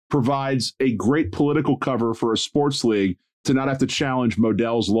individuals provides a great political cover for a sports league to not have to challenge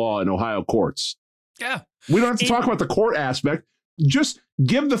Modell's law in Ohio courts. Yeah. We don't have to talk about the court aspect. Just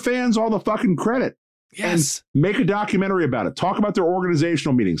give the fans all the fucking credit. Yes. And make a documentary about it. Talk about their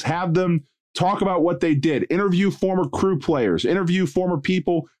organizational meetings. Have them talk about what they did. Interview former crew players. Interview former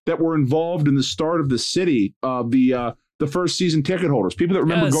people that were involved in the start of the city of the first season ticket holders, people that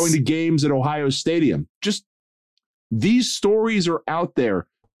remember going to games at Ohio Stadium. Just these stories are out there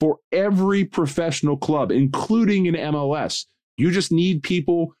for every professional club, including in MLS. You just need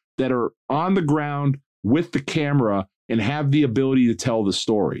people that are on the ground with the camera and have the ability to tell the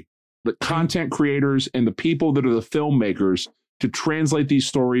story. The content creators and the people that are the filmmakers to translate these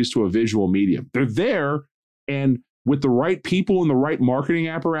stories to a visual medium. They're there, and with the right people and the right marketing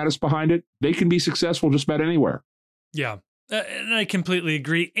apparatus behind it, they can be successful just about anywhere. Yeah, and I completely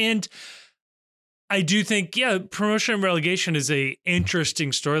agree. And I do think, promotion and relegation is a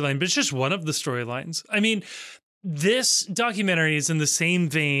interesting storyline, but it's just one of the storylines. I mean, this documentary is in the same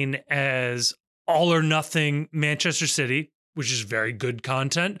vein as All or Nothing Manchester City, which is very good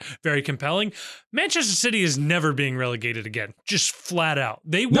content, very compelling. Manchester City is never being relegated again, just flat out.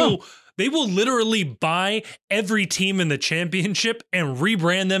 They will literally buy every team in the championship and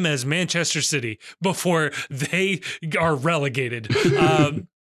rebrand them as Manchester City before they are relegated.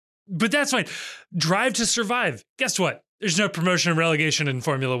 But that's fine. Drive to Survive. Guess what? There's no promotion and relegation in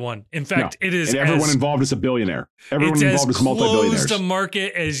Formula One. In fact, it is. And everyone involved is a billionaire. Everyone involved is multi-billionaires. It's as closed a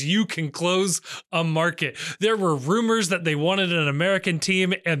market as you can close a market. There were rumors that they wanted an American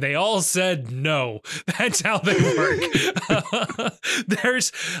team, and they all said no. That's how they work.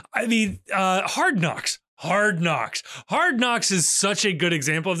 Hard Knocks. Hard Knocks. Hard Knocks is such a good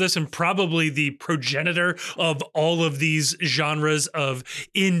example of this, and probably the progenitor of all of these genres of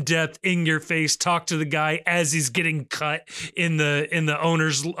in-depth, in-your-face, talk to the guy as he's getting cut in the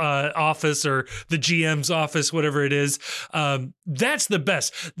owner's office or the GM's office, whatever it is. That's the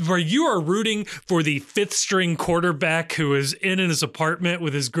best, where you are rooting for the fifth-string quarterback who is in his apartment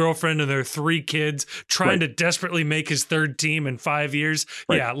with his girlfriend and their 3 kids, trying to desperately make his 3rd team in 5 years.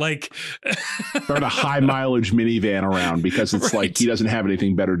 Right. Yeah, like... Start a high-mileage minivan around because it's like he doesn't have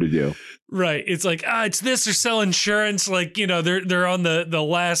anything better to do. Right. It's like, it's this or sell insurance. Like, they're on the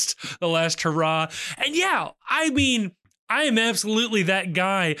last hurrah. And I am absolutely that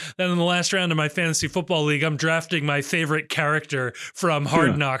guy that in the last round of my fantasy football league, I'm drafting my favorite character from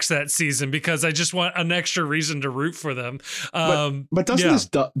Hard Knocks that season because I just want an extra reason to root for them. But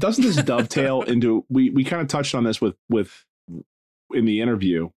doesn't this dovetail into, we kind of touched on this with in the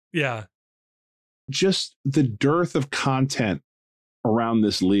interview. Yeah. Just the dearth of content around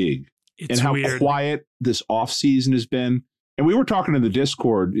this league and how quiet this offseason has been. And we were talking in the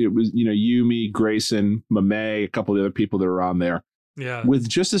Discord. It was, you, me, Grayson, Mame, a couple of the other people that are on there. Yeah. With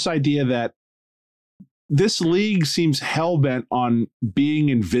just this idea that this league seems hell-bent on being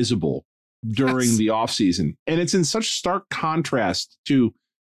invisible during the offseason. And it's in such stark contrast to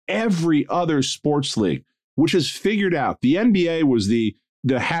every other sports league, which has figured out. The NBA was the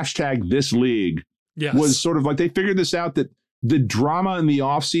hashtag this league. Yes. Was sort of like they figured this out, that the drama in the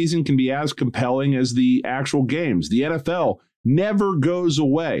offseason can be as compelling as the actual games. The NFL never goes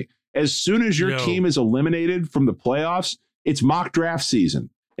away. As soon as your team is eliminated from the playoffs, it's mock draft season.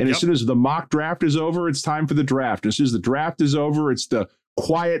 And as soon as the mock draft is over, it's time for the draft. As soon as the draft is over, it's the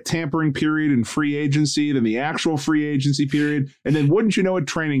quiet tampering period in free agency, then the actual free agency period. And then wouldn't you know it,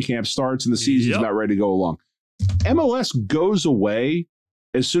 training camp starts and the season's about ready to go along. MLS goes away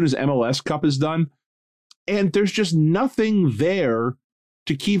as soon as MLS Cup is done. And there's just nothing there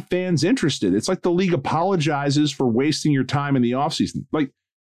to keep fans interested. It's like the league apologizes for wasting your time in the offseason. Like,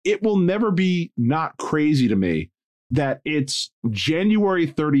 it will never be not crazy to me that it's January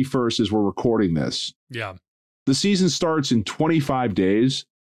 31st as we're recording this. Yeah. The season starts in 25 days,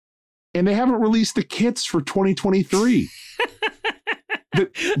 and they haven't released the kits for 2023.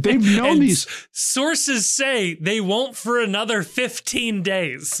 They've known these. Sources say they won't for another 15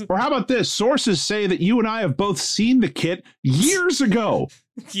 days. Or how about this? Sources say that you and I have both seen the kit years ago.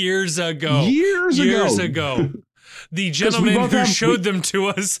 Years ago. The gentleman who showed them to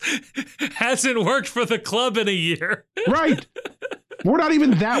us hasn't worked for the club in a year. Right. We're not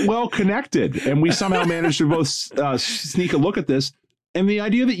even that well connected. And we somehow managed to both sneak a look at this. And the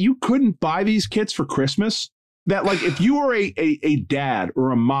idea that you couldn't buy these kits for Christmas, that like if you were a dad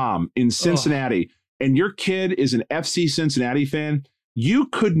or a mom in Cincinnati and your kid is an FC Cincinnati fan, you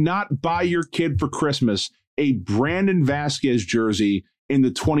could not buy your kid for Christmas a Brandon Vasquez jersey in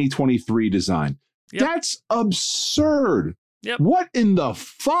the 2023 design. Yep. That's absurd. Yep. What in the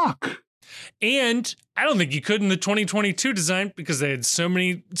fuck? And I don't think you could in the 2022 design because they had so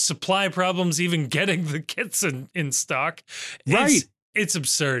many supply problems even getting the kits in stock. Right. It's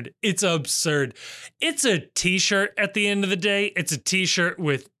absurd. It's absurd. It's a t-shirt at the end of the day. It's a t-shirt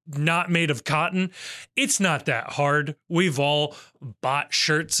with not made of cotton. It's not that hard. We've all bought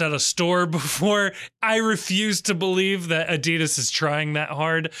shirts at a store before. I refuse to believe that Adidas is trying that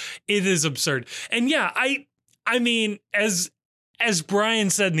hard. It is absurd. And yeah, I mean, as Bryan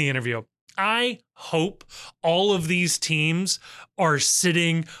said in the interview, I hope all of these teams are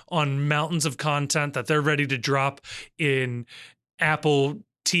sitting on mountains of content that they're ready to drop in Apple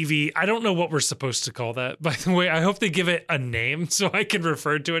TV. I don't know what we're supposed to call that, by the way. I hope they give it a name so I can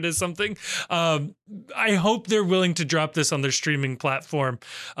refer to it as something. I hope they're willing to drop this on their streaming platform.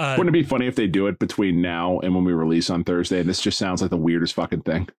 Wouldn't it be funny if they do it between now and when we release on Thursday? And this just sounds like the weirdest fucking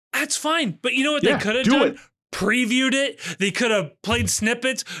thing. That's fine. But you know what they could have done? Previewed it. They could have played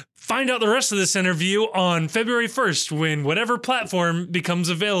snippets. Find out the rest of this interview on February 1st when whatever platform becomes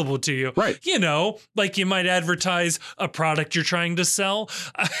available to you. Right. You know, like you might advertise a product you're trying to sell.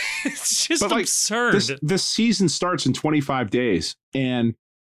 It's just absurd. This season starts in 25 days and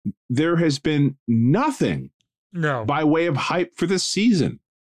there has been nothing by way of hype for this season.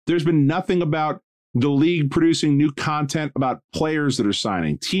 There's been nothing about the league producing new content about players that are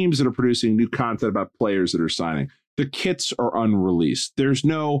signing, teams that are producing new content about players that are signing. The kits are unreleased.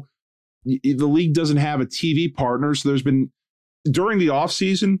 The league doesn't have a TV partner. So there's been, during the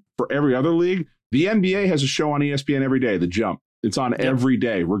offseason for every other league, the NBA has a show on ESPN every day, The Jump. It's on every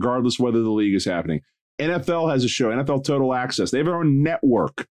day, regardless whether the league is happening. NFL has a show, NFL Total Access. They have their own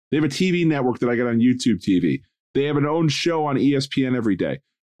network. They have a TV network that I get on YouTube TV. They have an own show on ESPN every day.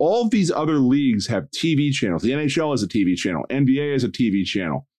 All of these other leagues have TV channels. The NHL has a TV channel. NBA has a TV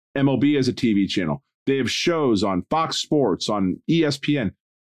channel. MLB has a TV channel. They have shows on Fox Sports, on ESPN.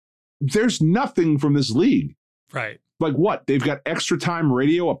 There's nothing from this league. Right. Like what? They've got Extra Time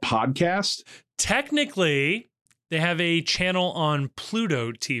Radio, a podcast? Technically, they have a channel on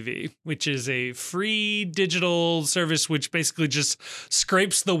Pluto TV, which is a free digital service which basically just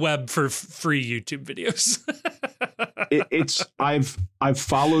scrapes the web for free YouTube videos. I've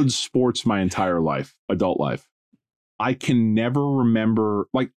followed sports my entire life, adult life. I can never remember,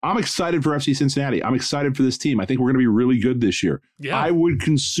 like, I'm excited for FC Cincinnati. I'm excited for this team. I think we're going to be really good this year. Yeah. I would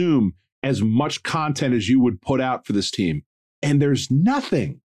consume as much content as you would put out for this team. And there's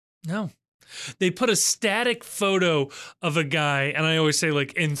nothing. No. They put a static photo of a guy, and I always say,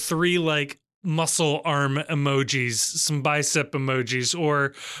 like, in 3, like, muscle arm emojis, some bicep emojis,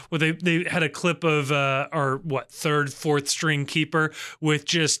 or they had a clip of our third, fourth string keeper with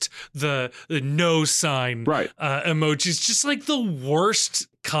just the no sign emojis, just like the worst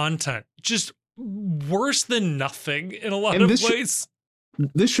content, just worse than nothing in a lot of ways.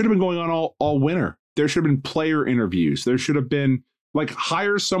 This should have been going on all winter. There should have been player interviews. There should have been, like,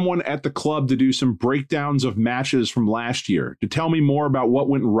 hire someone at the club to do some breakdowns of matches from last year to tell me more about what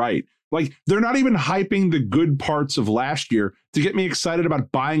went right. Like, they're not even hyping the good parts of last year to get me excited about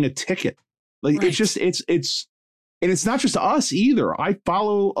buying a ticket. Like, It's just, and it's not just us either. I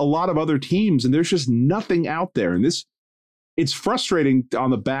follow a lot of other teams and there's just nothing out there. And it's frustrating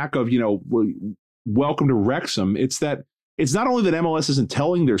on the back of, welcome to Wrexham. It's not only that MLS isn't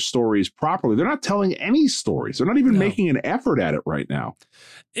telling their stories properly, they're not telling any stories. They're not even making an effort at it right now.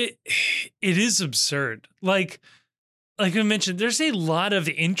 It is absurd. Like I mentioned, there's a lot of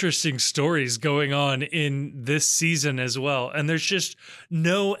interesting stories going on in this season as well. And there's just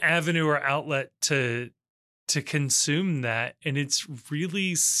no avenue or outlet to consume that. And it's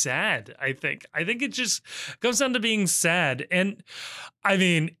really sad, I think. I think it just comes down to being sad. And I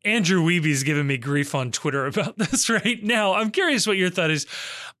mean, Andrew Weeby's giving me grief on Twitter about this right now. I'm curious what your thought is.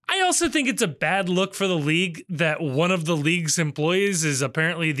 I also think it's a bad look for the league that one of the league's employees is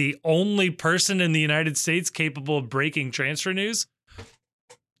apparently the only person in the United States capable of breaking transfer news.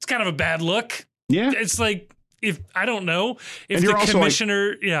 It's kind of a bad look. Yeah. It's like, I don't know if the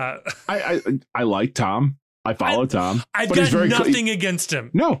commissioner, I like Tom. I follow Tom. I've got nothing against him.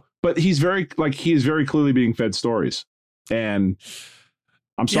 No, but he is very clearly being fed stories. And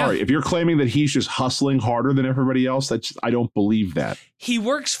I'm sorry, if you're claiming that he's just hustling harder than everybody else, I don't believe that. He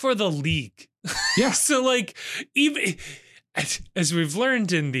works for the league. Yeah. So, like, even as we've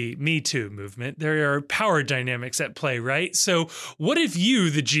learned in the Me Too movement, there are power dynamics at play, right? So what if you,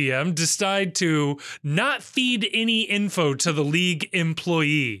 the GM, decide to not feed any info to the league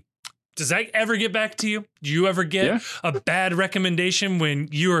employee? Does that ever get back to you? Do you ever get a bad recommendation when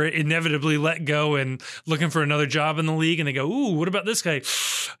you are inevitably let go and looking for another job in the league and they go, ooh, what about this guy?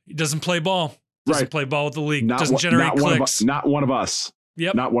 He doesn't play ball. Doesn't play ball with the league. Doesn't generate clicks. Not one of us.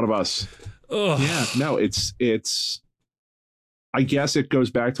 Yep. Not one of us. Ugh. Yeah. No, it's I guess it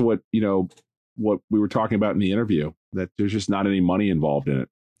goes back to what we were talking about in the interview, that there's just not any money involved in it.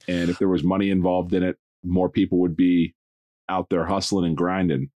 And if there was money involved in it, more people would be out there hustling and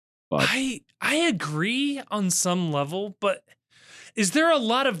grinding. But I agree on some level, but is there a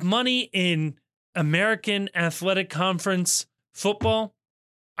lot of money in American Athletic Conference football?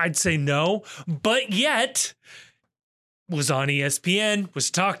 I'd say no, but yet was on ESPN,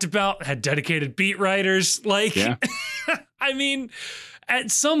 was talked about, had dedicated beat writers. Like, I mean, at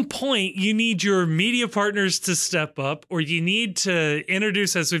some point you need your media partners to step up, or you need to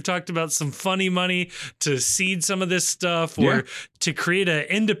introduce, as we've talked about, some funny money to seed some of this stuff, or to create an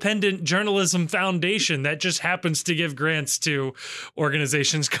independent journalism foundation that just happens to give grants to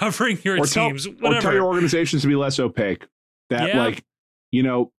organizations covering your teams. Whatever. Or tell your organizations to be less opaque. That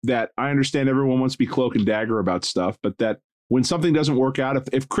that I understand everyone wants to be cloak and dagger about stuff, but that when something doesn't work out,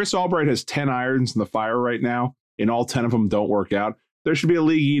 if Chris Albright has 10 irons in the fire right now and all 10 of them don't work out, there should be a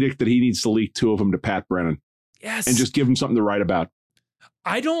league edict that he needs to leak 2 of them to Pat Brennan. Yes. And just give him something to write about.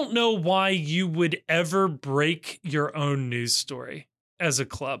 I don't know why you would ever break your own news story as a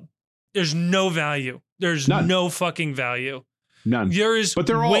club. There's no value. There's None. No fucking value. None. There is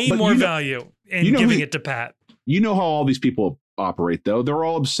way more value in giving it to Pat. You know how all these people operate, though. They're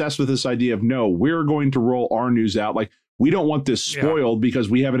all obsessed with this idea of, no, we're going to roll our news out. Like, we don't want this spoiled because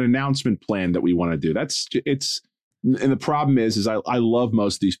we have an announcement plan that we want to do. And the problem is I love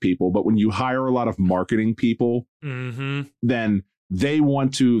most of these people, but when you hire a lot of marketing people, then they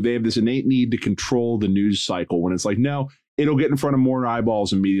have this innate need to control the news cycle, when it's like, no, it'll get in front of more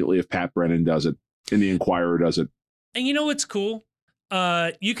eyeballs immediately if Pat Brennan does it and the Inquirer does it. And you know what's cool?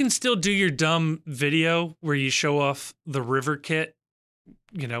 You can still do your dumb video where you show off the river kit,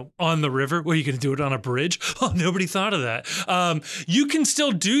 on the river. Well, you can do it on a bridge. Oh, nobody thought of that. You can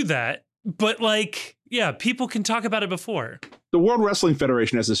still do that, but people can talk about it before. The World Wrestling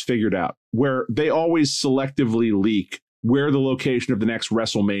Federation has this figured out, where they always selectively leak where the location of the next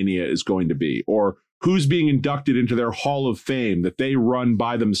WrestleMania is going to be, or who's being inducted into their Hall of Fame that they run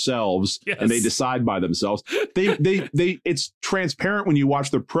by themselves and they decide by themselves. It's transparent when you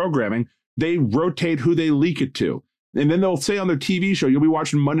watch their programming. They rotate who they leak it to. And then they'll say on their TV show, you'll be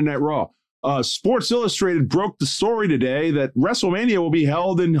watching Monday Night Raw, Sports Illustrated broke the story today that WrestleMania will be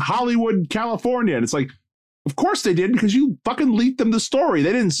held in Hollywood, California. And it's like, of course they did, because you fucking leaked them the story.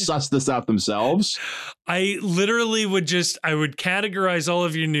 They didn't suss this out themselves. I literally would categorize all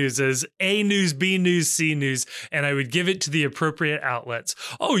of your news as A news, B news, C news, and I would give it to the appropriate outlets.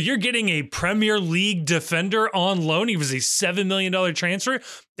 Oh, you're getting a Premier League defender on loan. He was a $7 million transfer.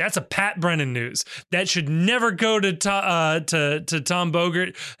 That's a Pat Brennan news. That should never go to Tom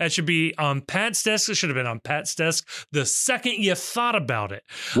Bogert. That should be on Pat's desk. It should have been on Pat's desk the second you thought about it.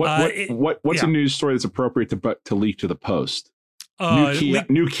 What's a news story that's appropriate to leak to the Post?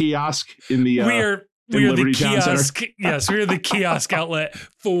 New kiosk in the we are the kiosk. Yes, we are the kiosk outlet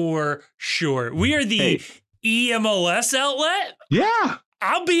for sure. We are the EMLS outlet. Yeah,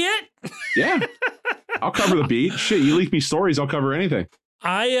 I'll be it. Yeah, I'll cover the beat. Shit, you leak me stories, I'll cover anything.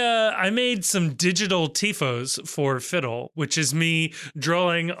 I made some digital tifos for Fiddle, which is me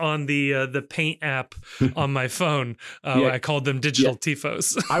drawing on the Paint app on my phone. I called them digital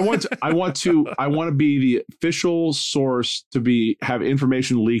tifos. I want to be the official source to have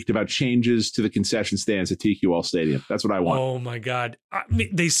information leaked about changes to the concession stands at TQL Stadium. That's what I want. Oh my God.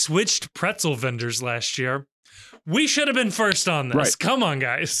 They switched pretzel vendors last year. We should have been first on this. Right. Come on,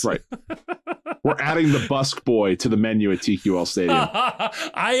 guys. Right. We're adding the Busk Boy to the menu at TQL Stadium.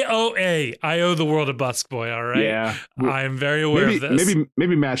 I owe the world a Busk Boy, all right? Yeah. I am very aware of this.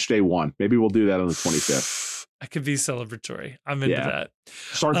 Maybe match day 1. Maybe we'll do that on the 25th. I could be celebratory. I'm into that.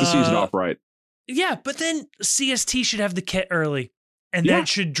 Start the season off right. Yeah, but then CST should have the kit early. And that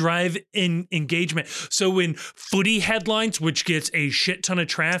should drive in engagement. So when Footy Headlines, which gets a shit ton of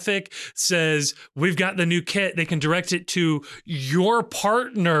traffic, says, we've got the new kit, they can direct it to your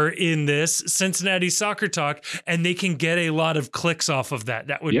partner in this, Cincinnati Soccer Talk, and they can get a lot of clicks off of that.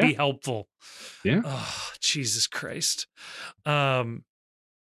 That would be helpful. Yeah. Oh, Jesus Christ. Or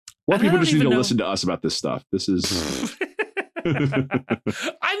people just need to listen to us about this stuff. This is...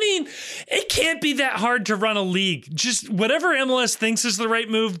 I mean, it can't be that hard to run a league. Just whatever MLS thinks is the right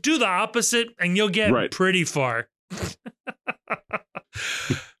move, do the opposite, and you'll get pretty far.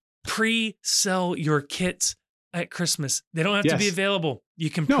 Pre-sell your kits at Christmas. They don't have to be available. You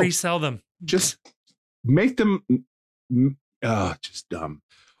can pre-sell them. Just make them just dumb.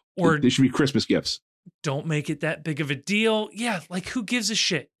 Or they should be Christmas gifts. Don't make it that big of a deal. Yeah, like who gives a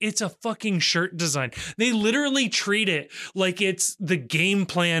shit? It's a fucking shirt design. They literally treat it like it's the game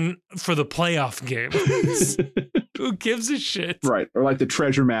plan for the playoff game. Who gives a shit? Right. Or like the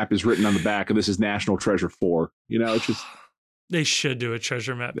treasure map is written on the back and this is National Treasure 4. It's just... They should do a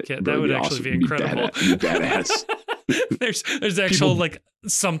treasure map kit. That would actually be incredible. Badass. There's actual like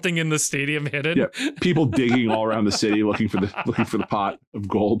something in the stadium hidden. Yeah, people digging all around the city looking for the pot of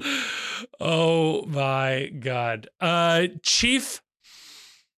gold. Oh my God, Chief.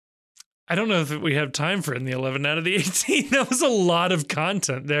 I don't know if we have time for in the 11 out of the 18. That was a lot of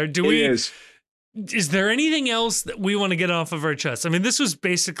content there. Is there anything else that we want to get off of our chest? I mean, this was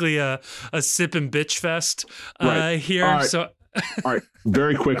basically a sip and bitch fest here. All right. So, all right,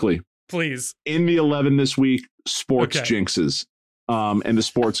 very quickly, please. In the 11 this week, sports jinxes, and the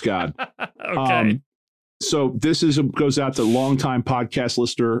sports god. Okay. So this goes out to longtime podcast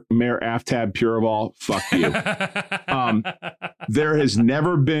listener Mayor Aftab Puraval. Fuck you. There has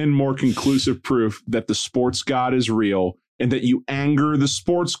never been more conclusive proof that the sports god is real, and that you anger the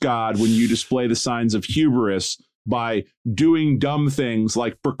sports god when you display the signs of hubris by doing dumb things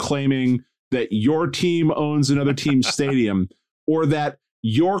like proclaiming that your team owns another team's stadium, or that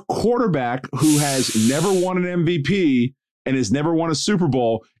your quarterback, who has never won an MVP and has never won a Super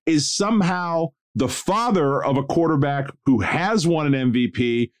Bowl, is somehow the father of a quarterback who has won an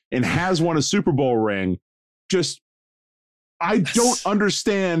MVP and has won a Super Bowl ring. I don't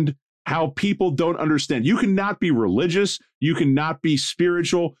understand how people don't understand. You cannot be religious, you cannot be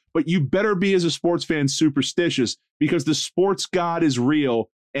spiritual, but you better be, as a sports fan, superstitious, because the sports god is real,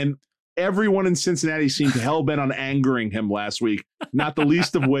 and everyone in Cincinnati seemed hell-bent on angering him last week, not the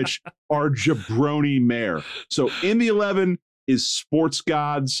least of which our jabroni mayor. So in the 11 is sports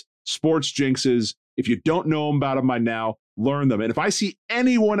gods, sports jinxes. If you don't know about them by now, learn them. And if I see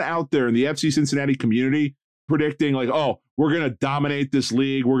anyone out there in the FC Cincinnati community predicting like, oh, we're going to dominate this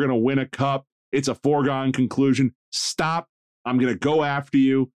league, we're going to win a cup, it's a foregone conclusion, stop. I'm going to go after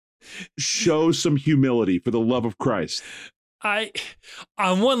you. Show some humility, for the love of Christ.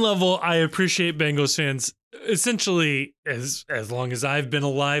 On one level, I appreciate Bengals fans essentially, as long as I've been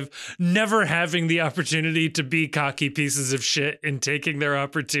alive, never having the opportunity to be cocky pieces of shit and taking their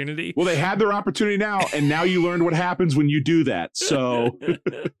opportunity. Well, they had their opportunity now, and now you learned what happens when you do that. So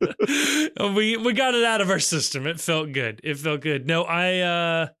we got it out of our system. It felt good. No,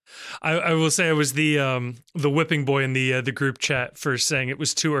 I will say I was the whipping boy in the group chat for saying it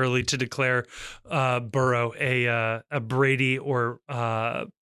was too early to declare Burrow a Brady or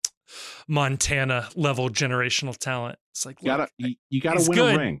Montana level generational talent. It's like, you gotta win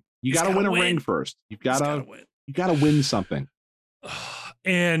a ring. You gotta win a ring first. You gotta win something.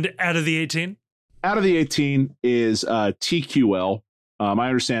 And out of the 18? Out of the 18 is TQL. I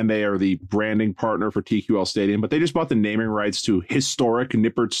understand they are the branding partner for TQL Stadium, but they just bought the naming rights to historic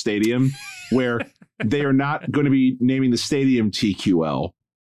Nippert Stadium, where they are not going to be naming the stadium TQL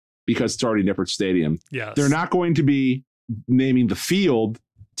because it's already Nippert Stadium. Yes. They're not going to be naming the field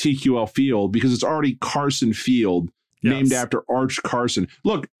TQL Field because it's already Carson Field, named after Arch Carson.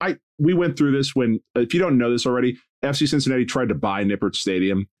 Look, we went through this when, if you don't know this already, FC Cincinnati tried to buy Nippert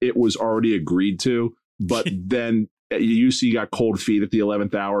Stadium. It was already agreed to, but then UC got cold feet at the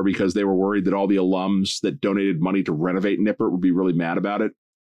 11th hour because they were worried that all the alums that donated money to renovate Nippert would be really mad about it.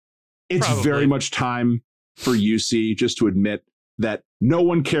 It's very much time for UC just to admit that no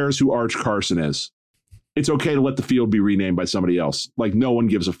one cares who Arch Carson is. It's okay to let the field be renamed by somebody else. Like, no one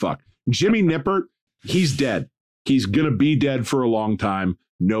gives a fuck. Jimmy Nippert, he's dead. He's going to be dead for a long time.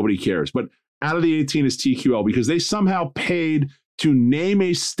 Nobody cares. But out of the 18 is TQL because they somehow paid to name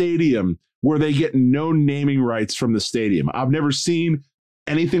a stadium where they get no naming rights from the stadium. I've never seen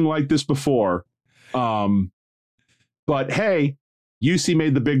anything like this before. But hey, UC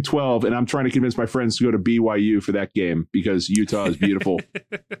made the Big 12, and I'm trying to convince my friends to go to BYU for that game because Utah is beautiful.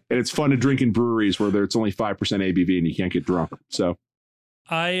 And it's fun to drink in breweries where it's only 5% ABV and you can't get drunk. So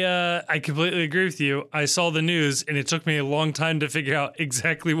I completely agree with you. I saw the news, and it took me a long time to figure out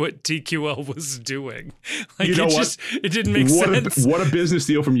exactly what TQL was doing. Like, you know what? It didn't make sense. What a business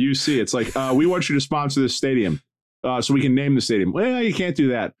deal from UC. It's like, we want you to sponsor this stadium so we can name the stadium. Well, you can't do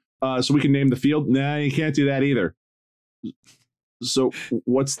that. So we can name the field. Nah, you can't do that either. So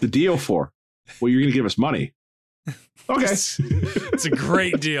what's the deal for? Well, you're going to give us money. Okay. It's a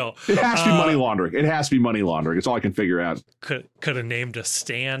great deal. It has to be money laundering. It has to be money laundering. It's all I can figure out. Could have named a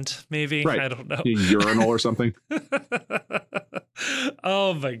stand, maybe. Right. I don't know. A urinal or something.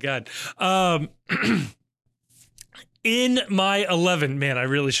 Oh, my God. In my 11, man, I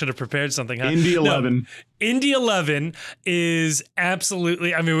really should have prepared something. Huh? Indy 11. No, Indy 11 is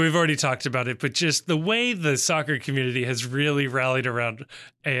absolutely, I mean, we've already talked about it, but just the way the soccer community has really rallied around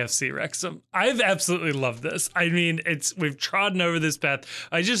AFC Wrexham. I've absolutely loved this. I mean, we've trodden over this path.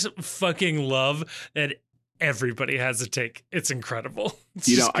 I just fucking love that everybody has a take. It's incredible. It's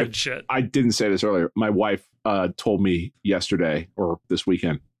just good shit. I didn't say this earlier. My wife told me yesterday or this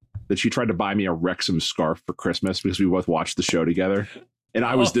weekend that she tried to buy me a Wrexham scarf for Christmas because we both watched the show together. And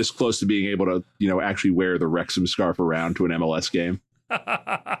I was this close to being able to, actually wear the Wrexham scarf around to an MLS game.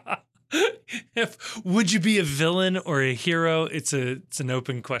 Would you be a villain or a hero? It's an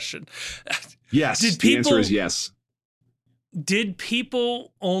open question. Yes. The answer is yes. Did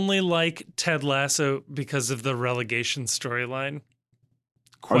people only like Ted Lasso because of the relegation storyline?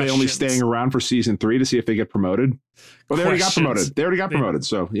 Are they only staying around for season 3 to see if they get promoted? Well, they already got promoted.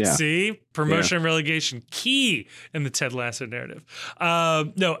 So, yeah. See? Promotion and relegation. Key in the Ted Lasso narrative.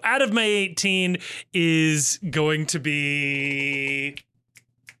 No, out of my 18 is going to be...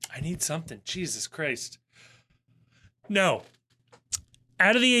 I need something. Jesus Christ. No.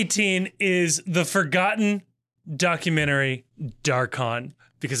 Out of the 18 is the forgotten documentary Darkon,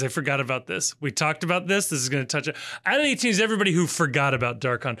 because I forgot about this. We talked about this. This is going to touch it. Out of the 18 is everybody who forgot about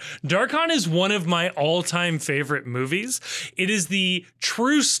Darkon. Darkon is one of my all-time favorite movies. It is the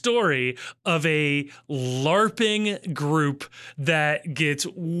true story of a LARPing group that gets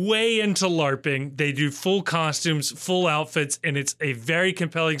way into LARPing. They do full costumes, full outfits, and it's a very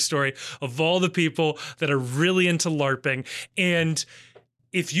compelling story of all the people that are really into LARPing. And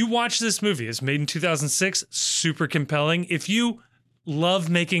if you watch this movie, it's made in 2006, super compelling. If you love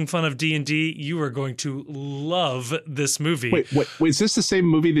making fun of D&D, you are going to love this movie. Wait, is this the same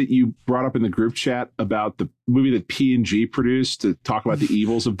movie that you brought up in the group chat about the movie that P&G produced to talk about the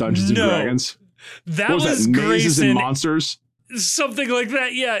evils of Dungeons and Dragons? That was Mazes Grayson, and Monsters? Something like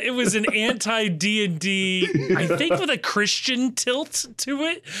that. Yeah, it was an anti-D&D, I think with a Christian tilt to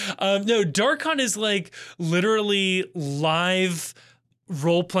it. No, Darkon is like literally live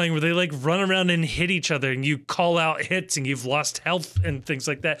role-playing where they like run around and hit each other and you call out hits and you've lost health and things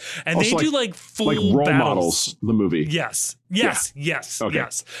like that. And also they do like full like role battles. Models, the movie. Yes. Okay.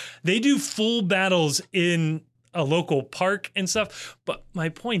 Yes. They do full battles in a local park and stuff. But my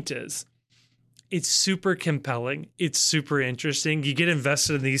point is, it's super compelling. It's super interesting. You get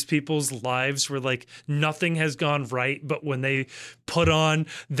invested in these people's lives where like nothing has gone right, but when they put on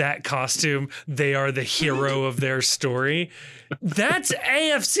that costume, they are the hero of their story. That's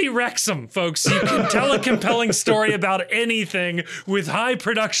AFC Wrexham, folks. You can tell a compelling story about anything with high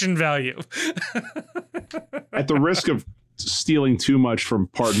production value. At the risk of stealing too much from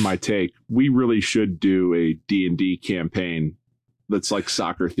Pardon My Take, we really should do a D&D campaign that's like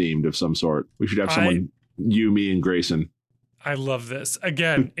soccer themed of some sort. We should have someone, you, me, and Grayson. I love this.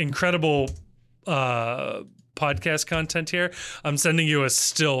 Again, incredible podcast content here. I'm sending you a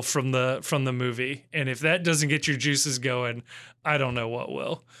still from the movie, and if that doesn't get your juices going, I don't know what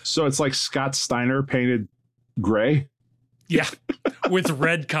will. So it's like Scott Steiner painted gray? Yeah. With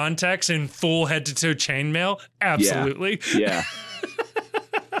red contacts and full head to toe chainmail? Absolutely. Yeah.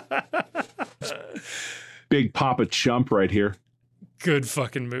 Big Papa Chump right here. Good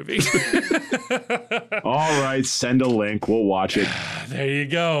fucking movie. All right, send a link. We'll watch it. There you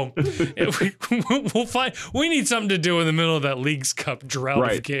go. We'll find. We need something to do in the middle of that Leagues Cup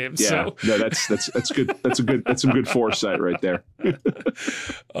drought of games. Yeah, so. No, that's good. That's some good foresight right there.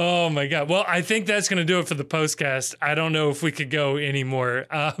 Oh my god. Well, I think that's going to do it for the postcast. I don't know if we could go anymore,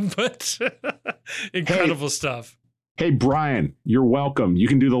 but incredible stuff. Hey, Bryan, you're welcome. You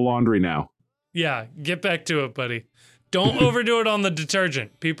can do the laundry now. Yeah, get back to it, buddy. Don't overdo it on the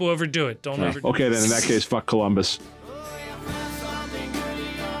detergent. People overdo it. Don't overdo it. Okay, then in that case, fuck Columbus.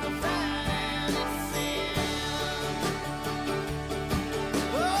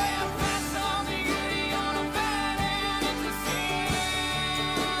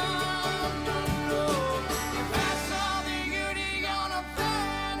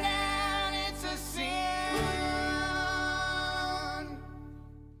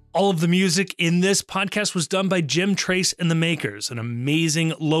 All of the music in this podcast was done by Jim Trace and the Makers, an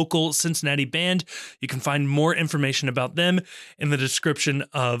amazing local Cincinnati band. You can find more information about them in the description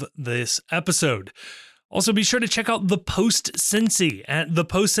of this episode. Also, be sure to check out The Post Cincy at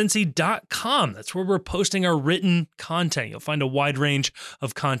thepostcincy.com. That's where we're posting our written content. You'll find a wide range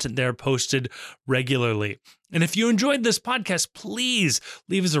of content there posted regularly. And if you enjoyed this podcast, please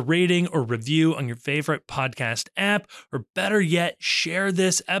leave us a rating or review on your favorite podcast app, or better yet, share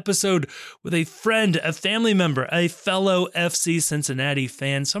this episode with a friend, a family member, a fellow FC Cincinnati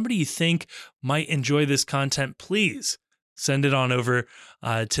fan, somebody you think might enjoy this content. Please send it on over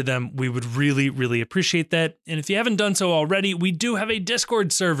to them. We would really, really appreciate that. And if you haven't done so already, we do have a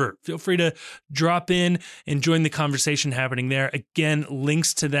Discord server. Feel free to drop in and join the conversation happening there. Again,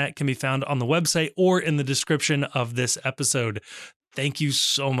 links to that can be found on the website or in the description of this episode. Thank you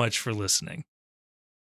so much for listening.